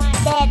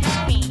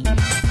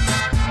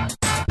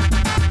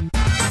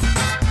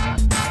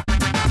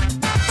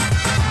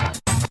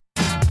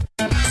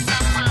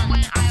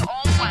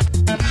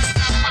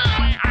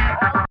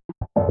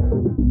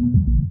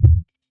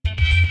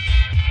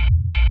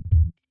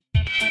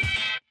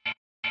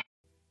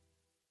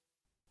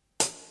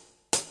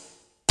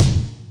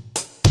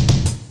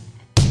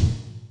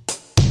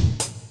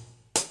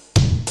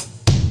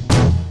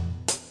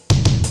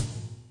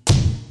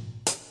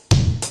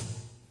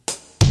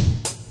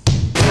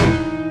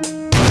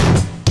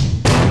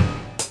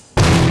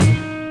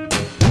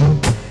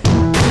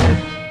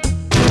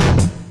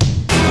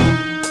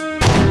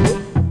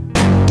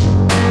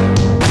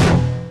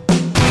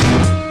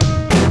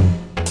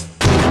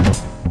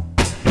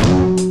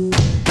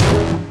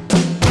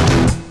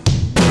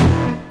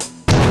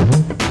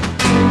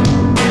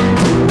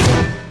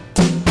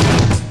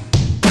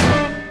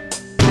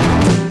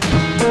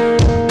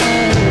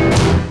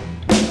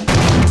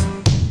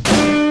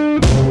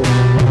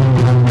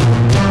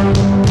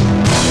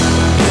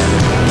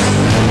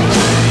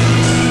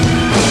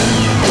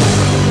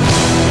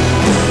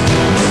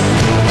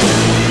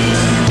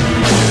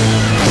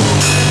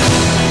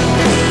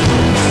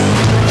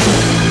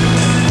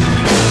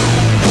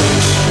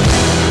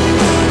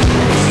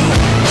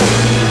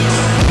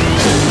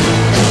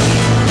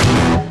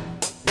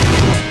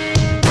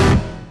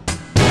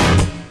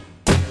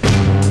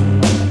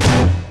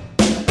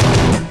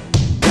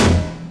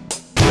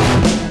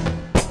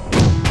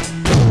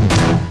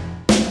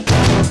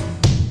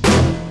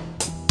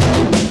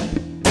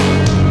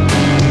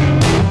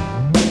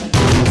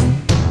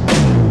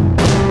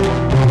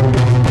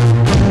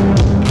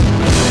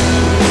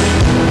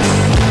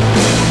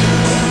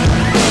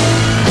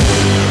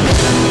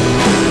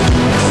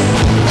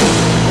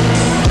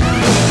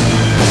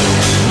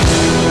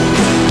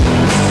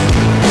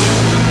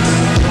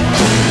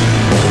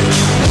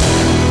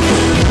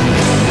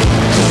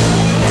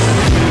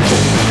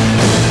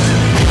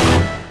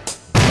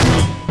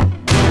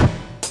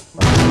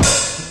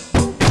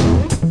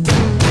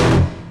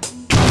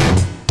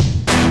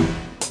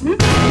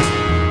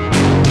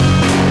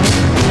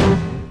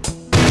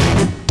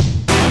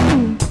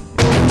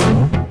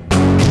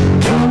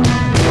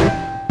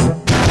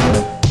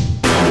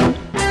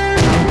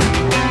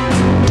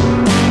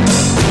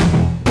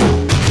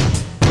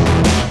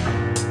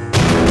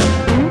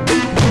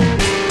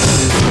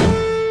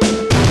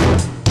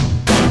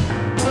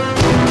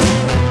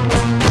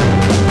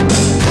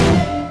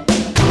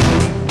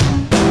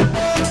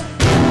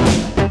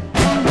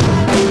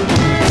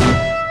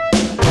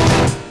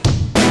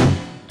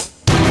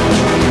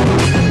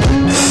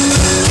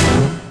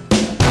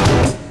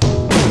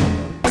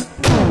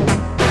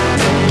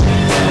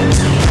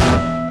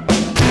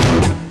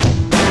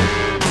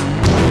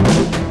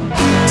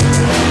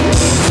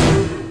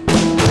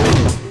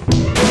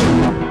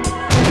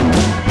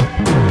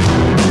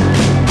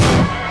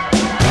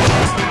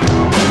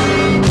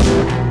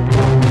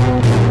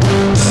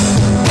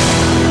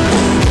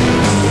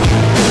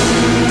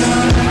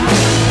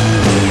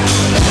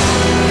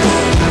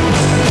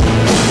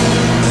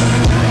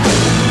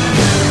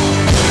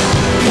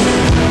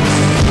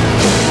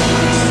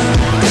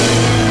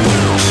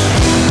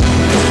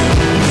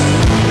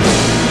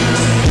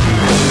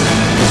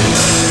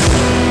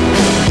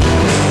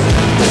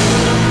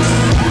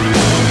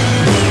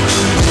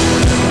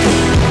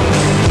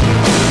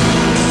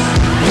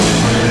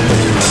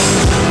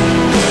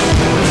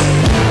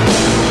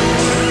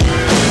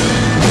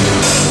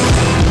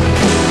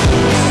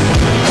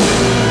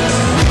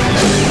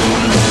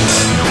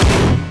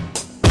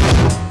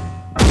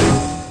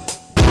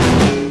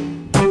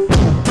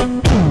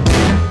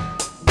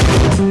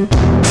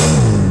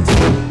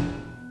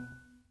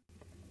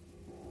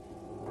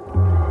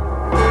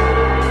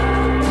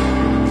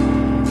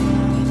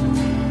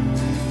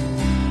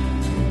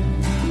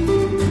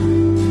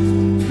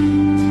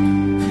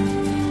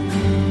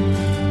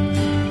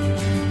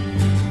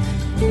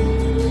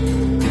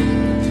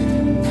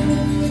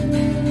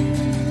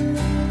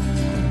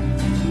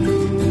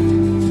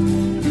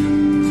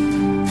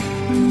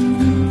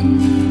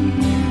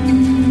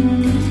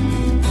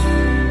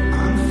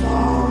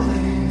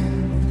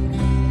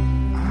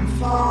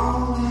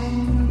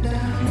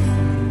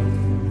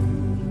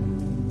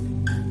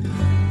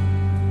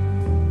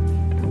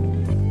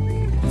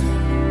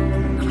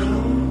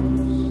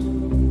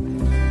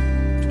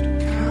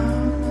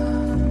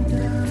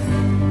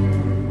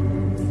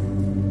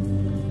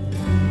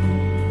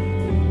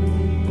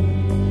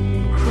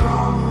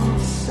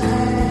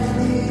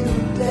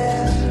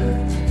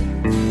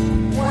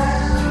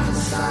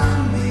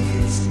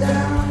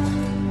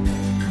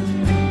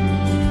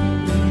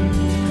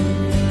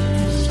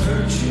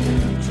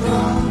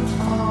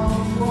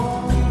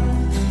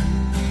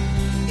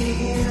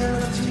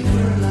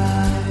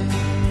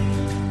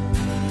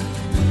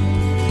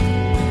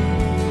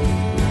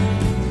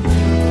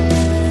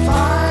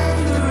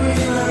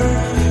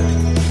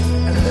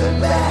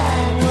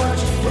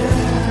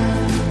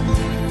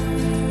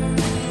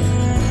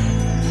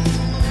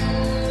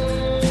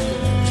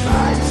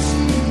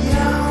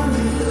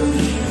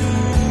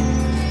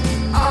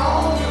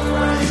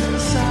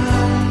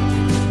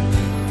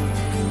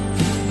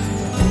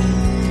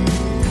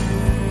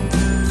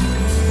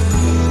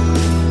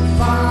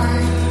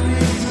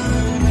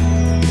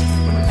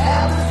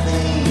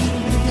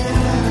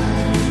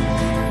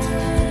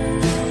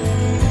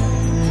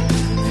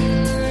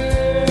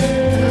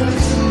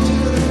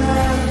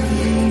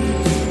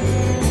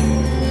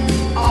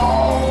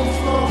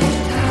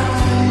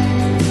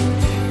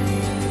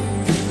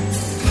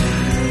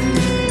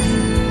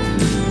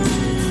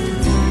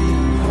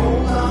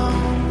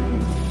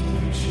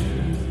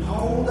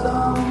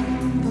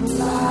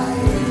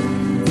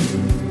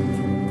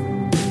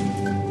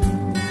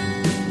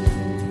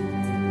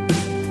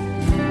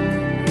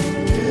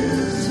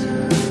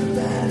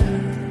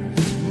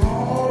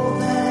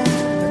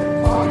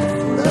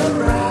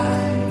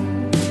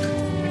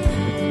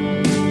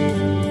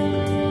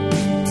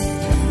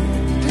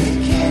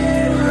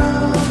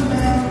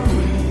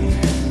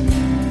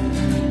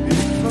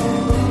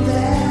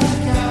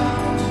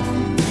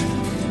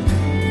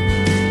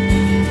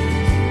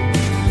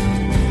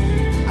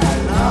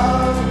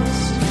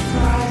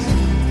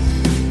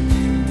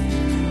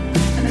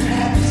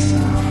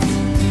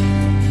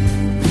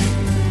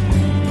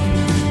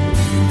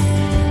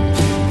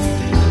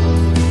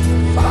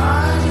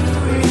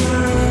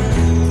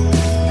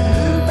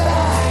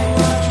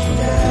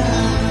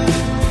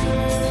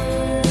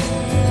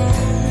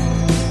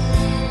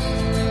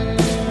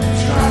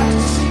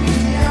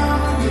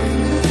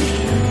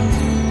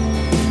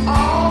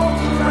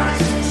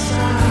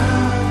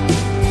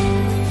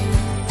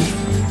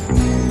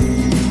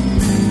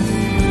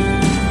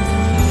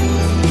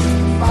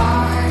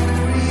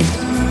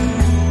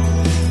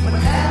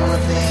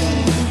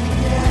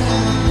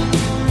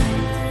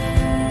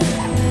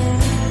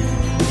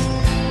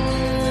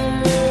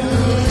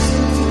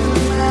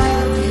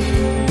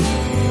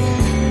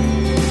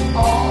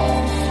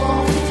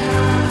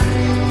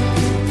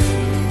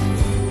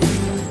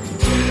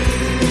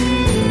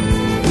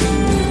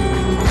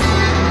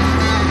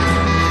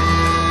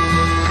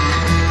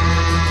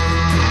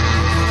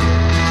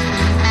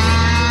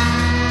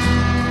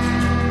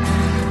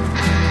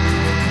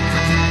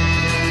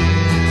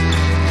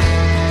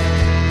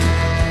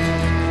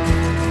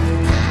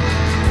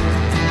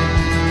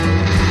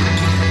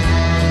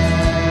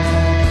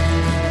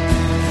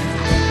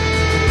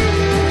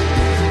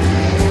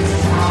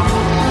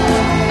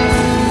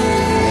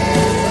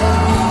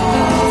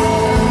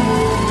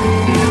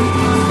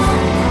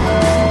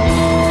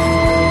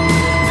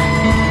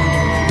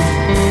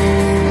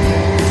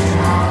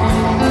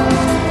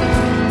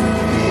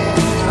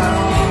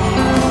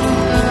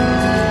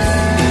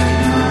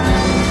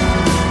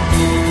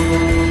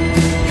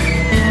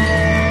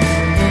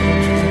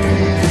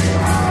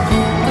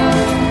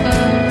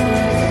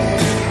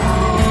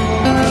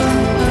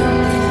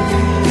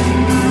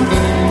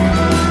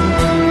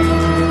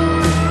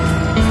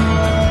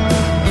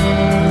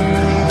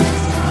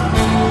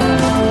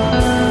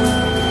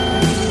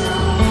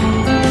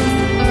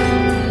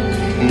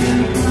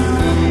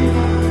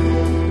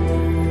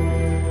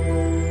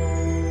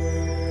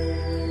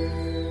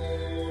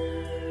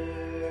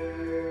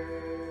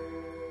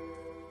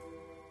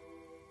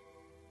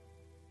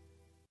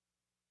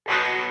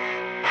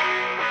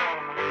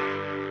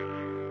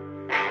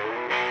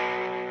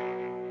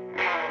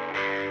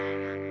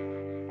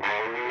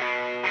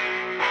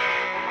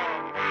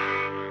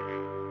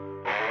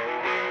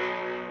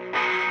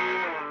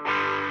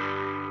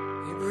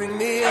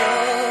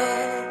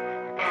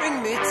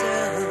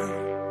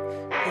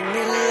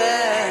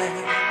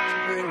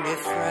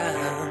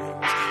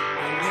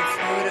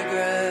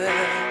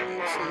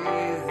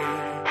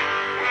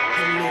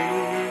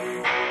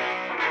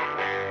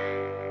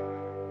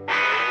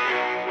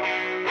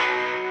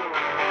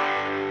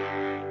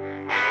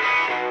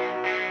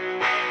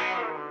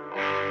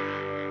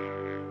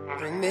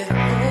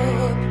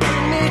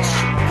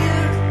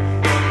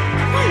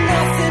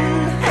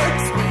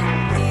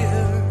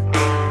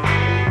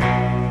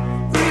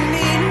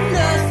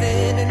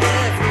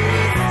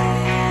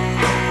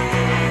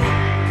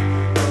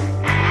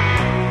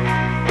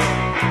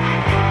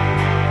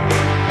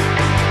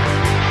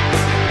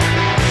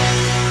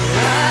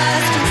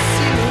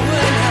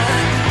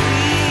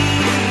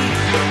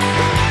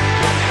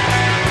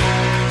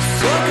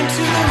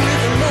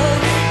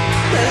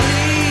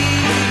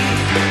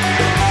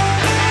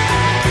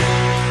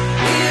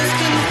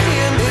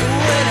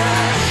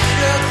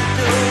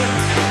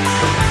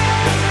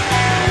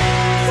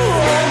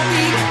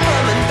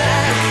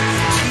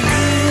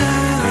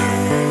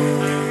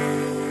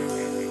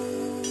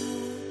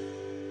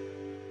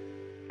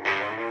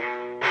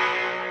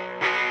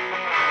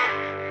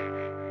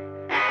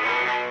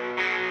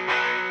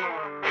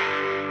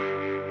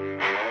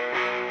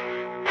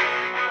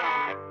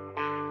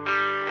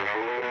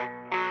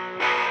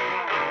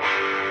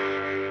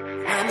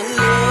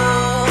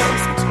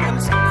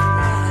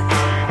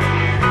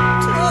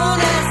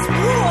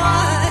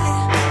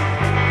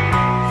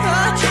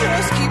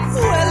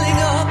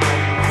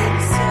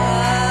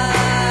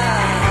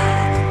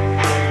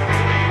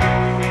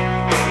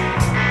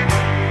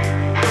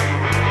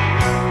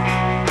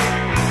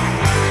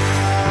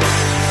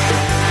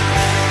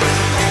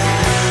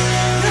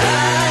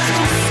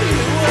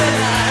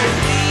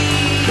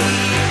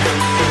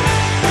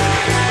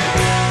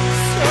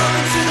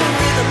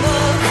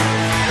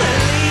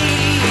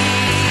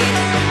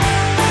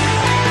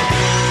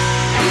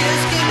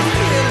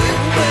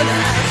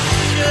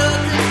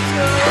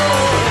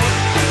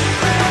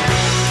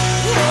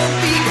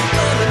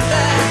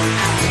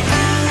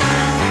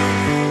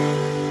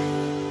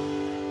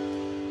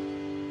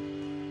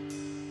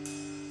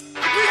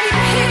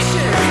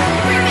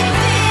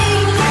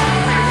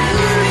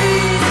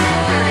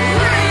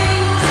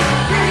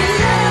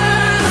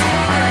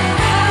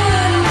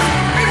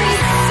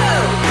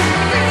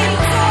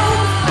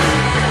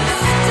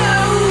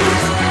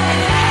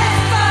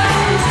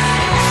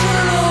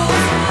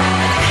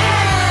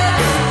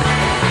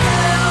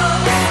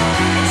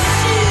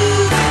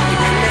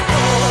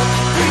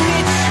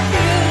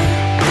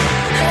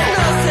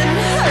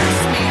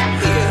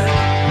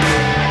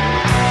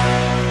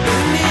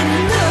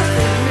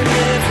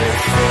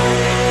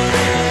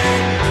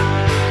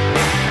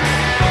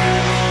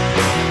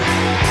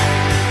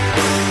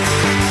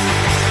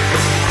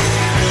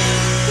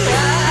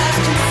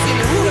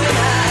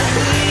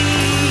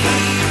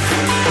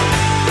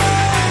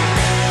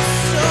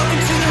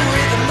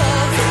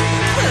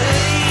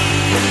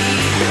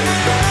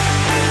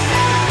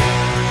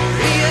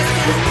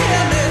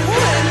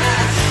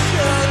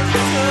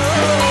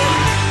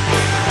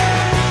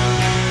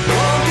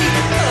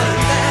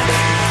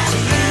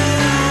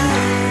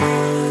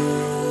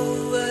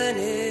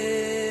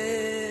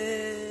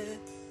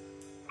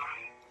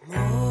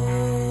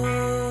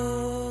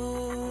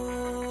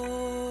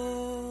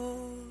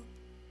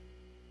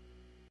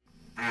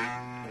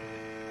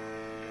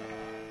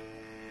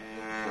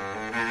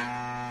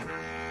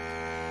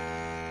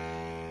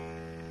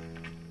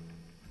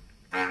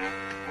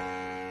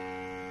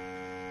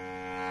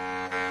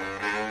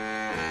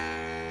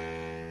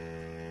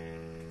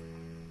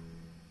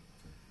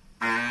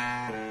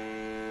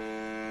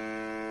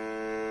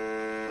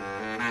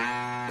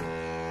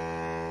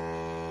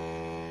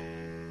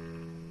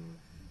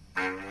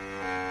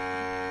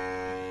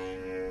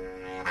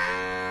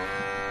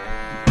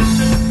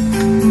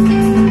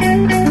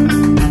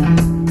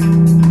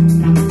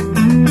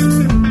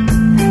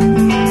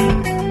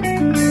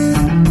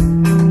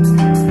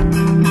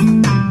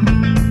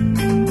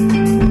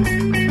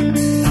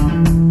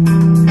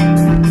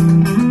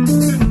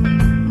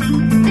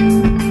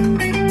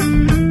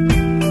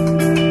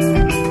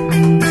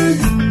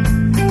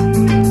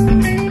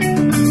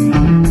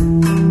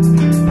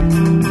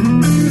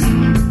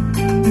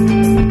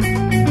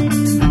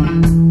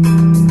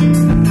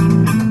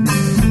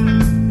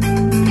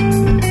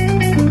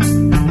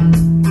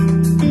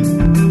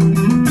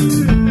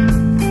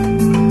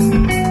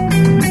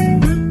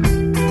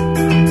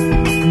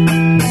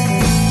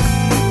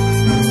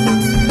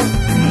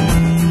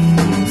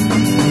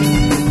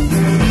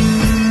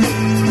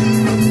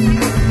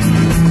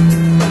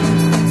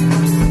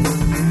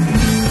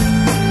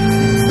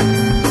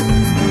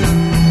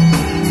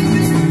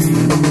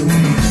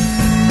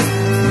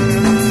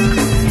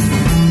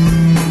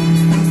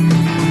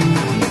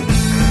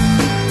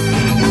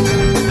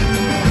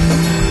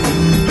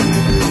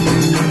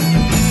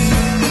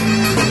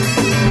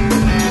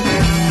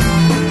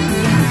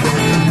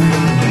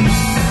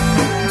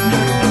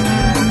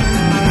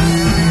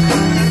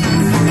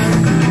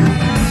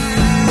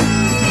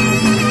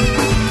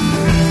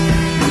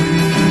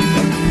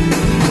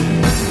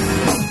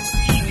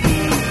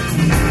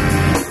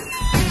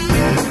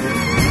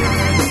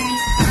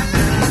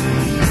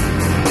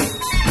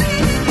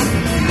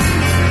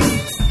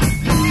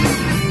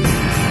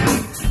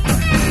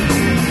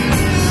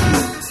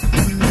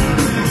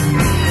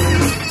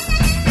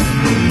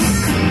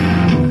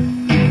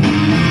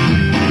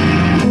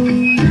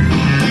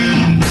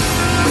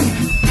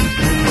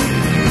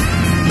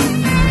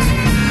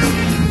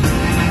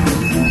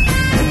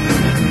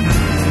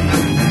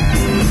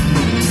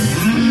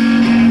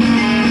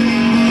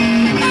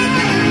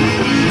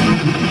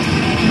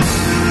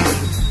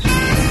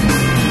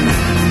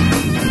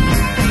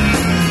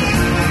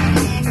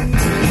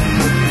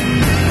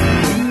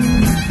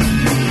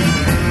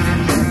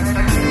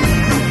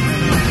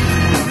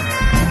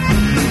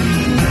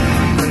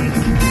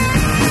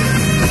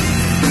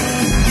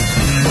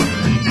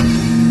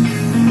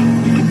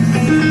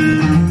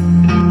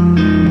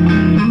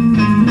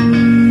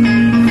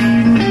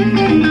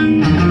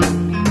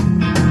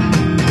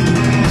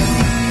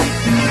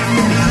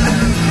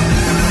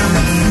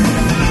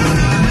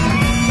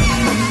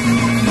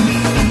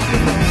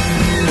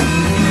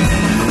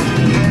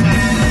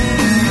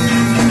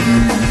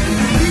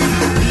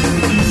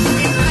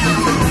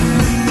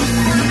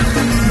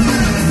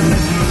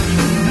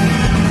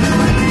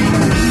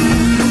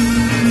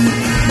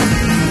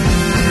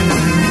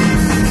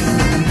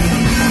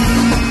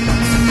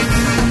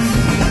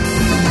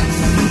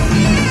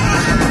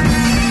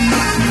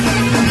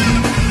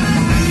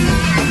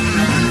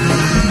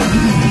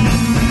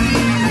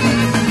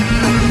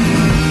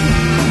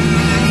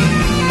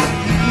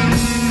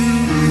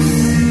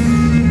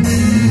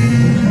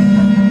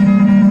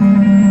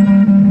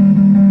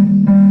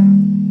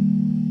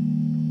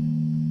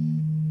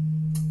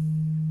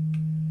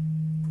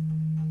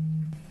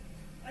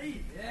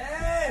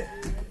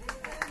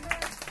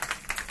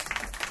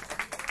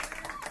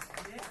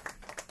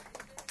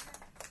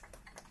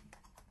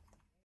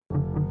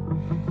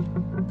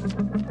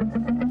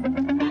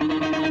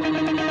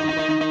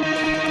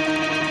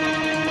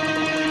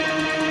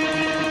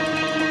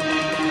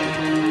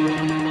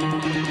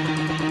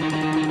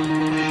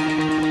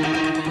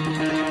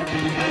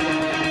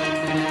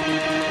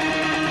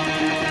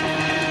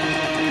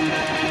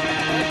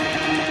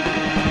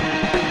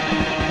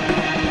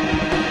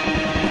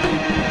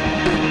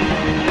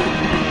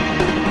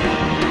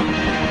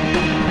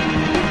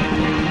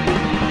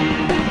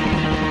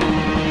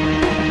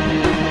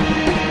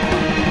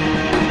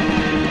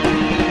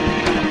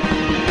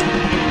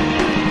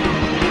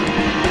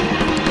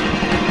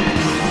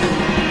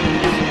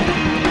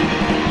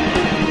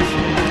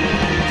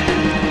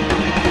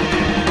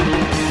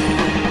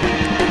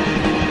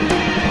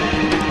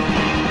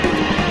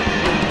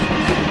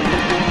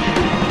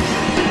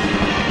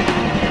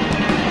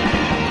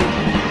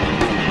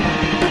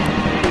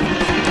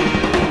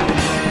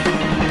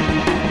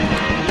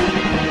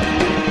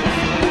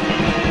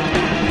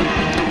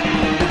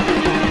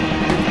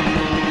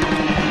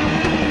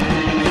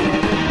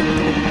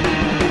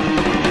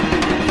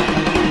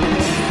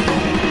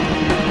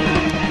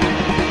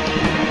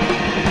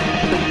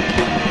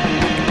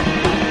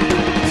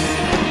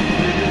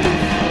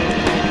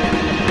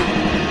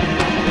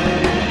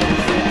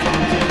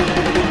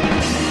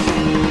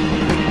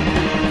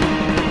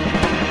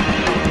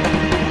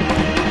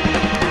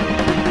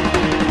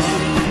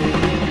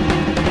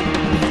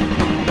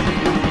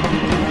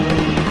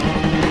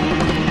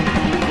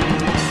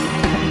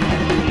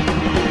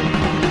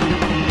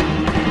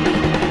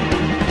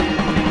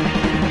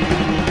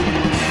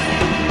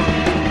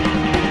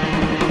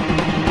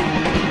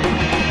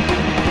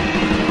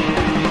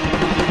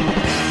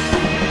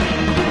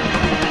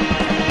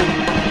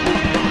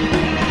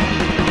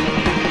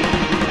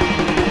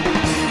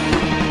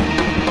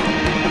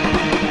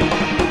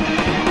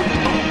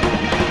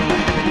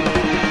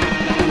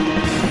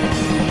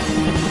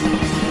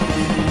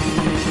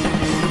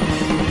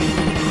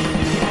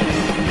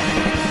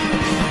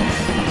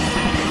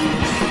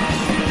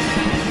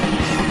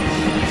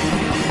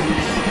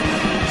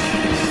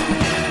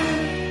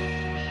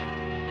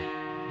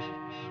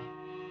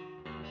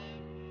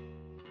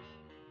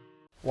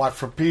 Watt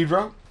from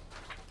Pedro.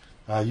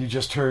 You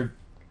just heard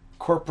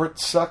Corporate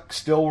Suck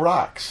Still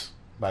Rocks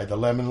by the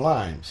Lemon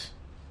Limes.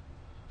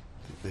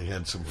 I think they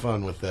had some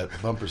fun with that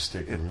bumper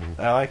sticker.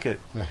 I like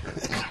it.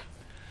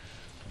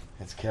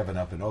 That's Kevin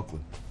up in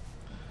Oakland.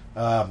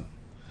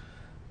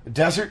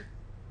 Desert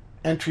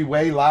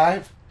Entryway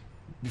Live.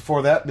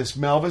 Before that, Miss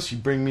Melvis, You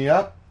Bring Me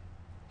Up.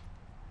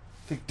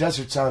 I think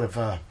Desert's out of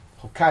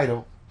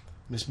Hokkaido.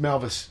 Miss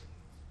Melvis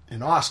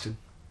in Austin.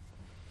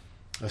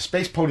 A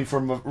Spacepony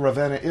from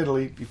Ravenna,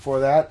 Italy.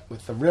 Before that,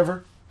 with The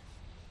River.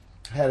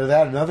 Ahead of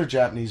that, another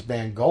Japanese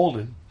band,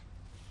 Golden,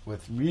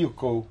 with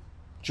Ryoko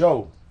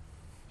Joe,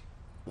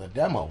 the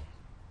demo.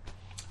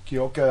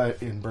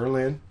 Kyoka in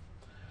Berlin,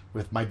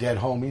 with My Dead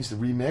Homies, the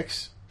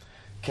remix.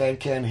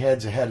 Can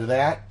Heads ahead of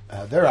that.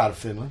 They're out of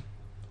Finland.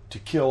 To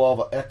Kill All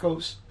the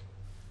Echoes.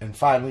 And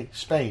finally,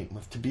 Spain,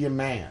 with To Be a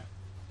Man.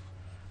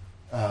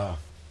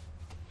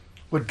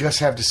 What Gus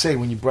have to say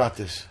when you brought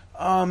this?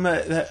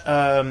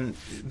 Not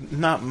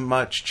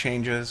much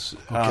changes.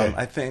 Okay.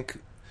 I think,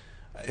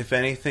 if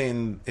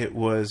anything, it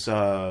was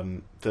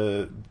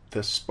the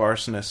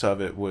sparseness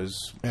of it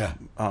was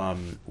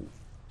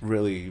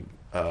really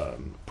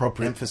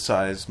appropriate,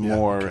 emphasized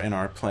more in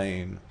our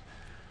playing.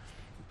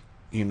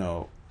 You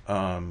know,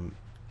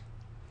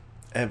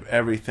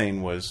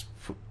 everything was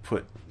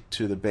put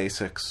to the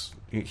basics.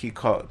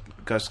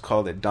 Gus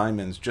called it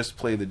diamonds. Just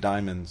play the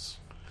diamonds.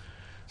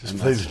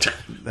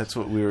 That's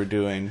what we were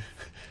doing.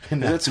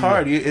 It's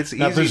hard. It's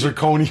not easy. The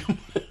zirconium.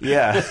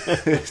 Yeah.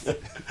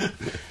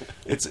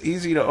 It's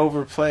easy to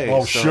overplay.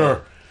 Oh,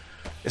 sure.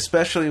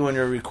 Especially when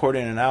you're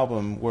recording an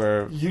album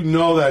where... You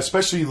know that,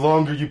 especially the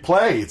longer you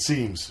play, it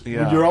seems.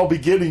 Yeah. When you're all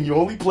beginning, you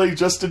only play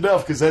just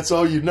enough because that's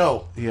all you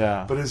know.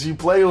 Yeah. But as you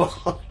play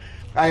along,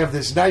 I have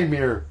this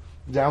nightmare.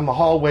 Down the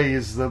hallway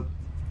is the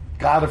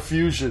god of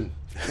fusion.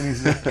 And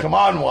he's like, come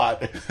on,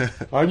 Watt.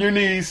 On your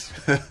knees.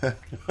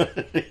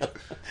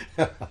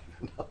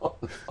 No.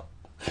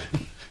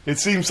 It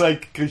seems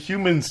like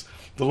humans,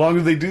 the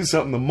longer they do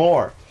something, the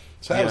more.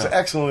 So that was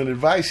excellent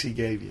advice he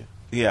gave you.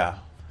 Yeah.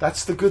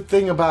 That's the good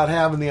thing about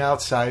having the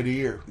outside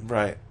ear.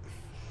 Right.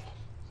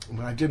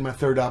 When I did my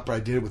third opera, I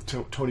did it with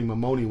Tony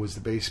Mamoni, was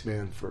the bass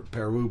man for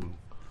Perubu.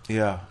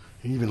 Yeah.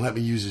 He even let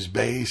me use his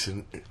bass,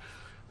 and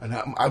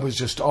I was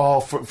just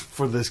all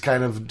for this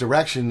kind of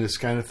direction, this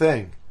kind of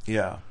thing.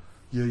 Yeah.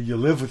 You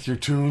live with your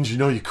tunes,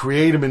 you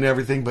create them and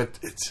everything, but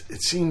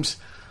it seems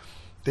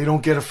they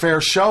don't get a fair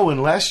show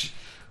unless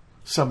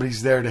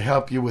somebody's there to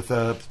help you with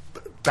a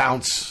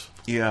bounce.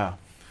 Yeah.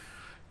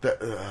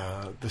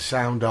 The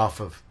sound off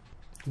of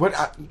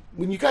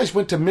when you guys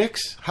went to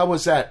mix, how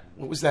was that?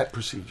 What was that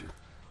procedure?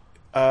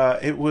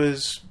 It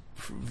was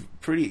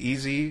pretty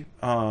easy.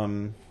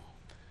 Were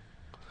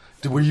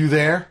you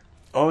there?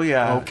 Oh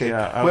yeah. Okay.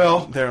 Yeah.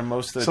 Well, there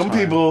most of the some time.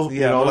 people,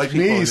 like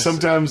me, just,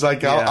 sometimes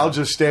I'll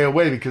just stay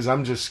away because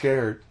I'm just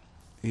scared.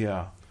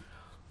 Yeah.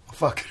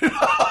 Fuck it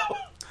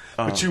up.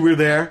 But you were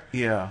there.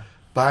 Yeah.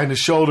 Behind the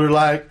shoulder,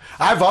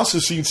 I've also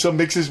seen some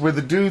mixes where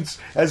the dudes,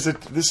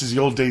 this is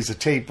the old days of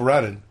tape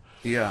running.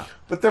 Yeah.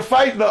 But they're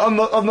fighting on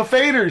the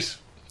faders.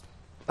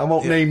 I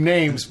won't name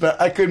names,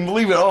 but I couldn't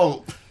believe it.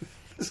 Oh,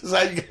 this is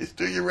how you guys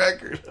do your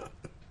record.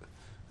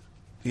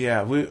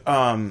 Yeah, we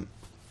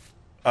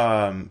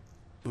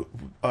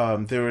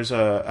there was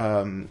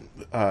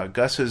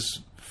Gus's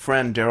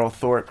friend Daryl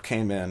Thorpe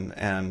came in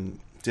and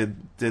did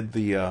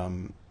the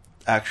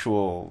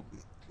actual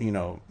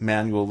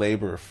manual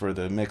labor for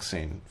the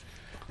mixing,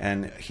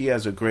 and he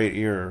has a great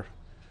ear.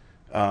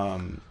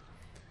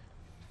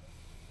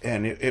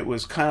 And it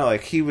was kind of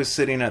like he was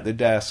sitting at the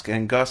desk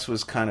and Gus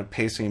was kind of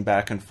pacing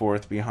back and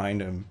forth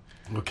behind him.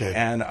 Okay.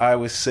 And I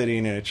was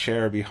sitting in a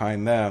chair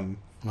behind them.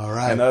 All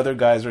right. And the other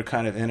guys were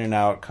kind of in and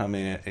out,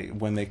 coming in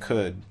when they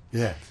could.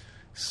 Yeah.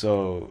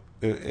 So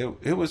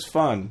it was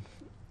fun.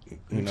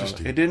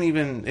 Interesting.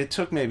 It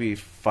took maybe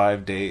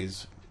 5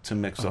 days to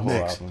mix the whole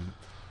album.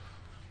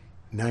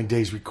 9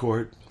 days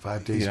record,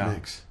 5 days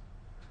mix.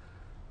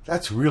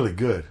 That's really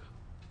good.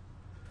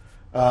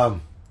 We're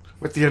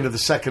at the end of the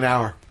second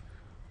hour.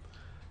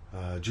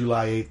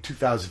 July 8th,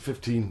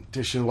 2015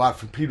 edition of the Watt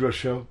from Pedro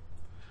Show.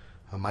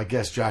 My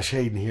guest, Josh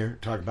Haden, here,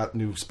 talking about the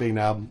new Spain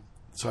album,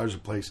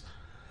 Sergeant Place.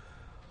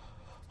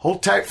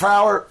 Hold tight for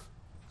hour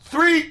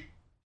 3.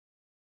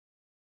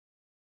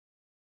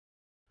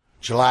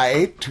 July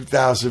 8th,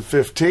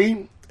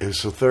 2015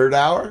 is the third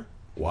hour,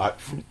 Watt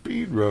from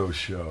Pedro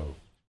Show.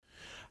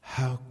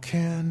 How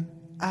can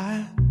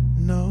I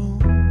know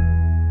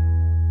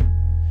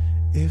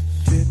if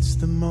it's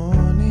the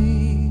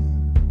morning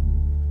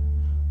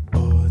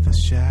or the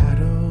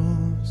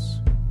shadows?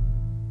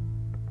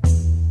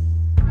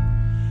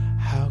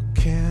 How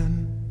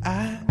can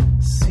I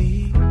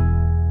see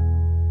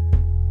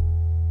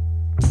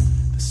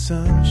the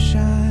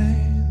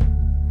sunshine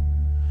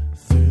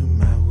through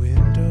my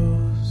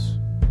windows?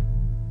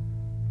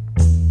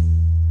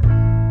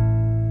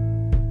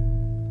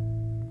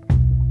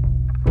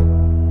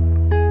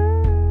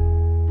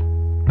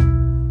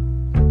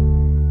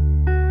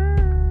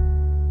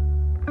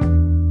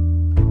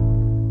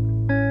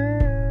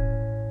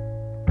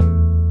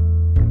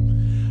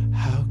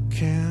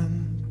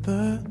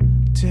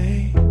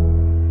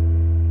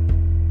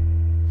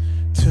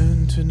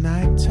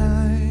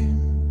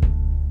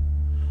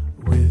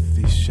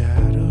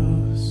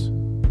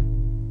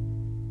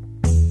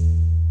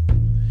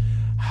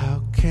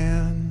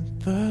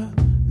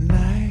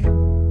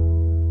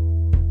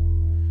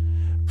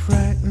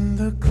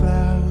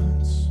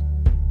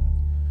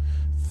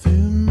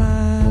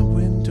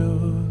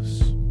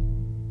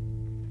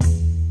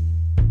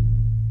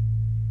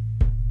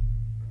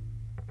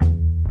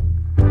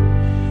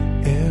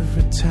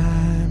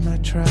 time I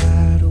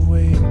try to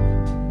wake,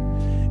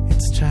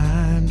 it's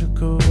time to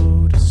go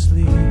to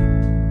sleep.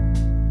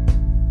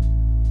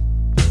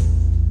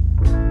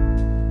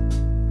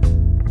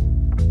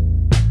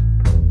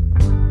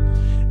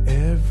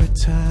 Every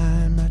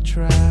time I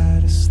try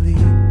to sleep,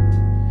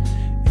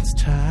 it's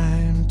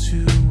time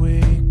to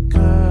wake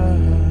up.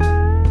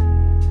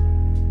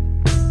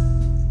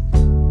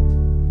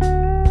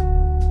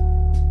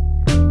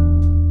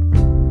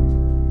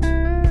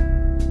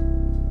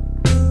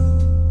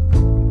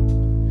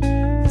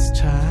 It's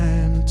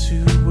time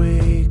to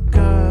wake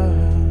up.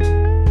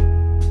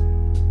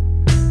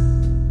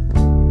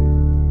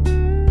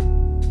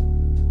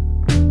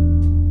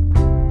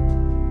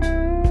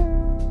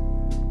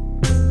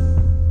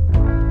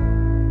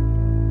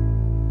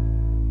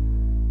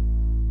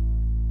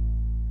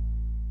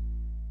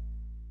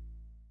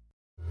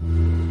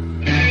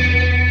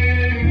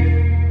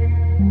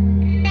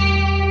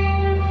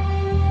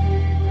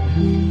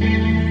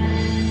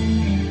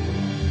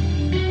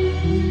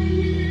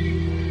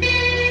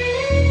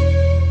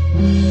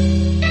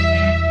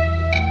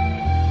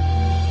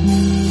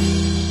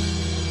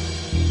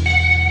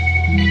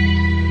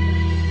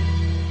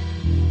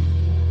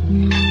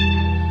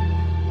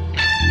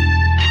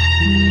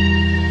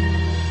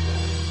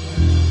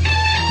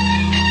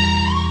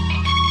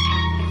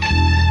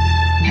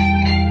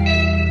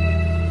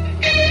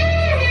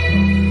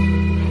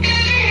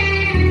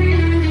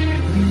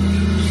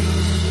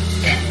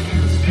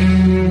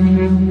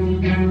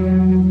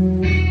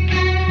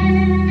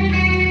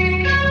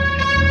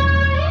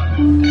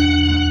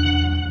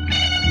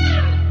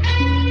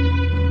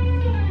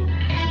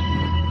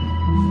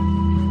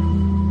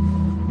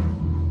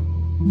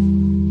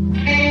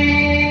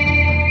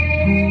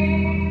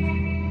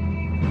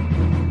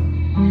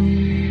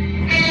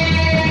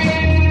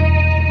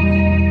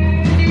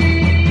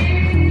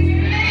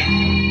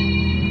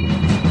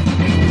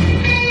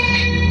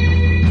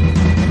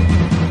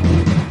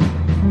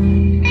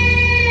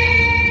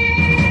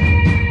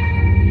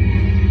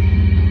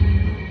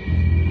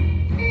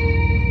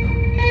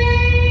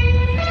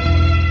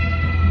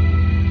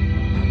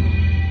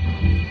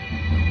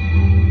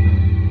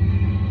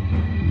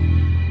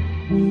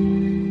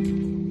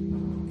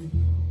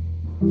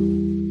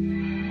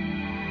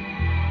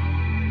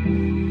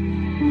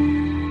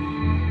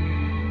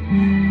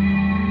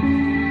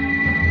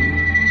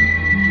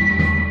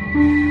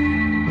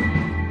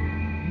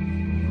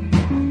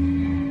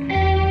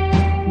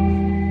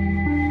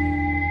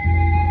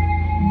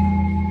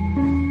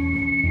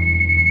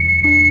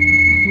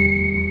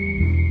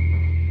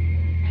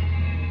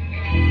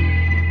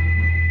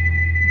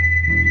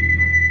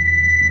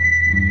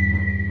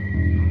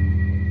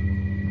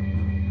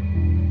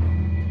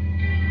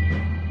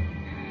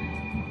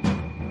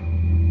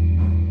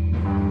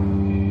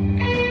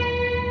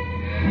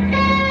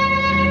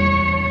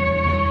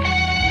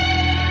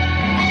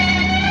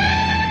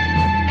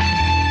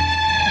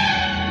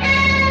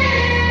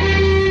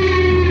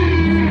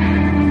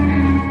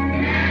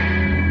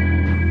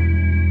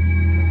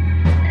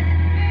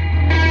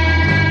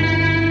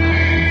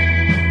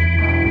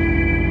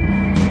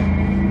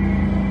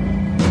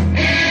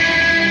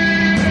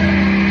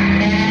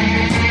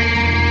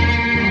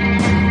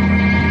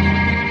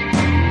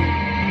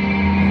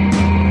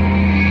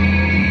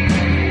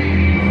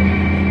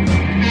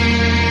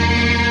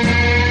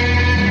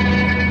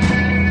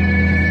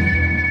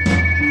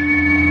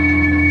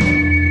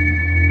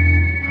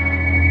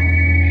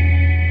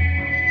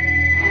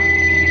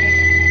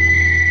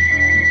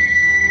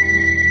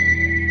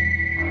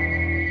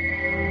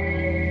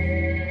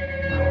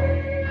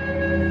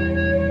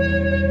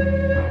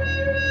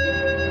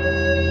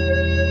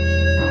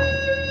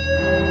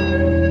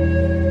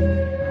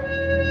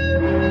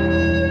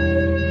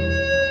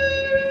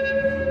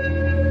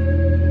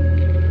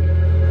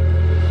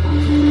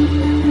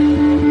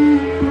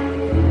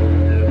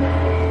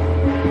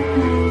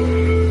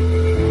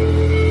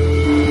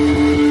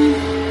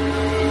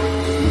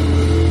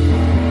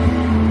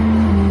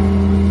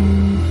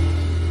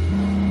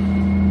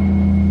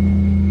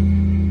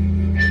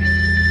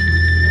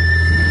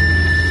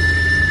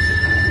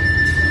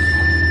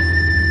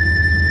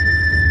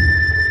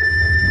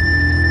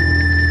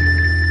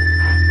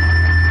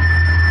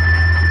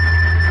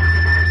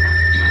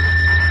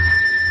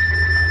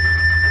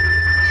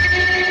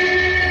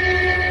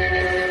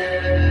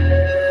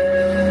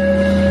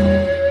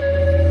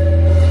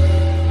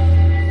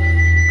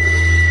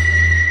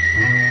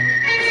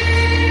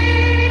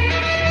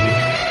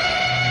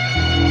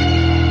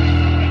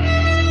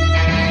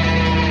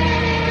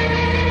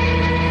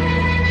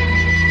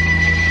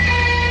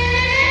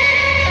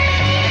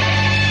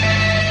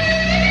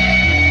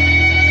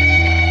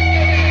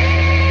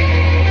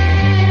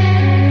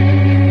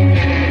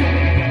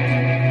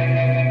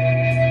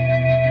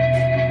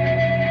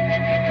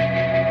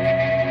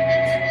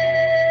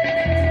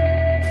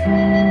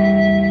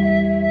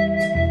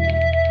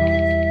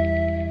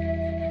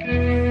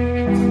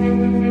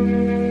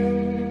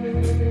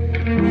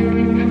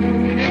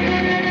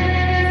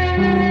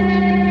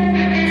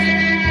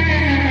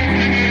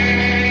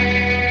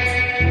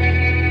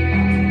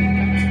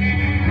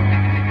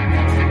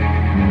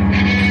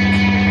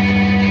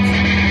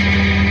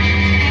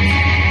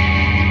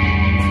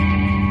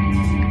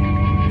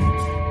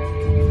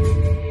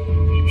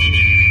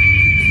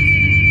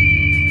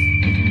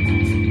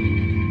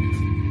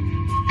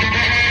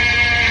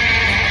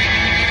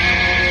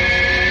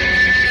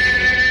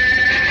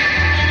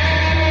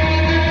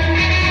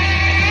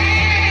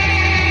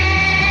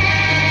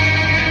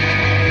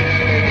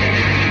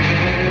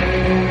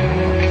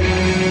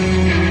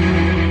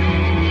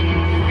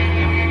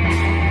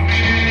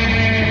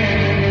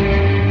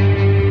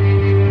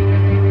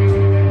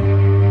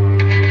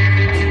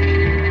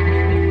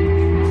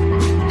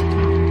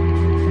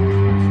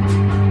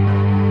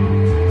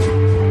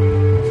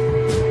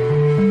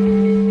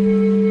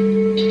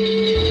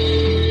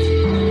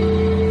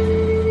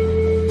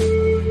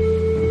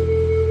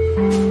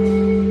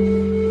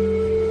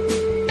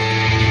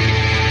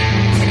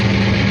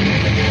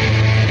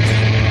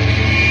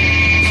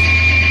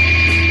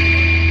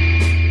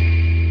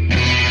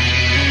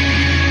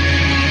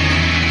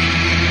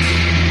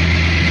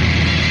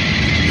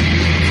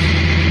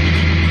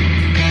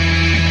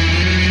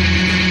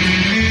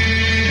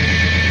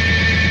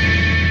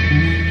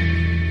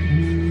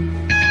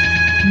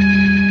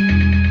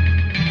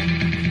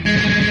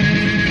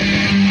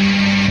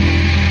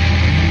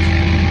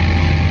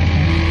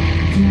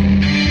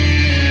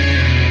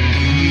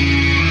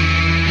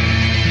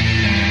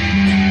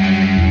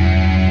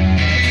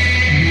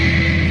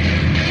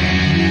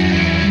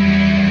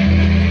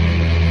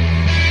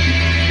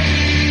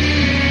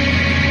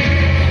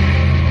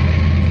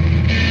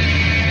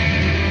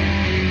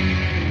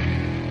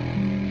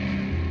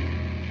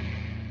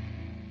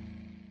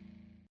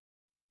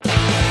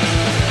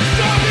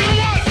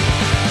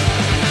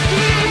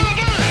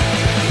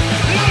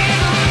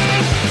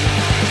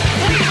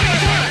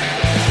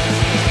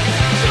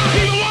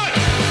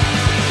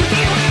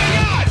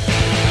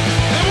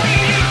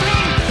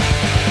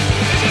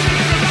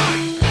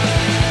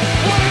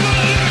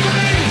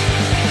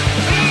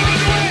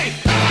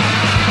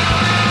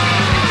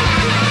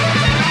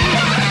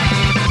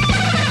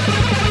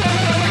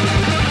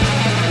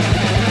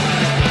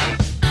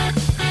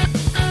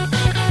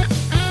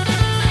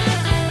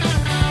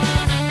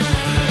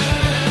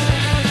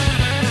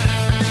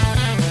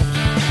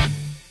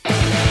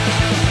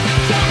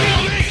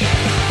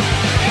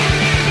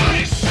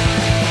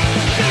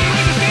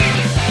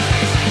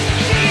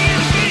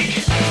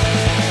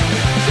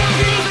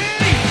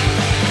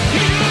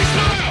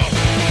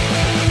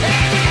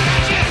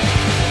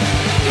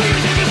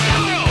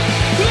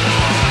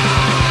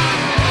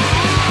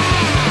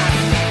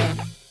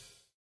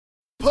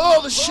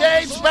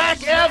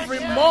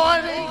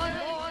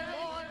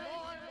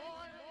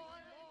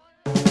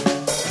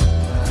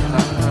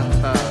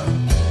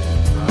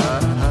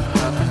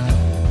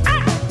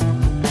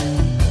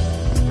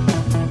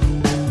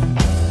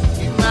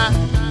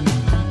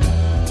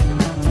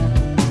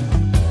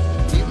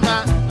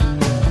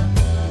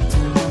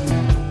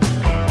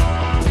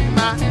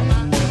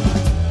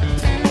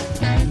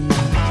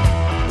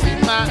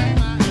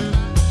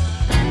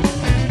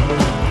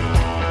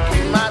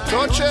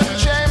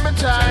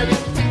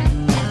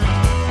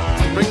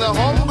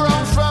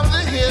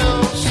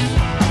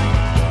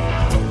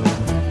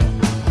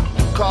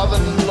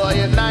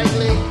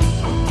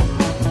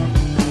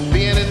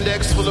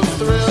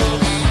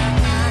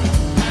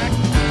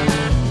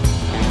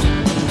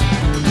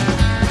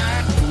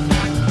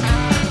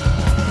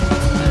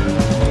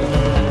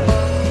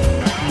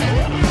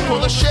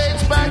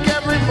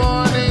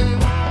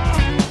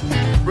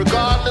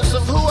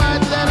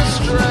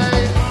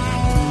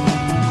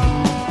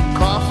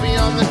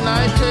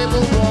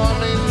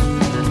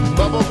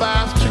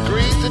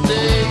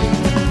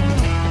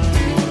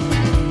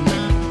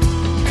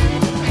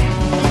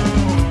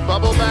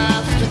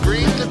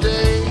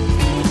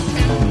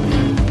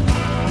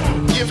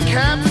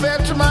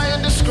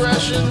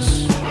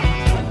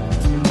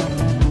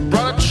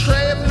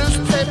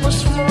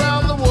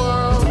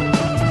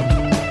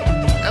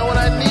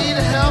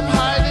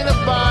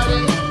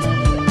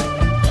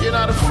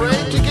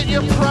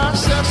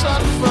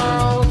 process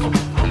unfurled.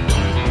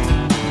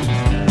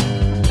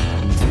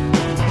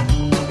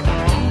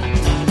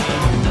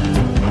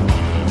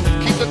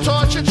 Keep the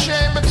torture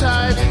chamber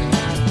tidy.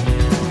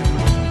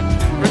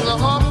 Bring the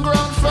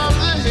homegrown from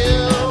the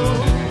hill.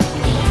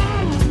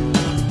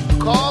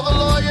 Call the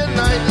lawyer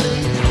nightly.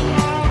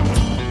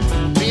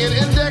 Be an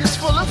index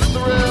full of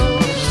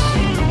thrills.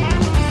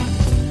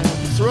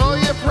 Throw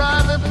your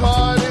private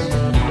party.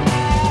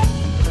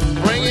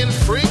 Bring in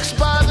freaks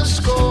by the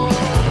score.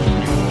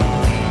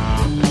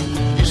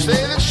 You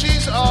say that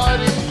she's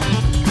arty.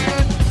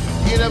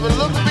 You never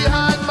look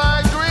behind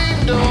my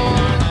green door.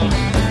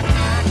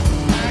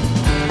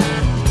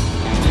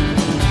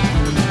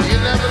 You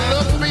never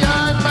look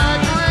behind my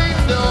green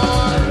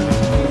door.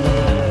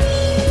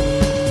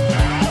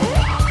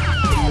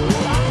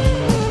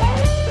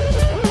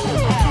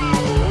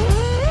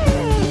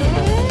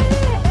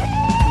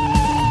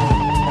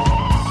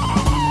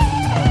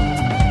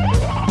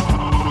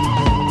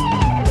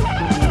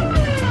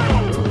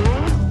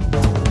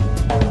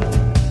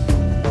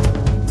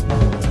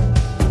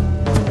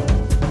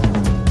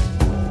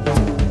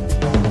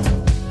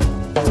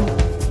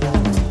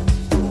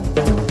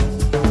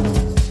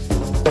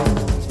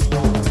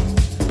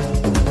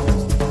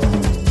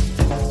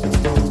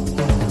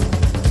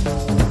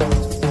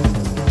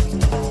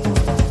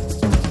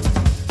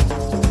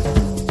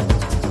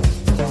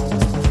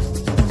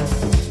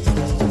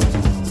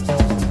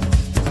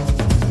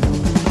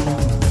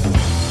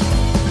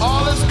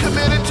 All is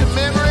committed to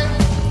memory.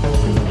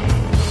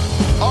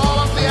 All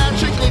are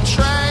theatrically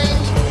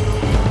trained.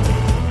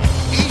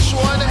 Each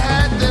one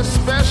had their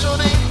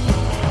specialty.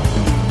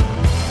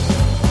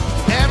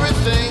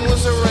 Everything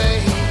was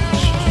arranged.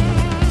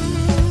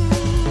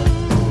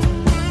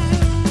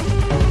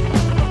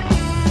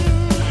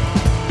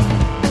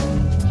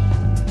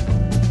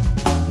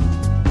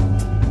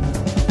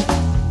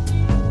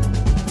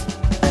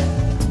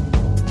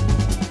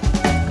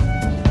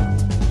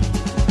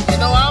 You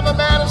know, I'm a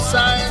man of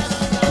science.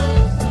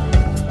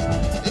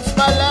 It's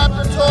my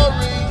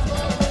laboratory.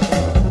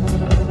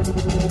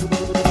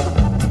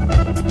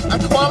 I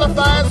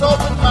qualify as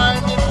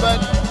open-minded, but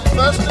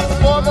first and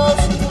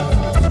foremost,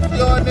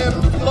 you're an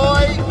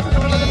employee.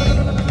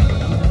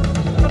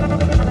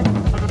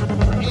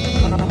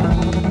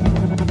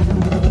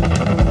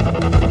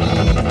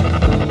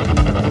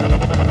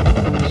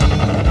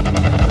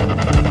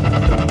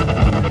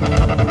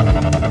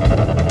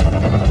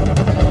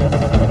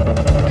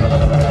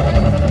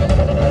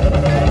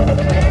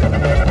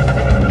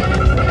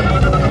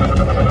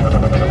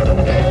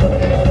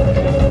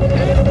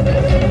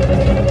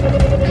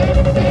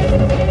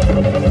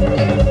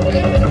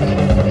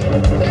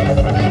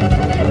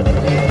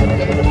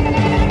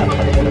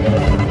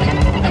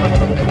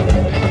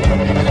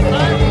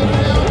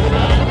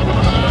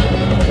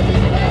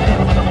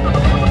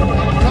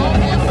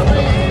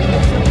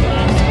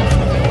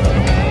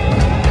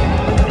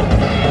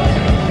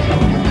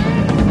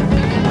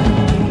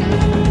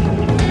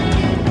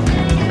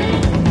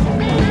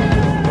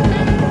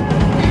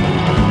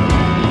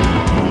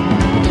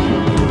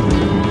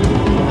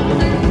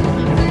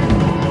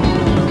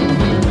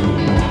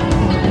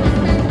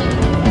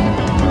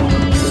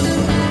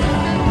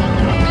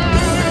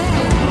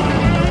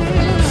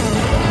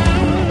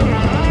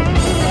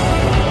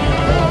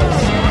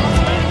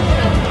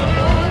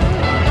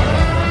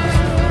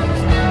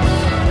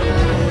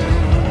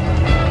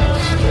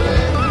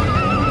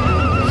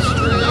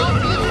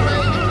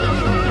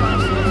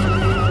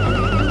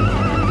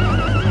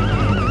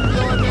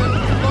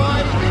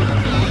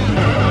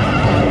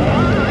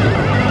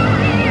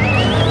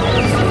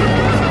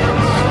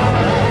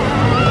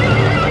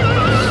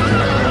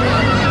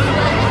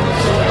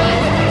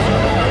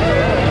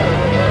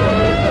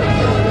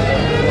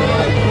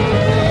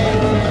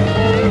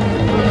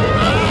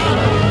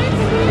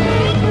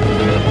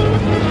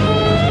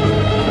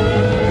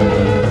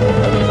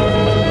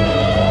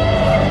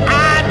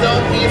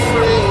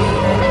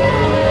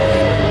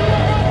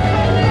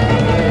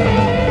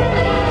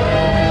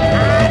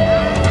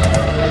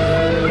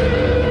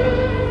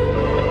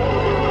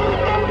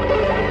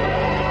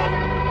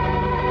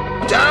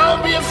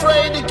 Don't be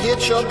afraid to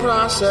get your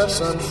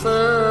process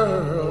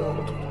unfurled.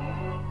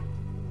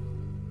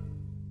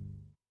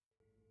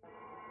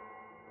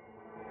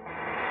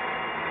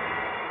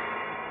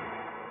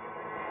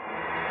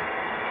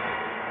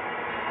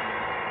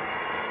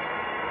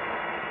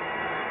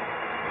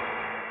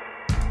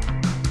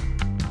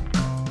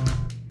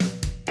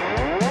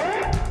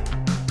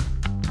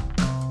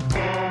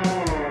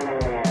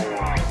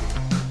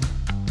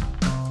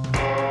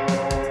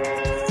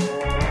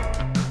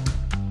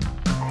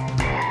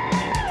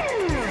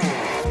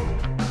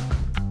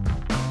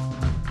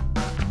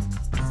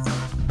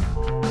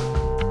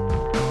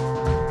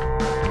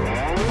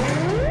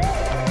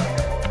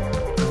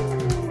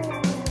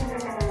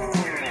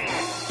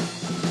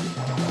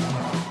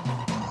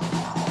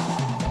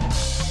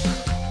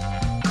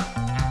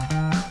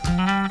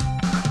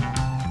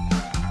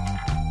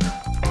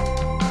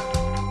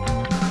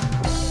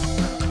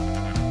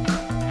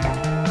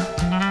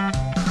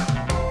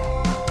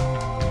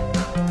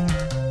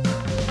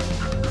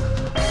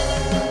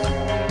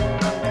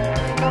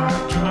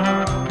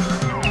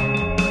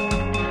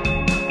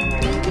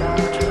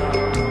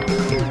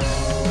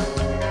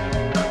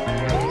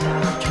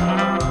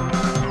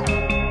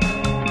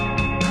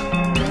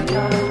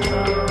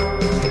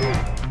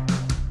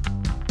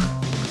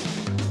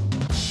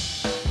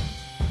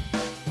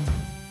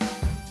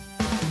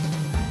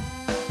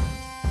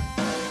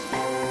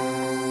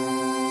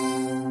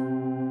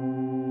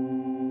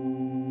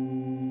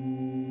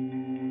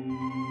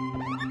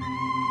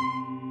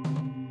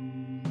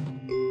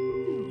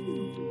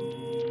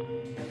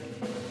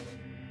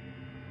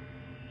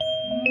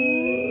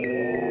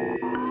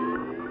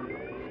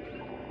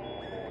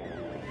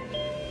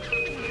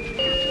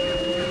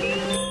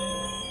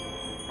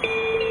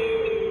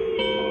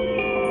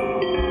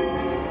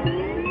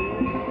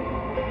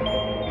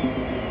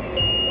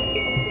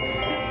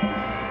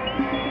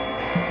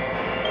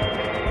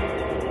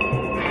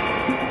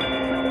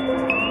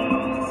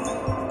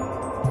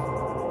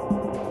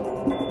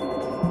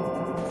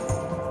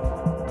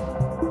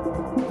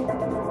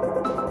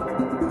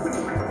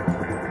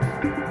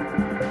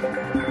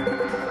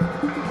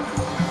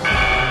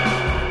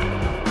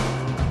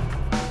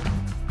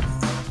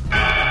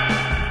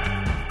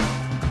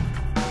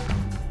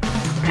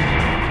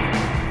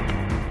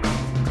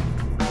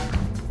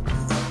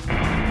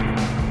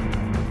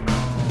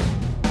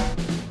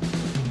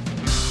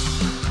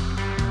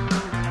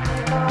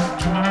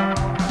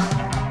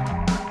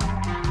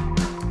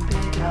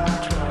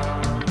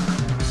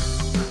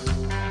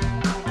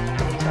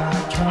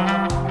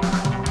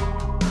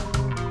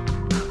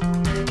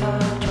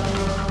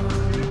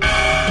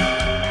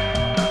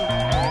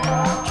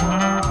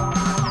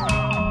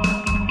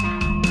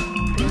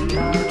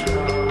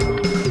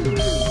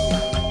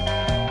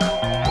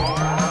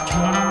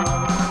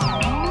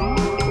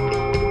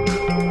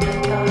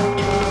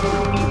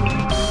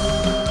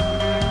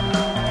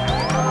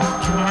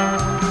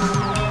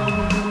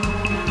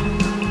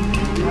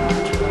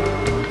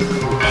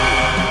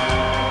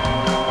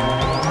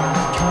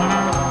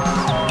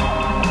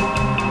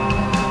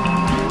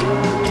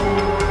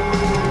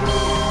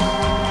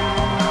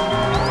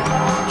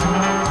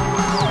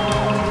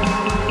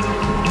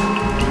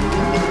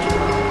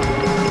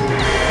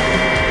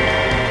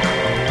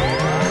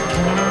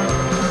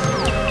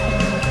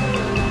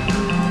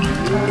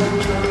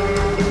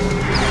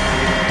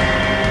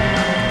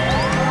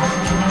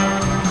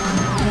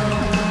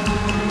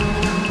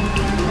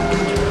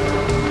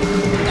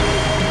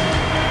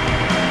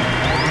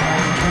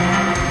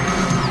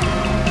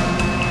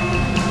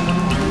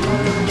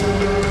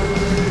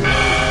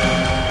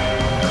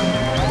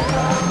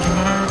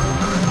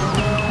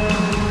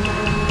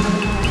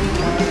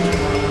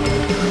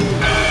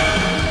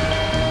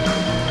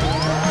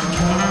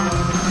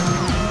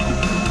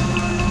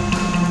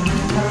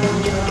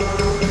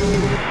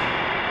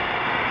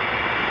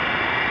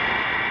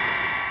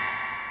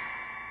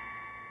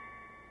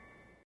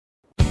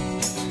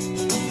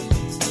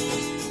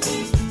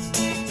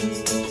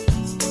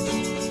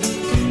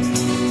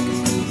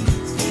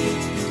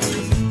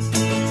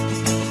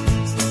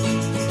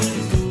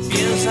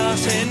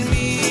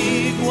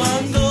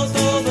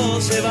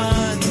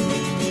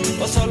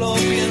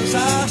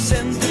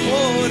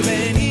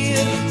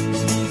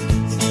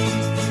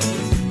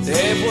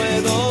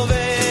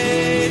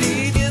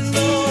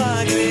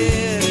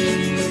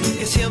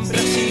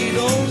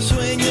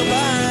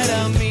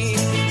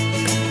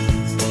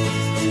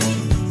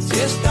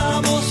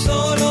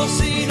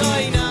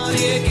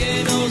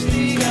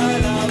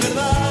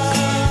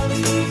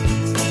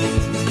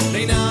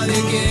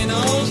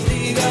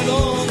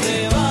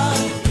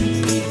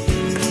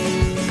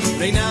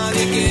 no hay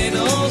nadie que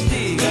nos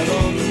diga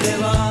dónde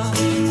va.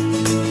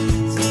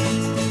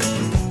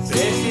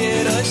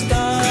 Prefiero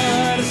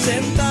estar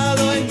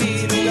sentado en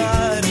mi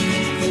lugar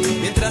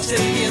mientras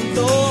el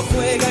viento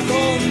juega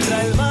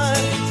contra el mar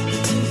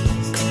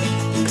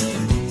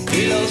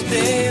y los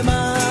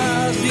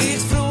demás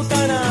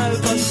disfrutan al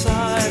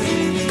pasar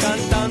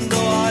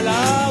cantando a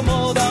la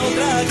moda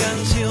otra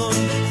canción.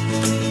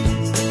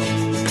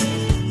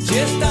 Si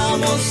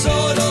estamos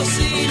solos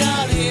y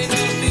nadie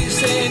nos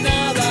dice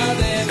nada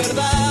de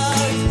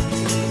verdad,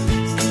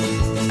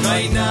 no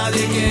hay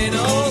nadie que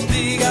nos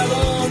diga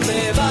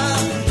dónde va,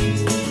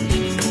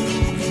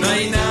 no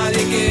hay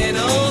nadie que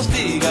nos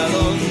diga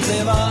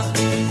dónde va.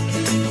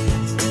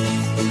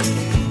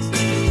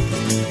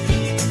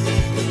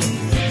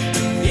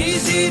 Y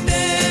si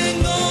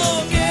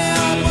tengo que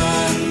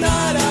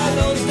aguantar a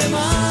los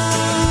demás,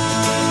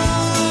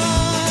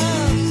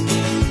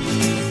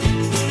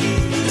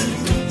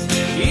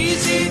 y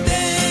si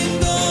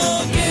tengo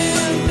que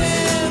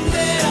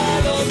entender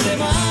a los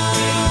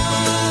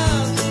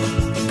demás,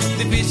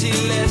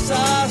 difícil es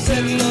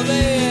hacerlo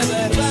de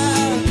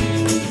verdad,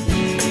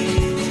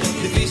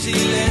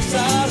 difícil es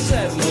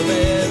hacerlo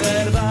de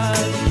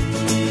verdad.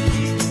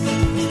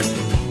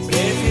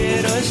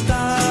 Prefiero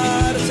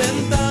estar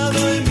sentado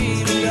en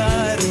mi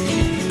lugar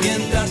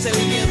mientras el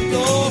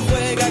viento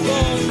juega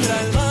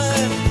contra el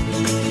mar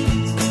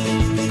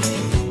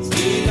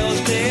y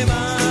los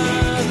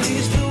demás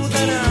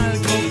disfrutan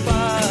al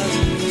compás,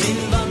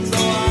 silbando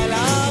a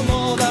la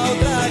moda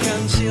otra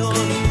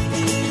canción.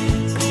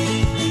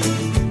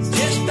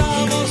 Si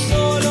estamos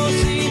solos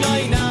y no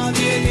hay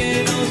nadie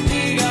que nos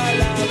diga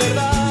la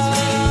verdad,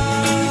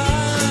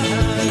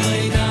 no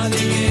hay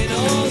nadie que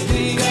nos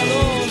diga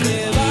dónde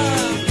va,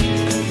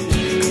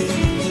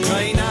 no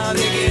hay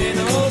nadie que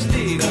nos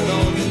diga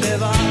dónde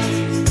va.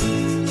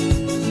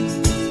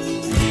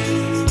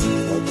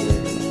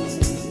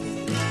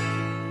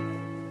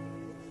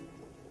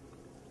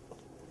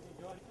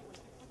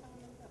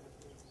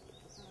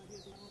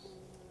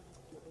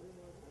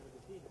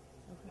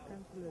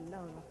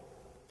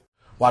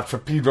 Watch for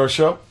Pedro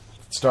Show.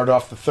 Start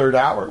off the third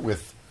hour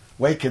with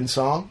Waken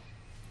Song,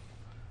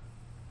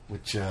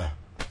 which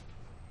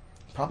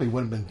probably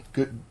would have been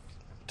good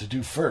to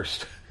do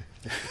first.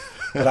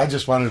 But I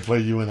just wanted to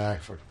play you and I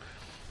for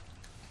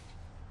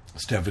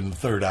step in the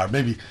third hour.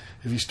 Maybe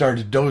if you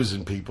started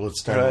dozing people,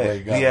 it's time to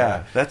wake up.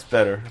 Yeah, that's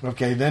better.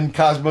 Okay, then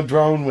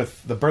Kosmodrone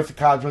with the birth of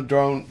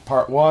Kosmodrone,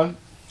 part 1.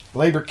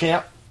 Labor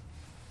camp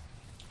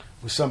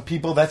with some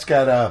people. That's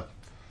got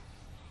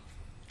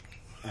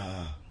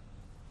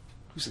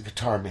who's the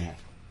guitar man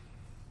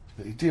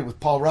that he did with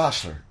Paul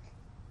Rossler?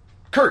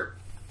 Kurt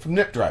from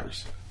Nip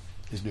Drivers,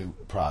 his new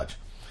proj.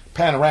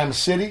 Panorama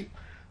City,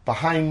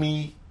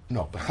 behind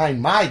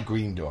my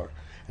green door.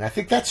 And I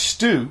think that's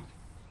Stu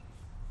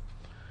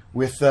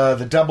with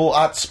the double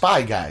Ot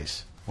Spy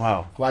guys.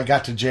 Wow. Who I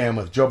got to jam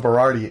with. Joe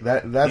Berardi.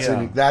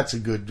 That's a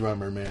good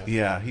drummer, man.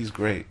 Yeah, he's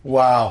great.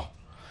 Wow.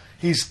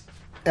 He's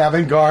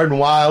avant-garde and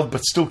wild,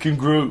 but still can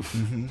groove.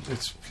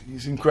 Mm-hmm.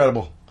 He's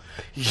incredible.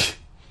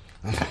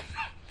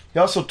 He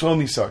also told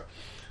me,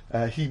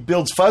 he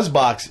builds fuzz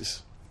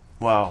boxes.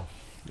 Wow.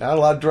 Not a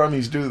lot of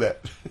drummies do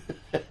that.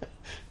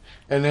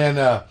 And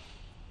then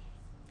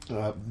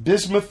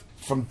Bismuth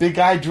from Big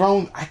Eye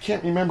Drone. I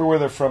can't remember where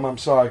they're from, I'm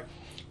sorry.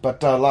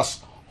 But Las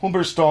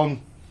Humberstone,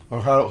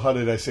 or how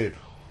did I say it?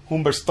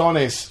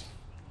 Humberstones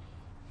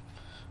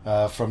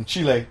from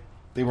Chile.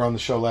 They were on the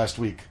show last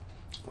week.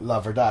 La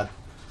Verdad.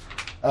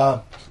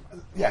 Tell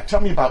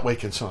me about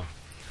Waken Song.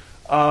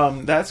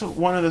 That's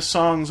one of the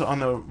songs on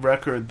the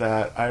record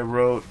that I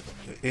wrote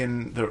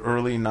in the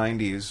early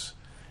 90s.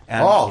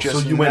 And so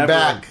you went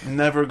back.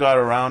 Never got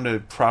around to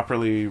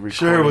properly recording.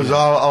 Sure, it was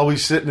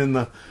always sitting in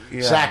the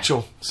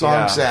satchel,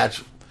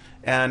 satchel.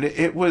 And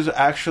it was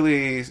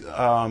actually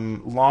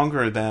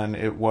longer than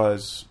it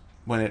was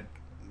when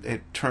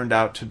it turned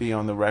out to be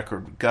on the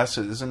record. Gus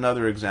is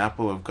another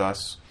example of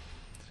Gus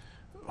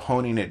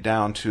honing it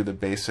down to the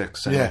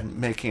basics and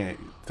making it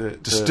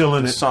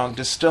distilling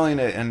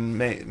it and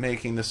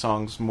making the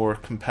songs more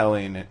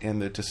compelling in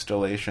the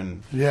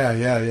distillation. Yeah.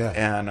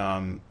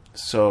 And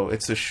so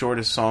it's the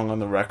shortest song on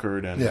the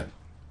record, and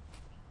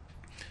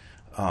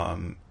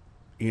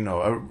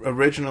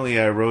originally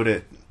I wrote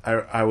it.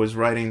 I was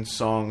writing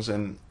songs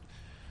in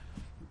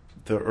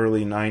the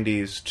early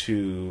 90s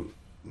to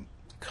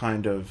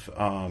kind of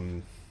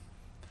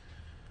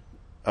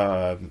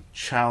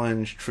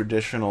challenge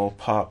traditional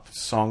pop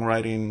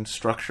songwriting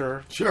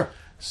structure. Sure.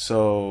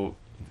 So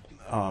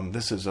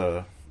this is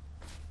a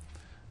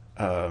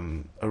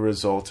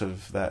result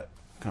of that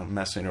kind of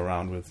messing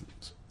around with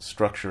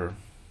structure.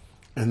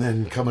 And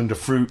then coming to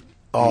fruit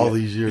all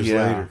these years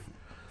later.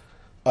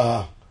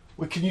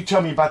 What can you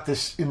tell me about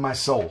this In My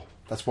Soul?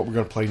 That's what we're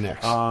going to play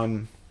next.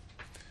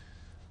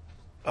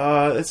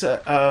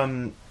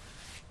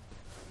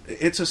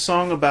 It's a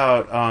song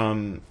about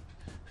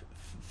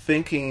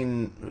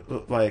thinking,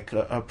 like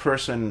a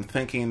person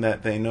thinking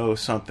that they know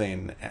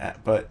something,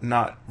 but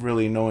not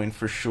really knowing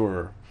for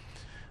sure.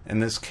 in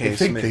this case,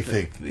 they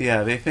think.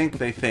 Yeah, they think.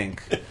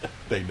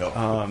 They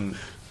know.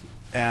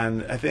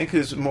 And I think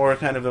is more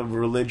kind of a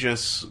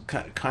religious,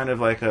 kind of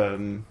like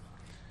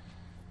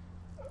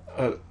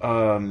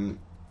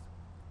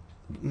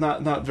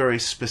not very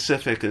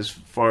specific as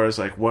far as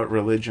like what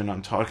religion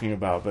I'm talking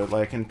about, but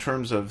like in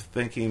terms of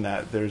thinking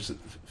that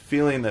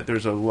feeling that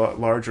there's a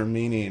larger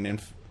meaning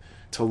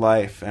to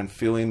life, and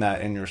feeling that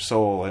in your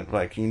soul, and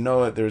like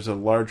that there's a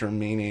larger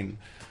meaning,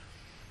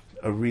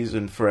 a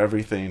reason for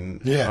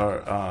everything,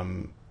 or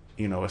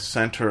a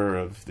center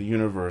of the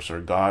universe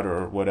or God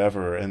or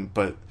whatever,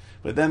 but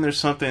then there's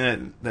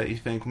something that you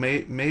think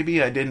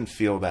maybe I didn't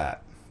feel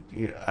that.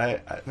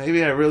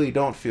 Maybe I really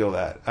don't feel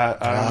that. I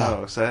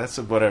don't know. So that's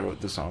what I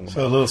wrote the song about.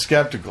 So a little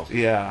skeptical.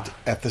 Yeah.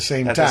 At the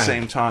same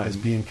time. As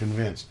being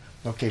convinced.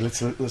 Okay,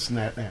 let's listen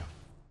to that now.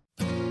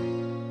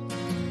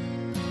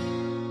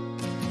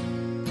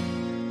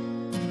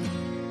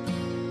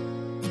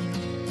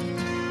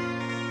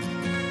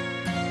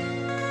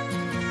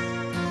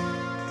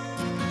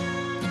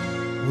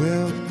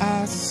 Well,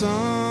 I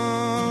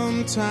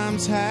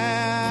sometimes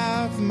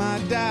have my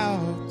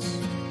doubts,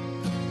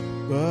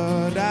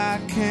 but I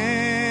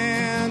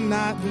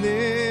cannot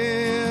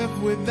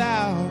live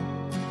without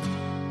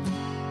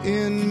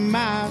in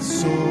my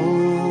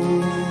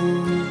soul.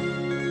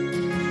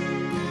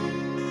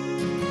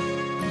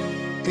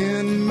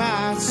 In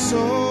my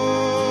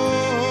soul.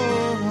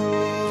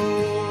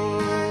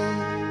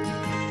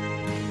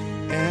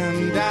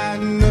 And I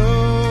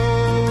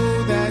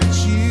know that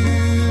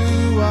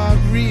you are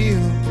real.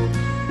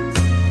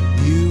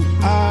 You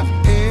are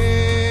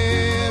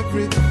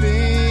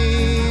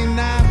everything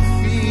I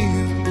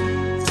feel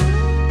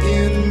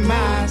in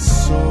my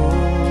soul.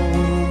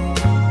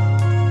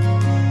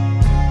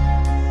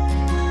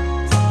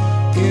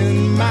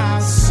 In my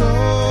soul.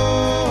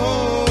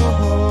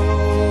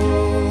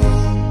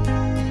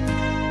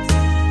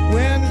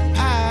 When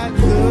I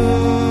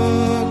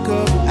look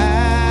up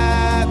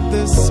at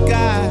the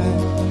sky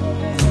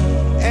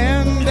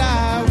and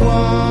I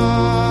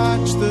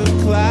watch the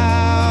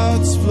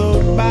clouds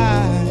float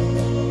by,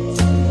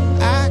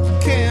 I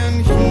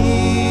can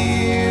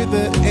hear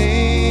the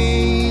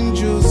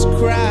angels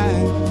cry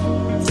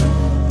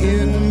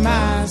in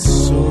my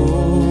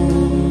soul.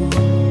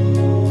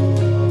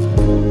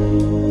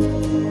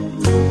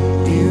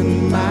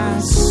 In my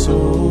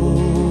soul.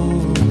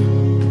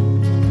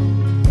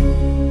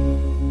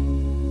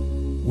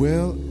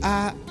 Well,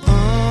 I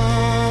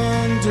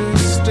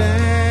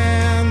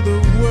understand the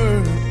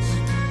words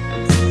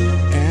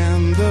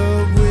and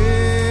the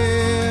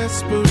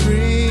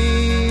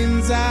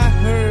whisperings I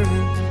heard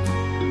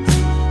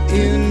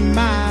in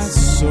my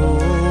soul.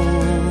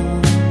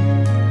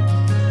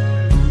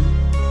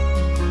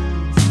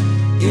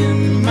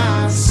 In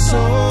my soul.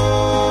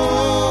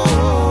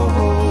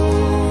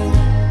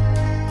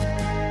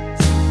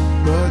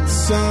 But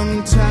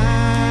sometimes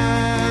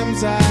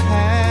I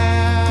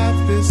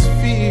have this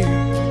fear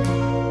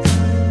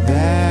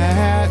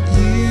that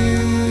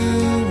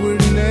you were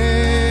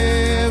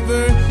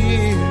never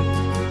here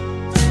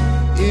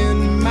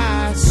in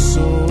my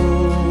soul.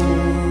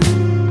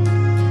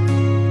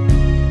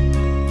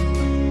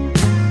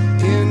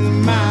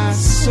 In my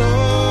soul.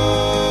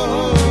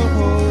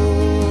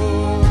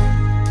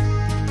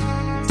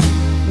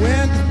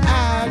 When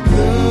I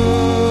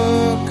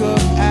look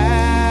up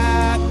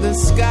at the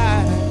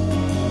sky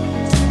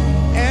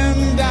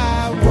and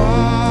I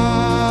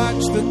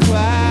watch the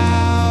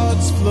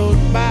clouds float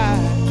by,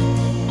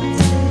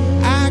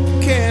 I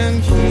can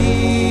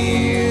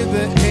hear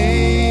the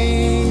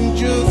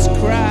angels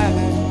cry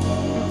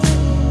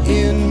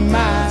in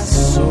my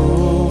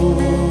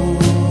soul.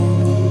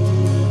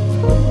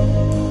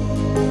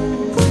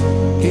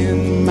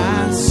 In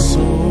my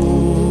soul.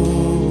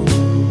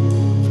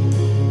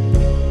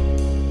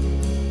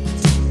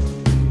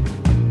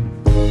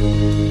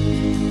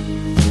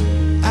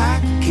 I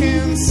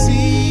can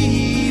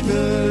see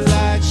the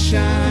light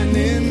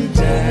shining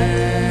down.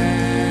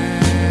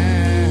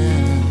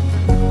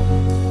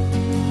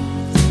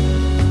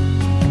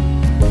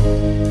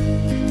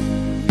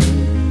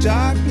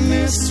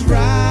 Darkness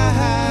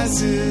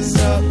rises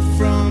up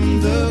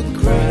from the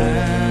ground.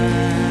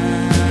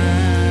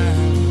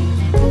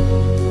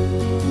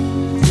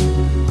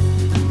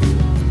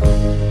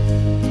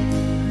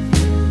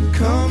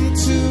 Come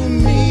to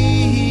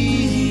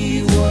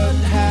me, what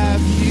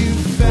have you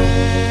found?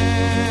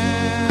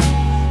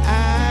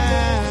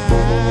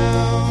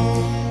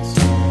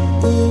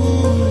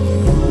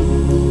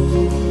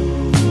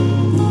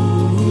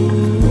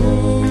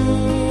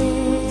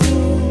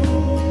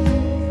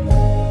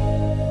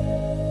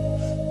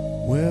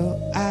 Well,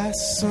 I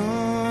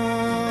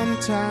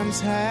sometimes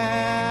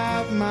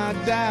have my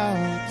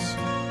doubts,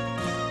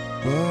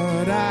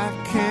 but I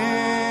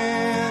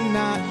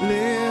cannot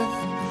live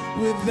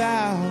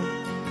without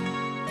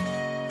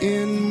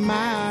in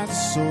my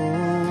soul.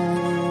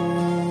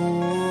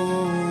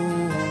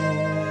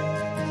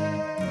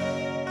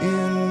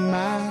 In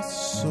my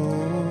soul.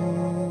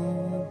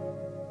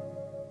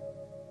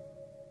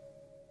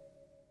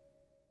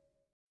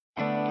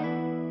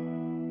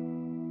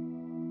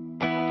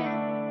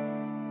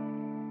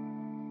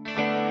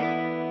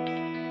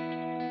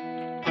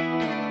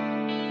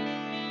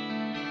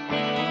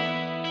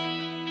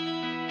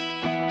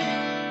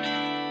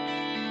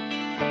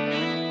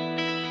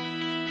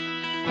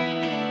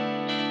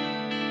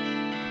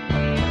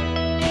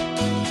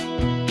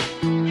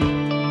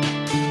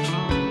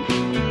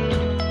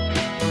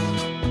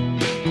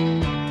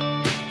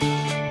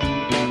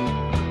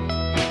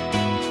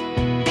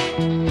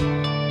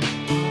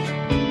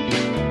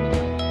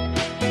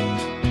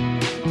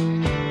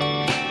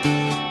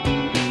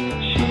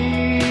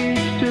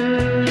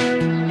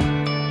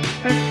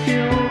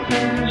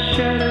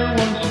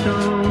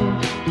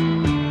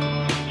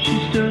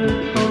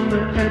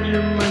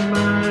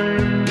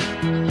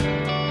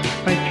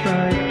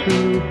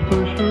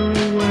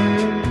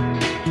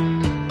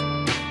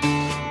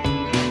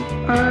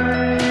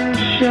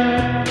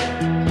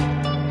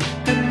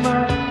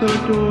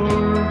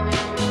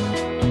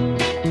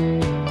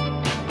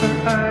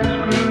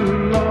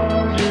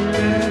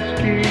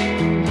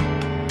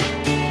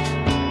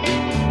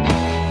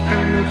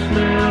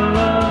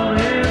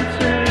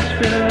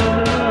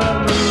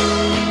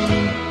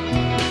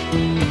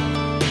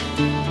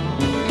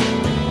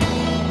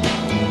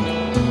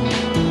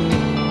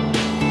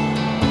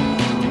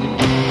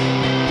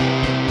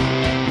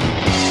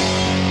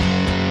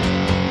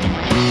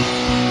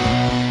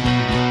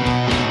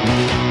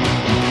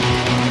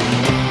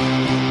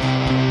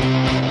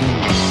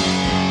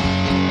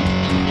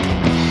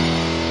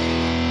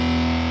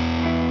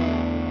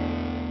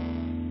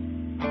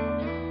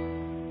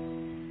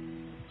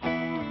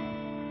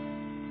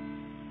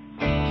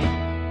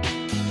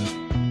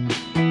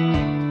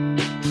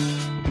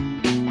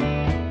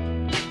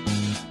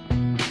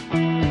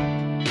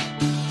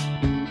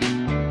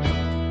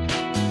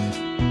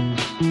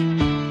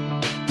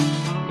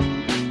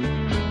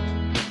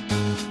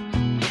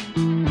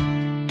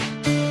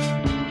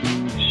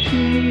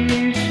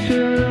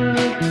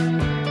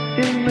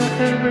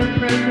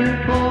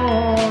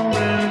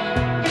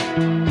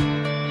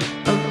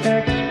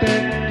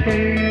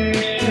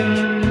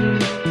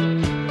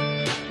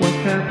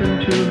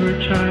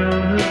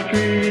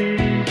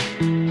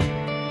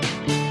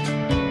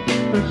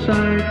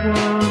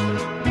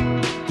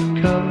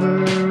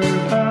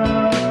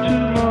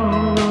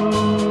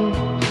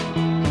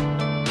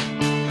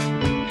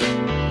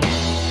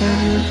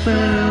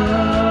 smell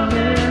of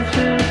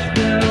incense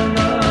fill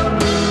the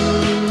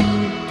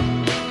room.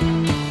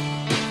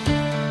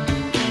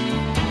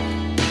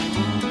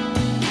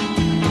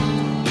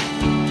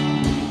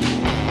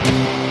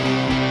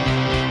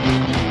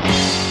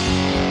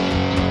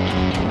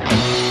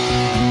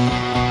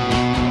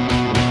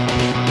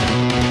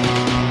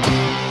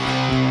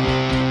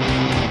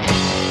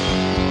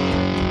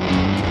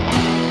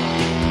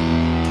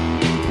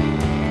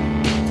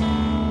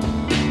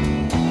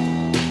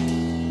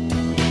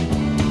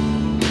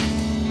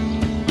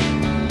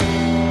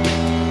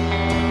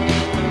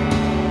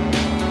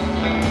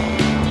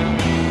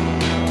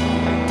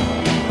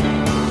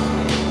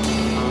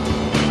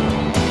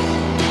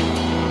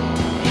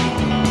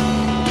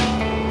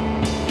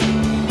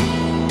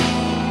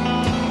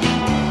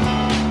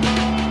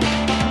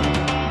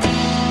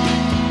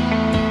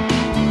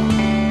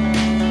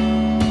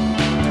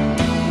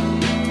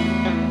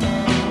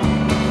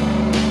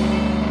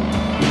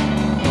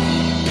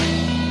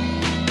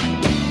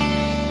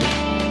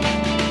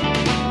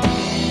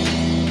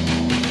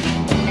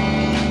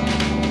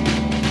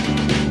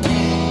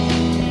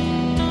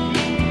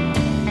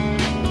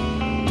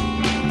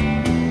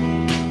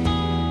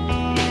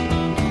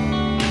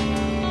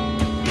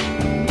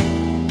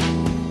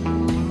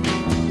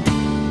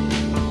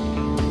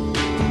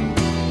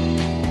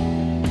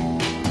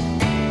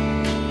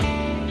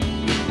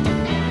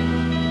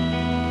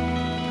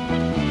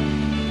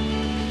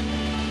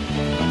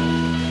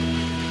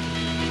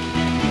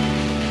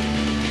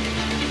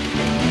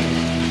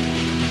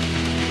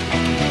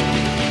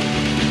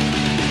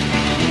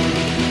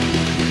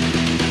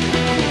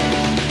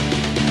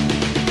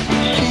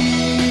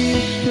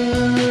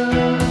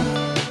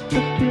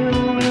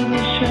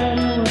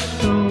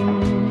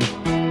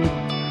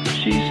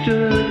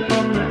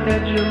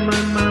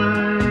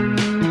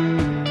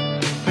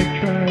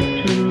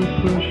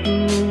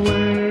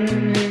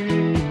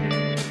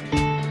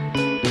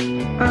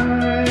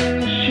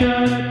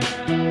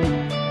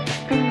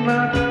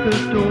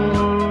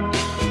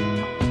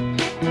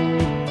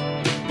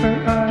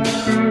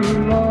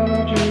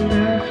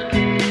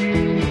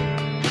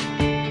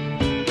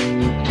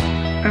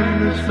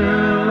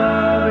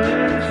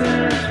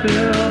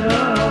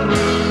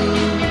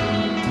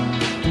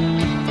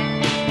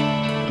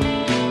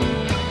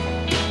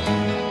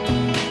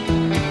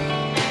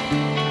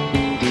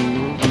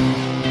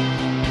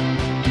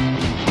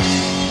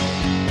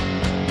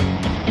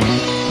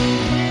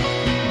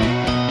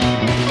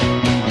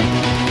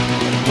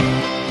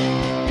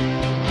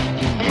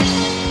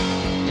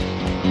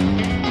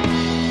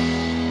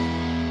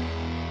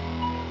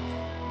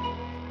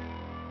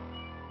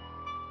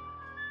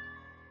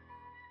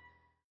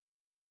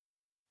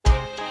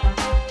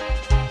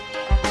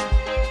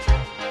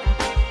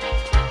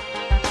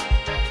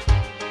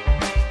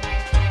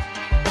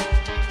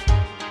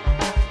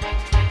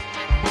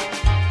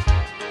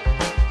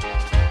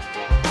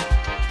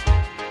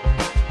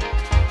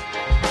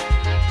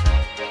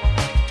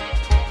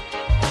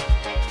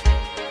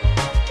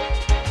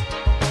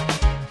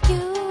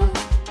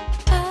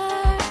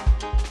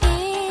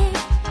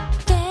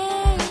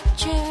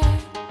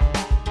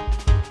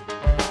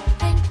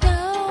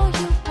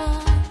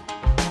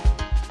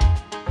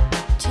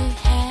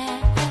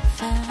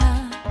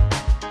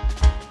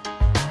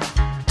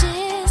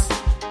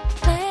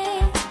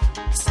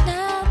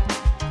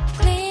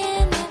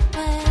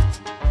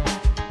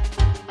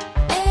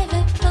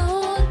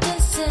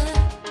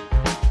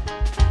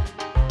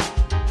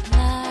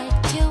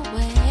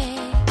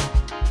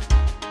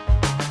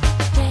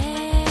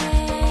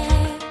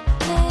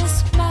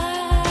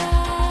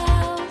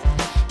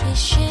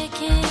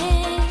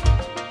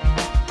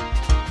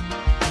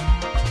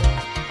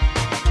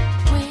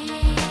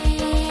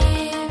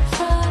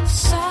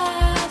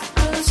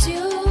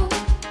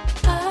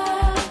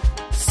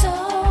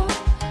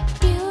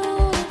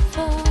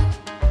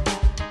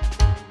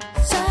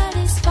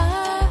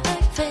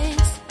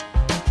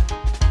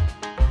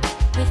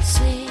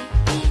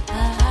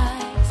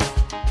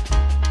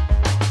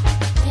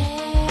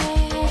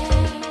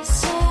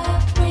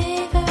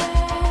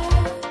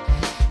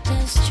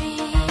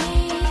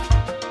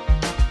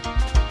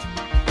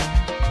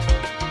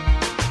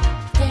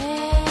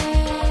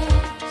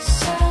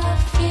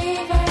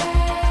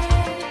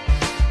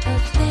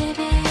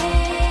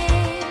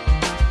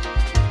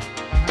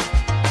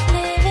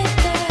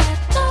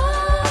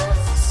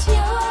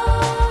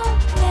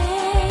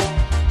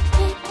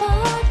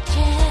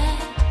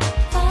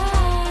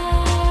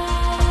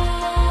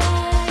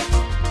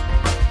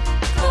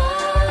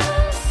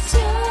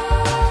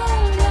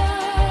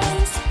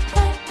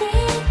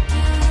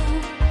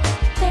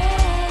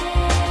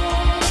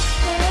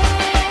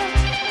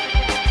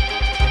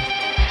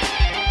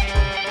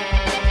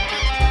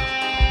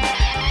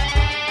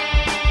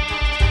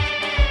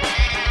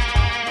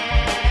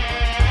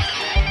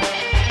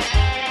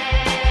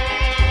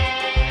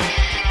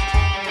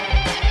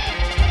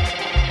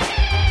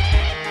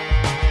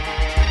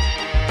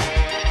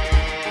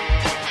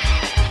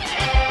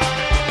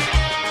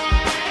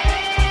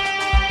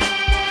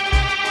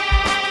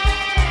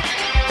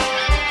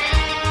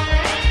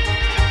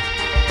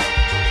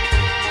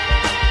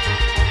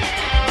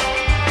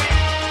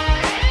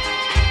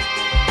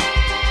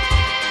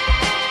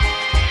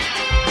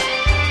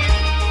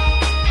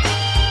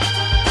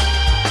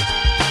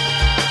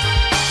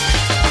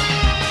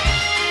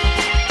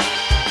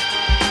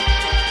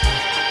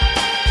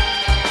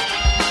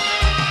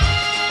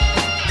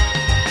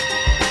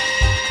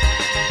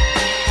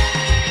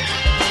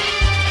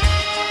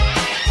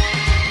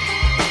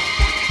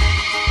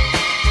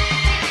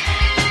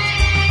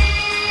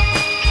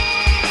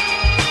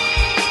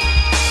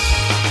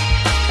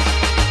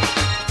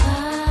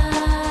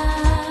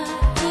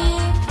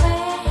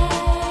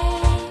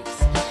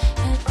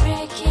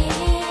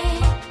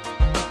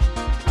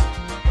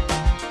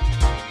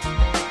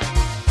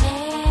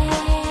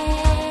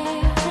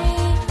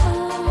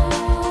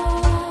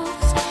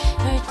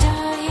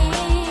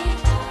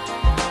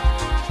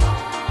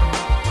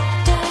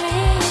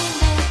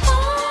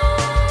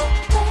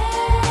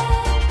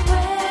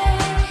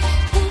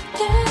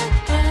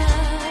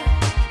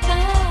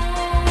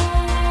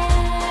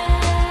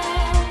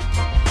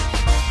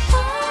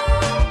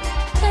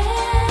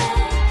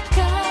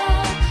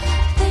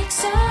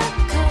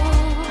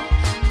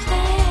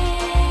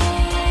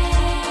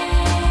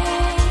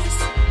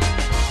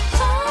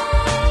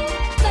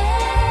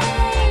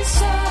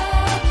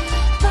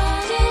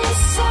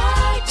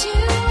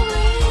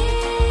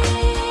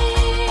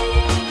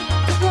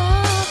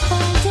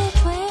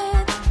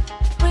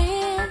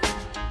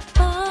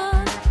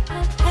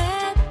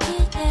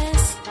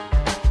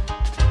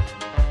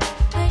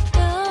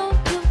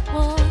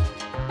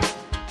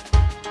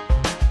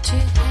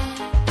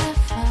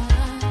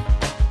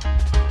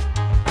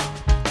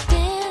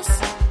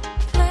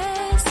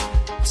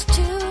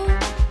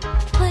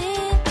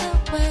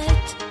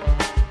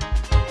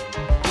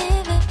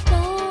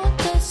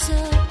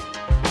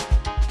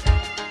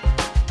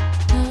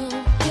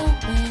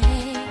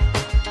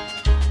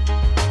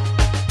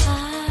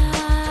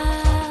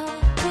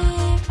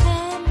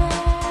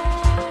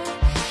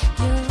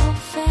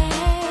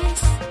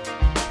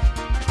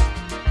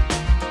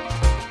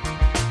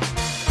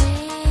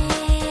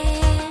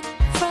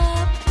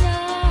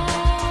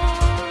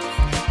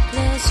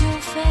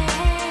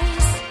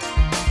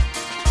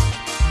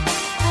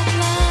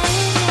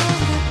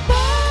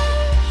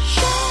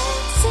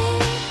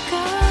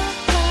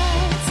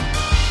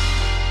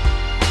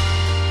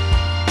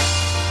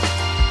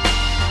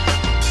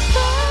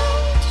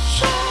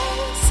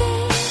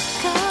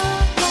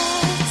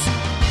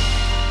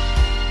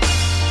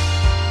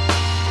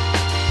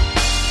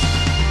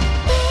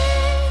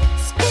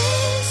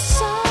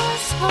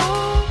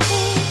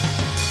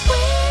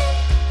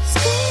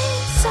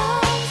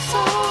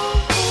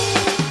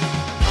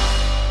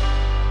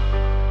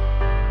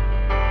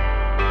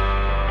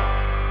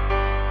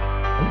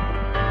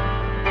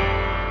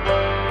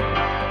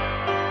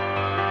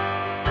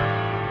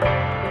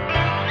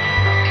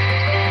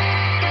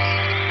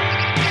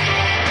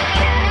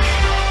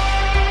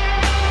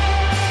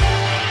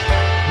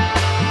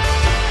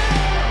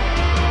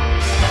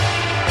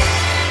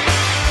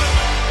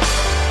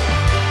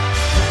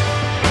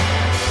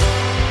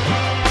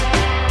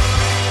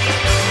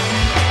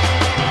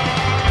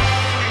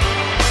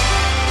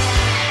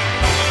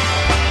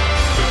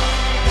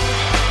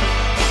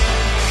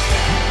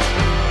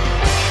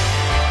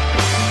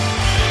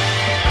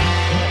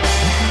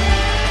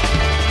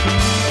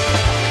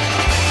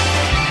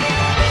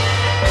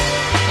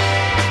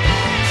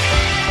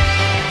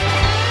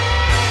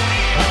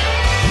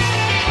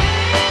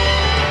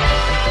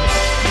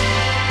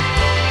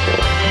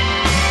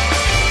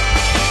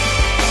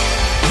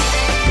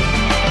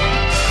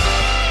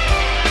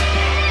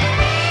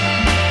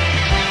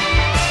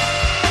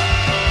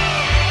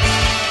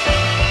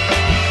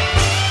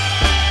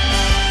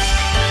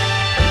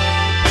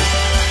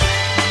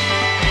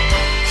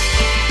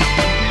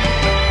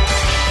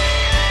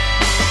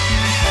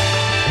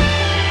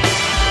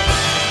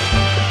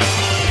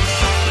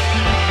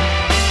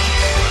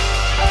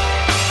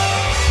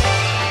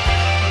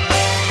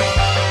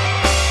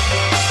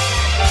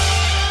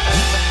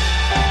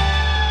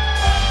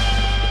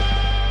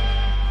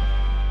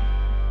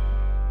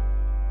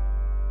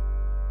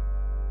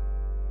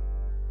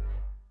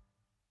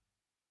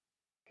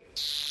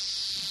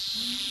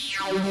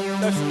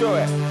 Let's do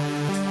it.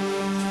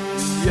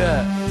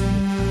 Yeah.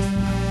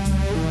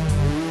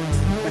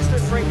 Let's do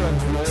it for England.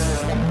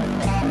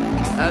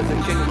 That's the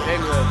King of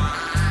England.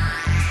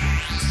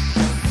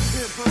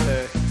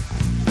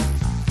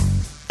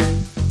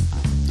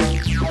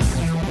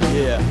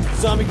 Yeah.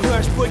 Zombie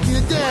crash breaking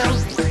it down.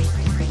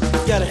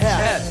 Got a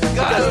hat.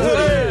 Got a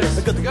hoodie.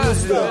 I got the good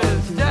stuff.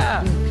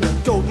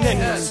 Gold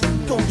necklace.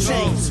 Gold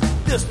chains.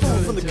 They're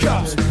stolen from the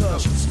cops.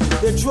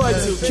 They tried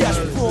to catch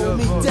me, pull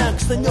me down,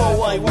 cause they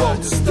know I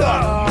won't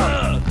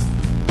stop.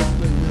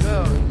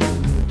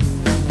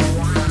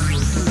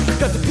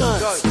 Got the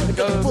guns, I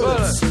got the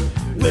bullets,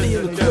 ready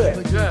in the clip.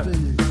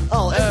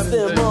 I'll F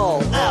them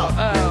all out,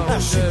 I'll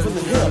shoot from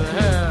the hip.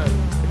 I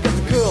got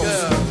the girls,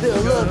 they're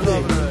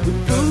lovely, with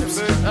boobs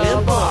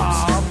and bumps.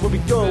 When we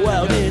go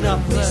out in our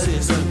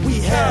places,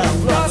 we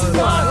have lots of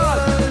fun.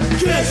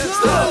 Kiss,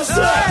 no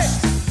sex!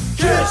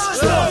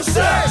 Kiss, no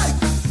sex!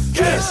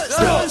 Kiss,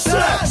 no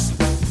sex!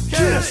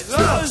 Kiss,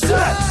 no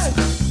sex!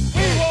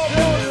 We want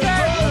more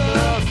sex!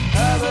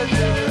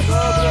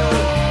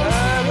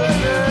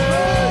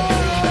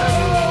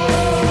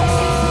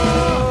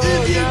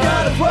 If you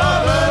got a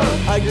problem,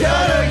 I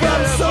got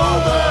a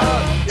solver,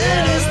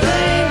 and his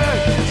name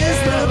is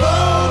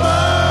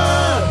Revolver.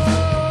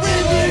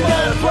 If you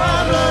got a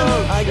problem,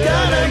 I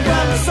got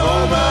a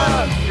solver,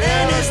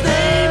 and his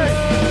name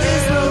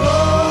is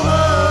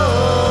Revolver.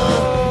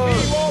 We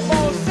want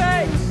more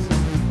sex!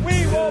 We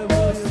want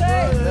more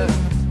sex!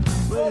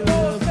 Want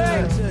more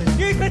sex!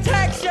 Give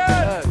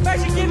protection! Make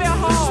sure give it a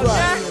heart,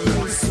 yeah?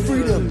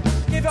 Freedom,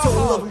 Give it a total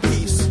love heart. and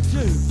peace.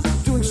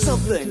 Doing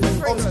something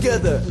all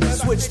together,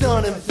 switched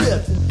on and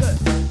flip.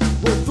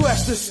 We'll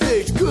thrash the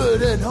stage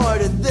good and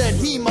hard, and then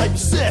he might be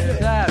sick.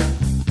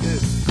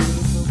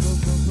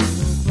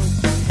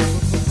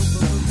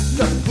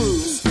 Got the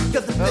booze,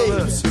 got the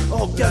babes,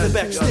 all gathered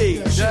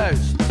backstage.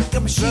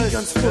 Got machine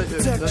guns for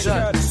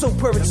protection, so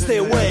perfect stay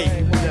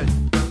away.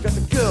 Got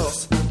the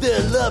girls,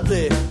 they're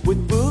lovely,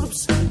 with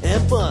boobs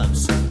and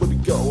bumps. When we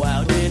go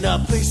out in our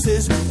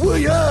places,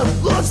 we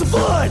have lots of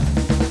fun.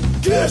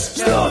 Kiss,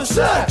 no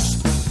sex!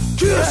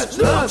 Kiss,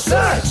 no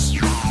sex!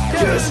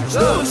 Kiss,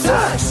 no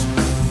sex!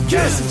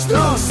 Kiss,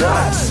 no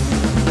sex!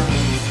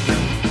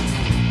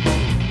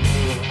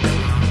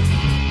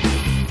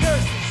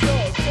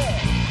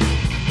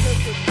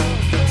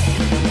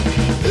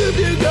 If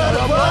you got a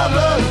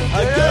problem,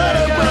 I got a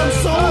problem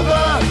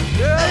solver,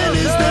 and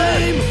his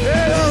name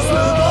is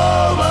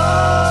Revolver.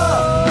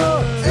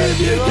 If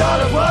you got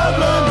a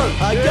problem,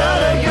 I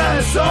got a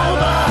problem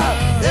solver,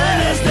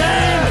 and his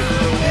name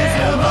is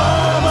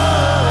Revolver.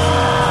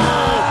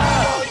 We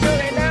want to do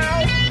it now.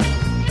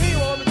 We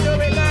want to do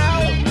it now.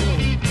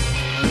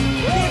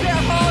 Give it a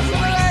heart to the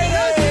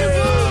ladies.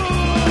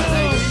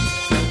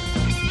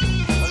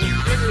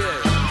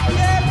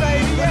 Yeah,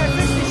 baby. Yeah,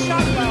 50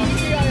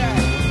 shotguns. Yeah.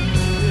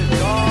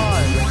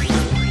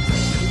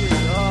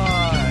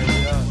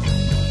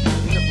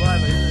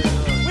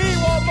 We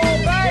want more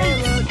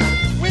babes.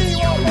 We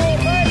want more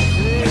babes.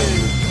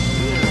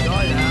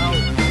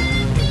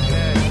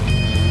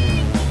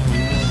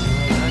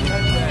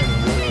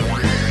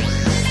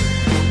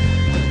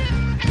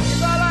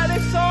 If I like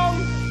this song,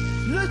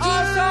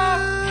 answer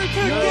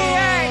to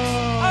DX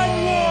and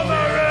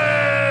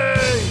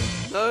Wolverine.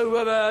 No,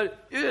 woman,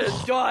 you just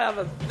die of a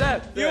step.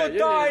 You'll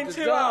die in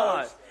 2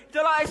 hours. Do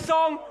you like this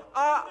song?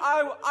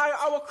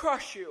 I will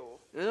crush you.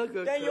 Then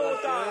you'll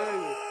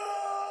die.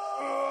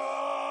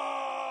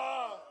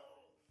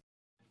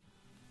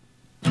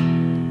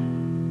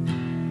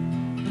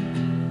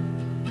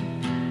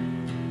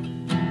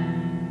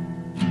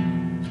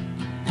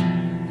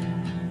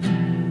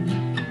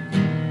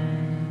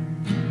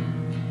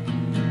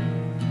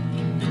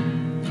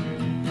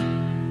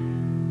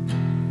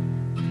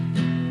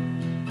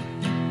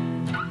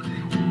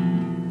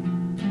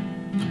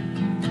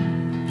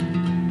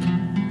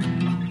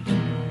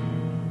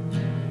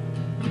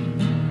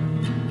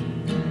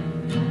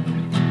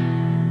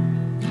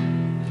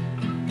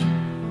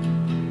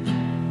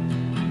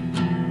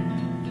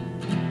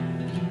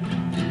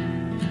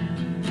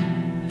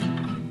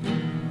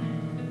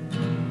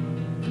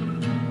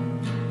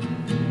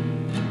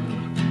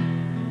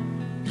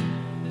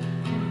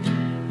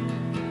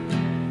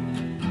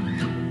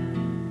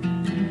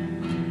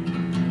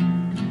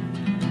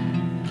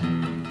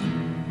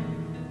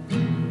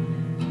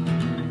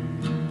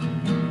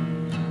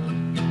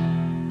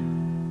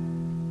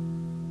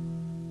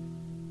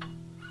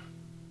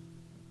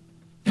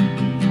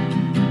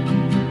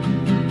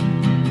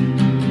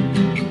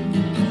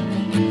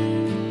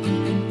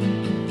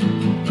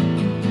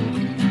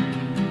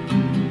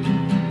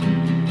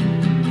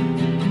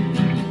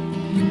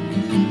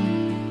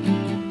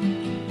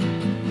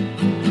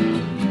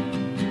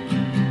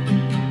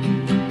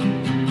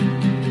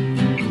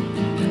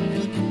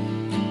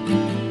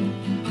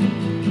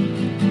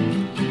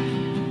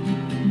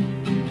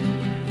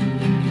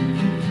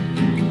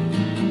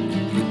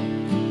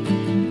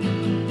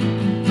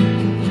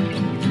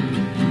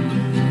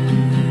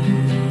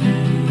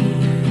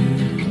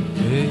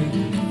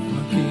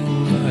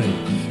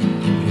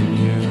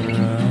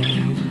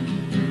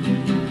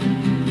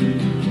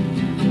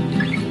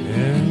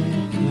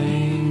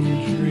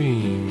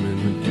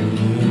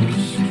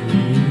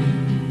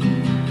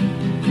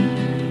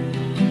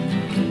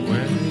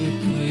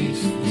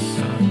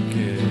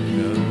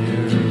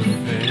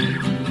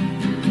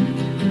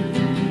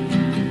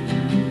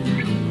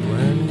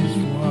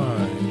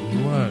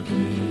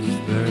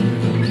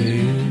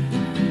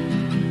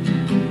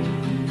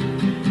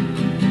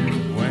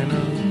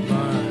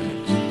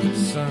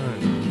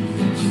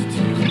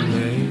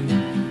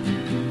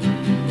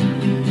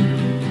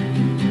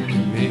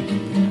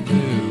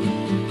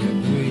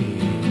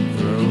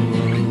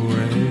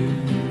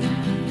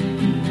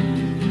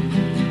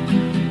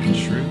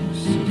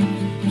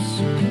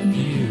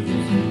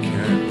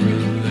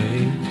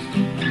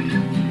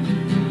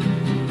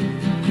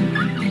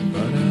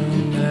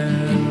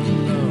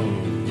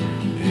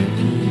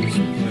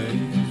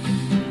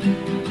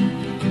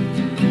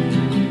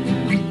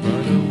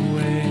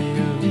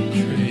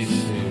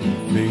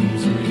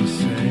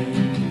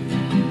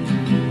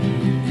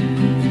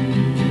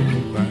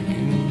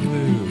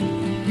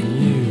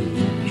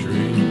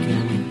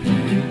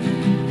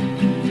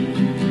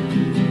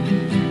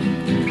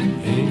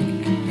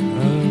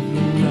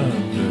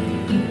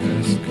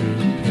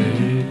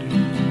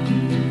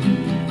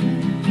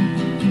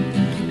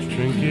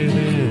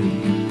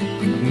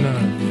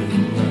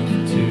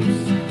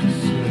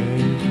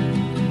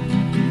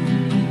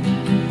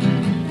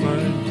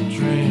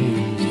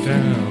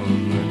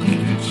 down the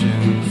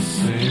kitchen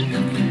sink.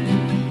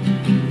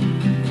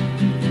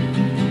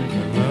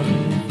 I love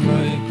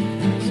Mike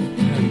as a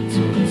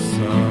pencil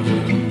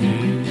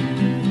sodomy.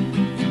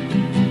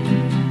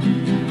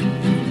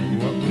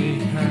 What we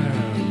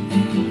have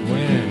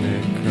when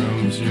it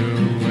comes your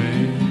way.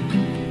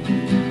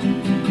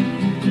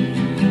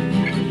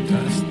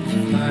 Dust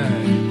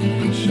flag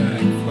and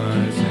shag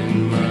flies in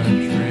my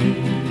dream.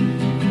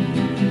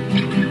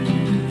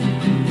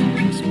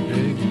 This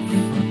big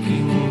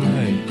fucking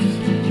light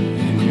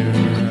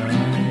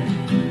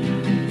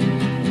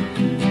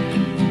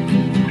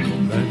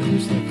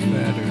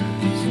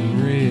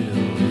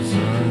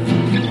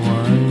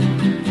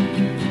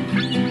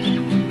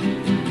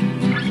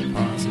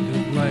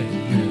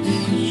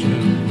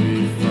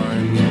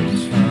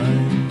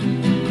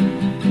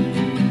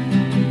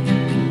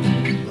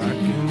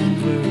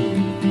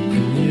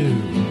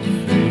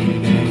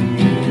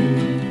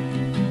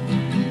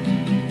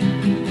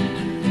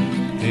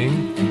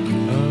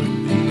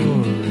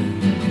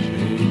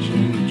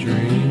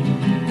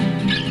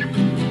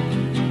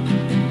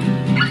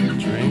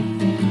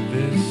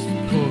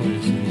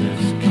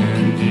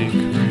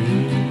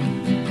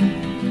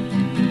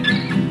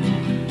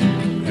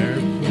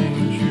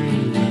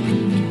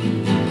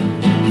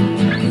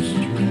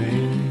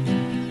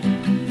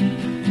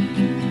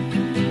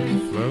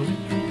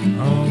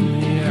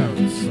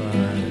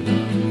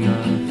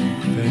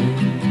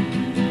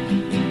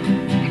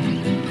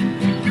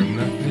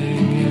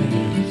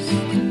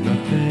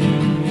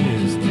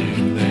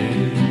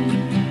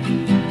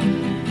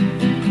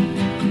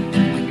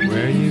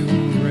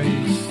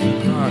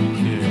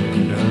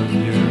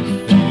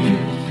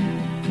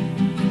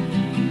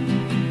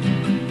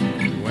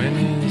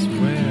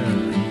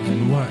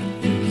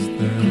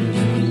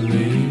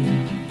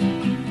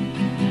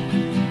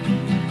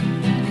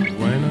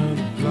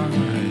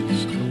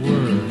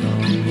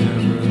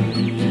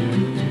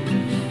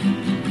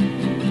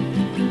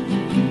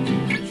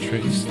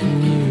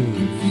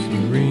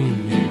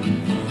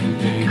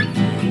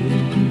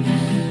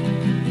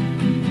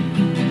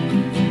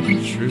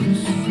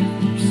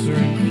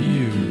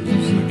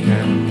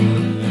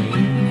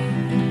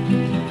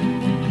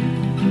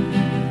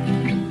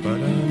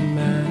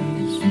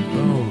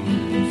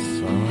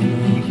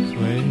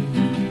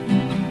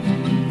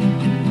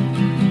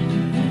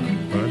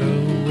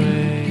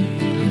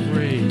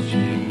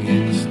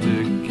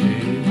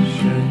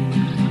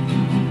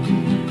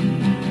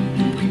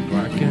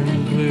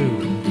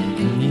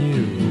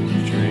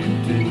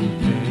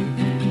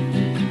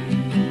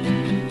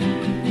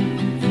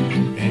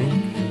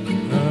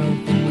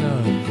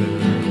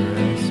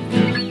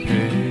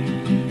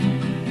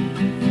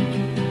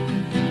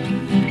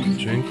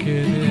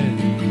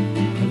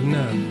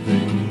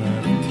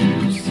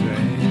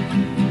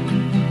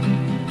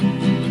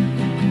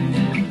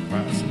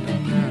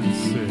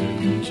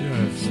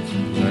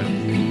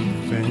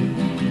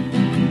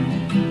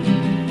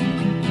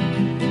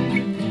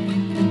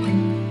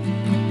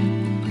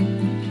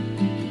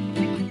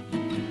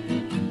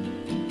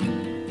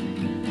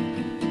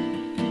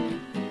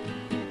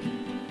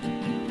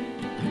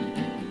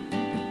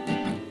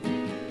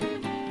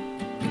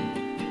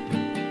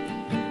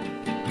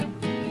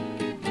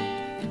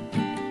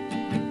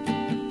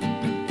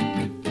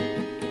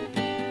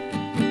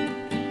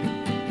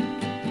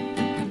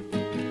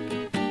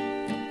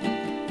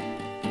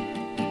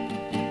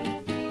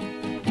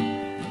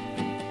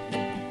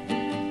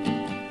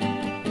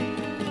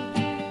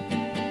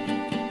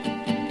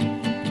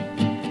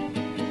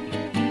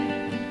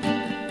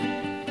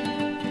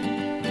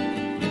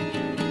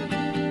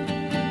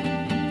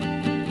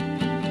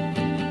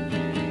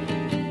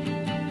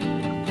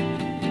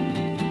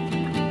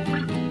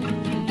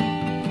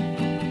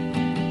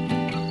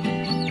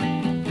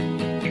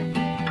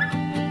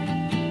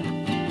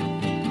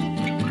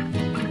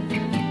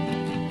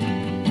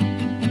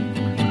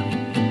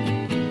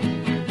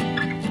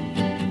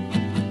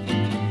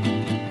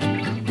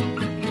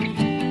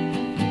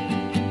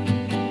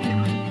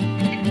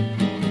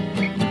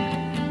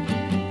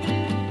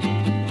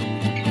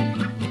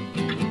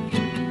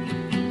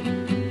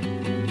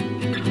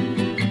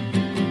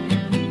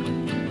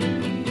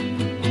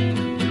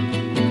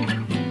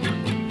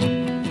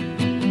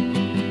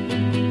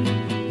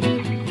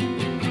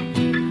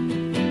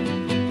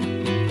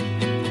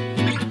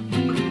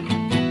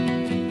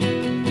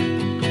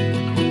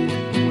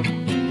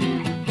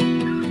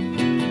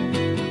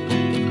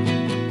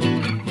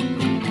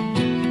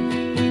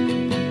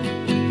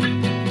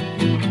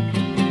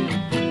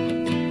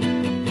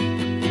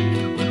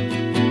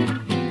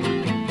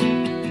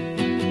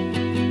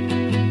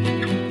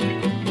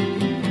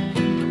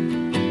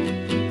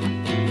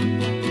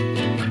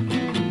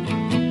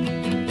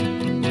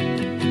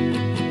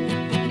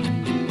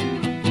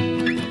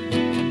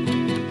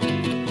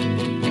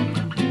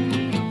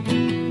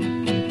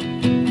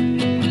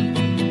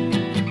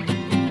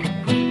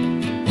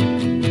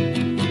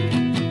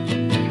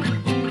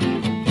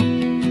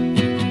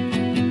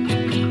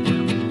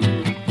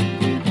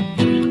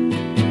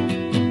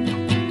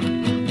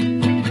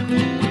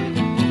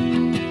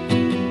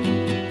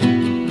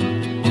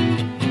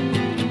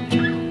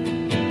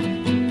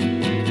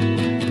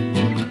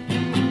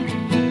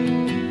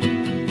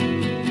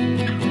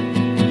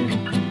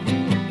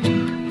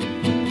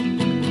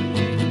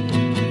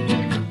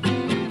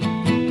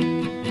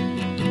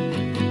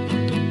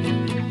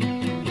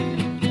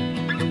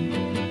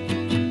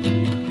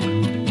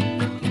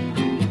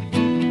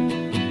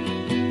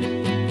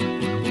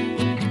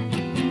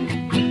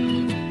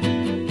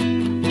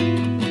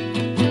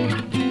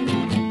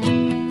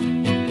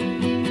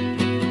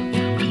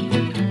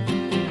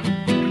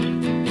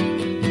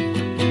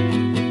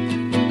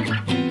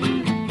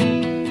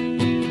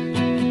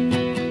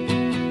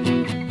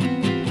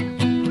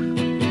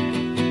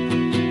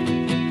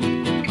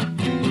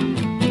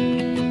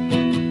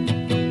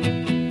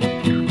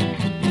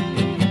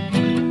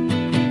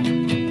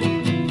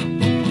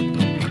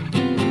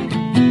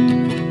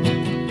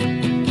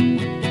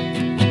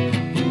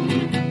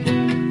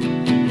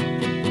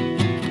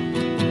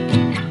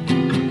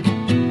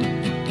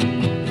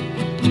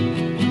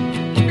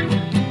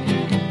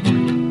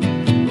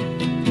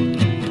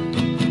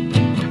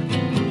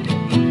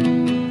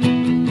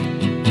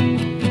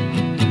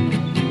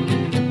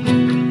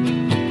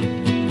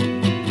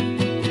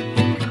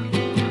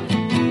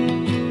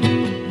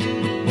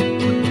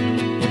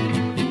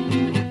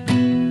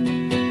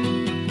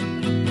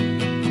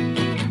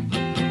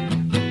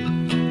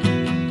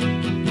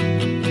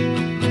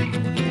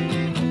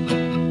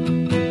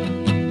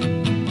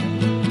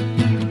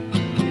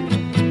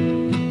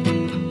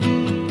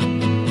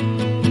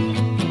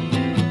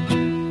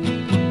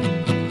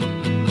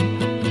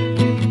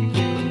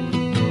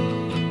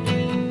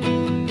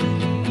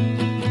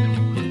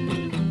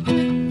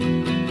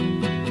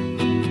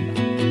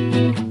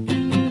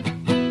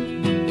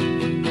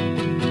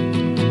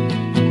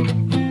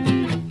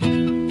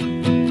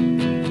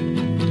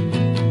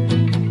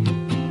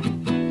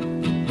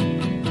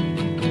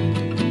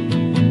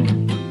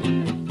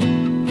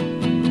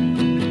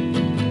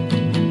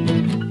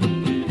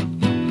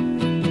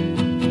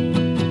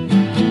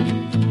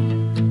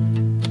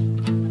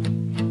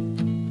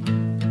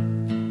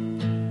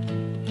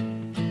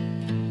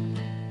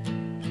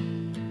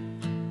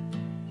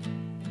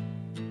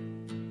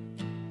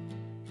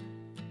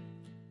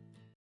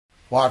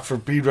Watt for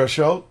Pedro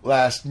Show.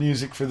 Last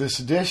music for this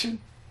edition,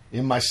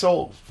 In My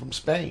Soul from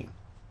Spain.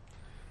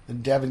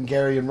 And Devin,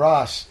 Gary, and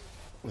Ross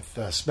with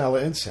Smell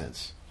of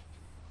Incense.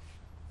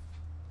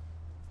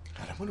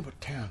 God, I wonder what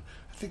town.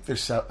 I think they're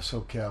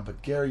SoCal,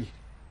 but Gary,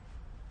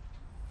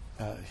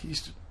 he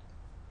used to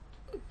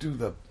do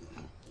the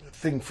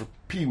thing for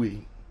Pee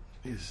Wee.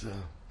 Is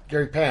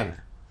Gary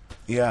Panner.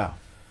 Yeah.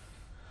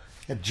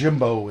 Had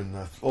Jimbo in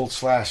the old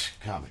Slash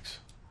comics.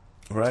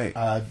 Right.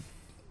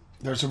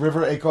 There's a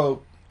river,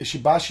 Eiko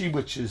Ishibashi,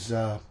 which is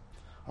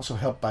also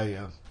helped by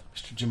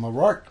Mr. Jim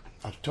O'Rourke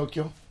out of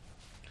Tokyo.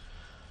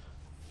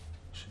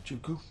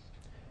 Shinjuku.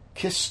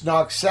 Kiss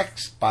Nog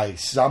Sex by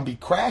Zombie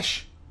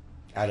Crash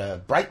out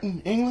of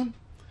Brighton, England.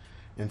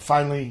 And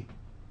finally,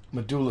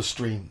 Medulla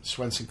Stream,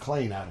 Swenson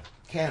Klein out of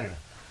Canada.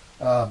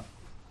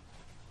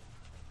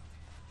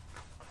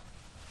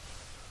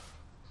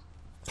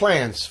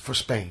 Plans for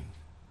Spain?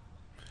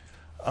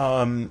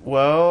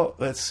 Well,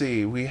 let's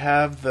see. We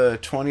have the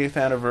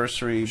 20th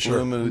anniversary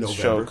Blue Moods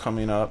show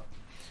coming up.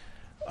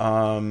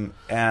 And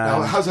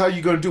now, how are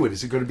you going to do it?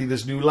 Is it going to be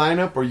this new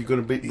lineup, or are you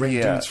going to bring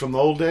dudes from the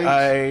old days?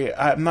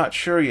 I'm not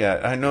sure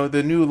yet. I know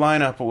the new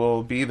lineup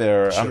will be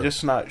there. Sure. I'm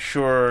just not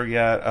sure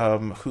yet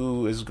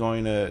who is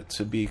going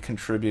to be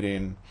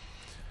contributing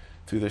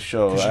to the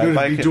show. Because you're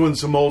going to be doing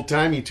some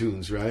old-timey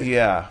tunes, right?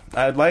 Yeah.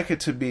 I'd like it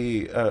to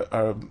be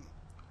a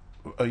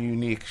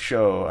unique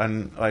show.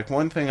 And like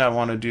one thing I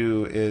want to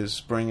do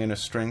is bring in a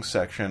string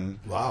section.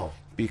 Wow.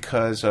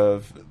 Because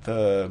of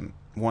the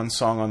one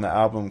song on the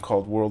album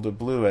called World of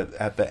Blue.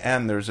 At the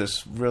end, there's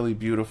this really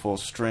beautiful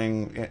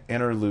string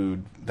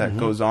interlude that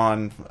goes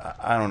on,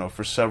 I don't know,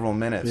 for several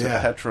minutes.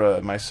 Yeah.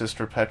 Petra, my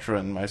sister Petra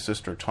and my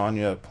sister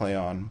Tanya play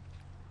on.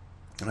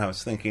 And I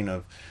was thinking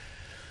of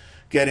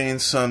getting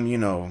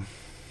some,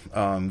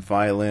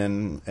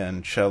 violin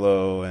and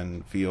cello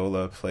and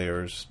viola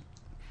players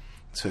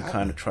to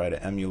kind of try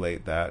to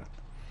emulate that.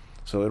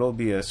 So it'll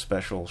be a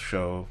special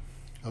show.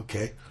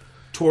 Okay.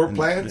 Tour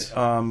plans?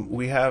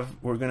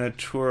 We're going to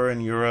tour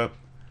in Europe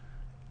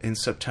in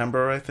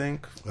September, I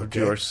think. We'll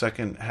do our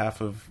second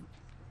half of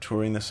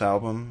touring this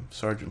album,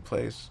 Sergeant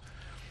Place.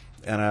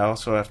 And I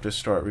also have to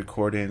start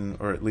recording,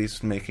 or at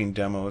least making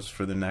demos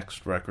for the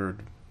next record.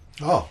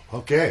 Oh,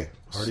 okay.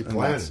 Already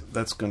planned.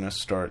 That's going to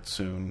start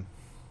soon.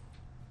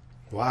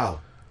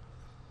 Wow.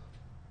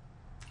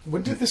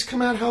 When did this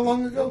come out? How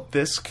long ago?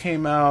 This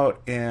came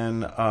out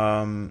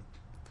in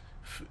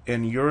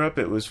Europe.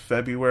 It was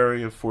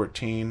February of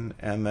 14,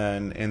 and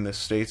then in the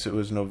States it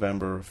was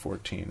November of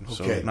 14.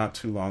 Okay. So not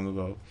too long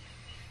ago.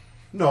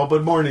 No,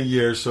 but more than a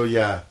year. So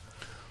yeah.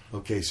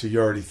 Okay, so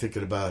you're already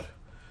thinking about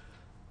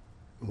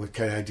what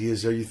kind of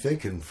ideas are you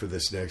thinking for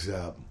this next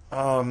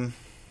album?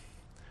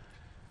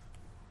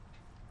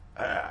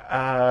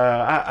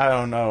 I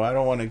don't know. I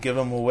don't want to give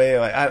them away.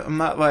 I'm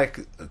not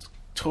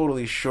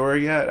totally sure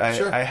yet.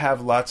 Sure. I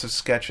have lots of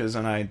sketches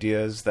and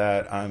ideas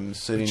that I'm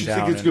sitting down. But you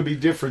think it's going to be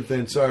different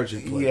than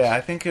Sergeant Place? Yeah,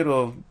 I think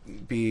it'll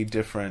be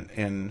different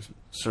in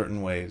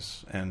certain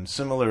ways and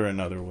similar in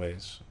other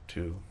ways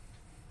too.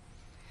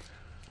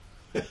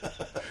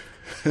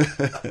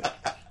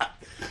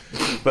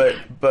 But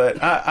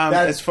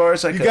as far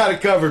as you got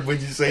it covered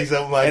when you say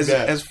something like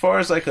that. As far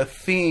as like a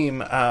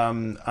theme,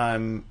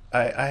 I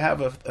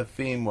have a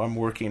theme I'm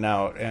working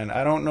out, and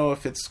I don't know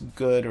if it's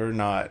good or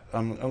not.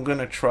 I'm going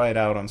to try it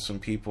out on some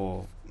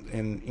people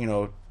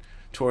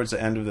towards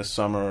the end of the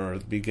summer or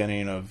the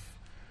beginning of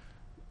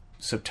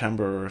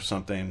September or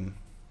something.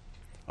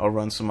 I'll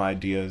run some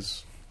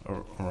ideas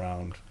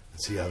around.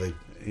 See how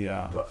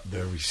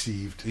they're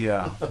received.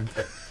 Yeah.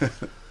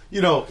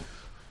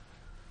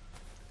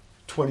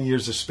 20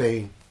 years of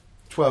Spain,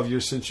 12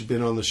 years since you've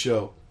been on the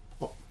show,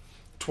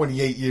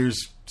 28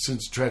 years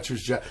since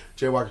Treacherous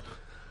Jaywalker.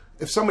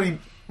 If somebody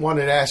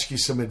wanted to ask you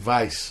some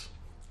advice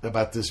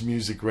about this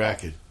music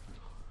racket,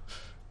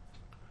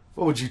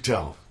 what would you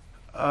tell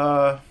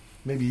them?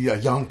 Maybe a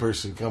young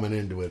person coming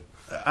into it.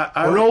 Or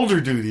an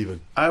older dude even.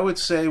 I would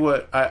say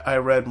what I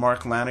read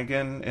Mark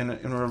Lanigan in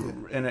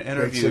an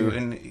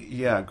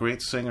interview,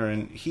 great singer,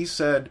 and he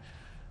said,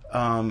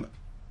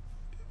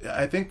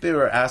 I think they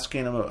were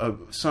asking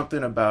him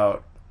something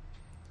about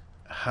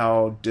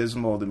how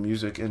dismal the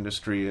music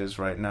industry is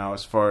right now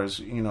as far as,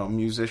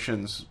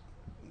 musicians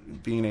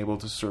being able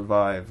to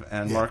survive.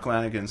 And Mark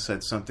Lanigan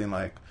said something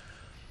like,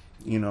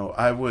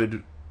 I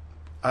would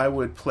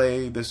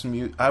play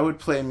I would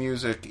play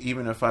music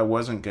even if I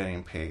wasn't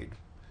getting paid.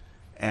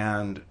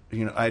 And,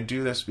 I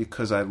do this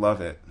because I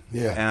love it.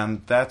 Yeah.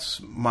 And that's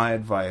my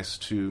advice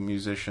to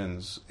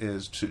musicians,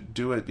 is to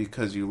do it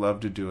because you love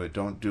to do it.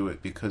 Don't do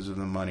it because of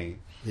the money.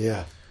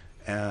 Yeah.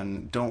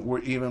 And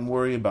don't even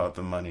worry about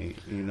the money,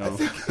 I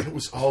think it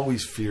was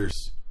always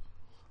fierce.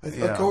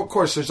 Of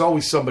course, there's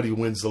always somebody who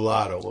wins the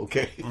lotto,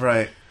 okay?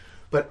 Right.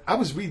 But I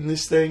was reading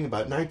this thing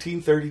about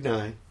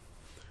 1939.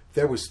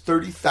 There was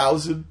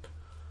 30,000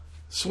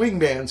 swing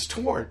bands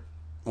torn.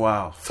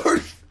 Wow.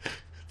 30.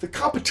 The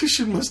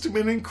competition must have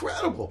been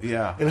incredible.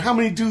 Yeah. And how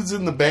many dudes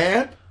in the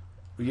band?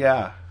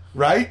 Yeah.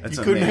 Right? That's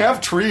you couldn't amazing.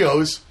 have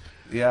trios.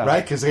 Yeah.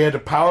 Right? Because they had to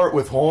power it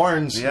with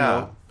horns.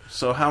 Yeah.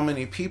 So how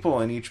many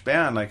people in each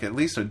band? Like at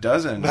least a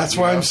dozen. That's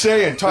why I'm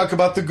saying. Talk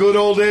about the good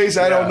old days.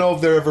 I don't know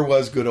if there ever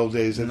was good old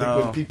days. I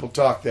think when people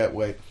talk that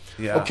way.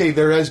 Yeah. Okay,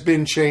 there has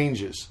been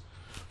changes.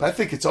 But I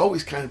think it's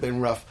always kind of been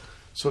rough.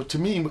 So to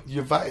me,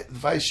 your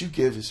advice you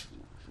give is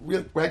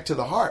right to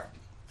the heart.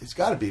 It's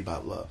got to be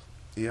about love.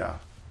 Yeah.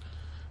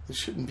 It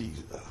shouldn't be...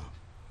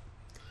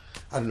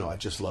 I don't know. I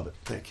just love it.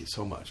 Thank you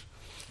so much.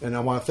 And I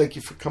want to thank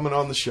you for coming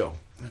on the show.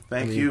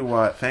 Thank you,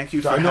 Watt. Thank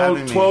you for having me.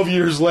 I know 12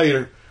 years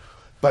later...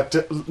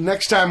 But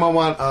next time I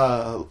want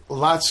a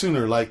lot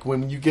sooner, like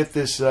when you get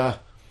this, it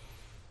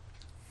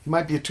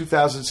might be a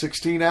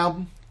 2016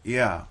 album.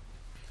 Yeah.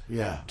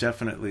 Yeah.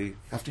 Definitely.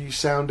 After you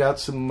sound out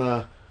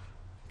some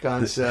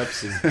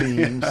concepts and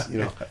themes,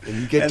 and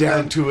you get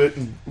down to it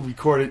and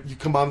record it, you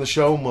come on the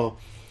show and we'll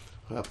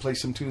play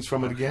some tunes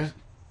from it again.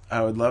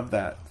 I would love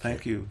that.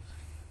 Thank you.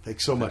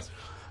 Thanks so much.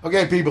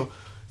 Okay, people.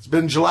 It's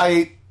been July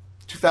 8,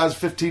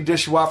 2015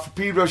 Dish Watt for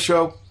Pedro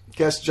Show.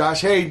 Guest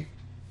Josh Haden.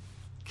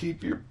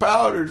 Keep your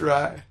powder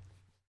dry.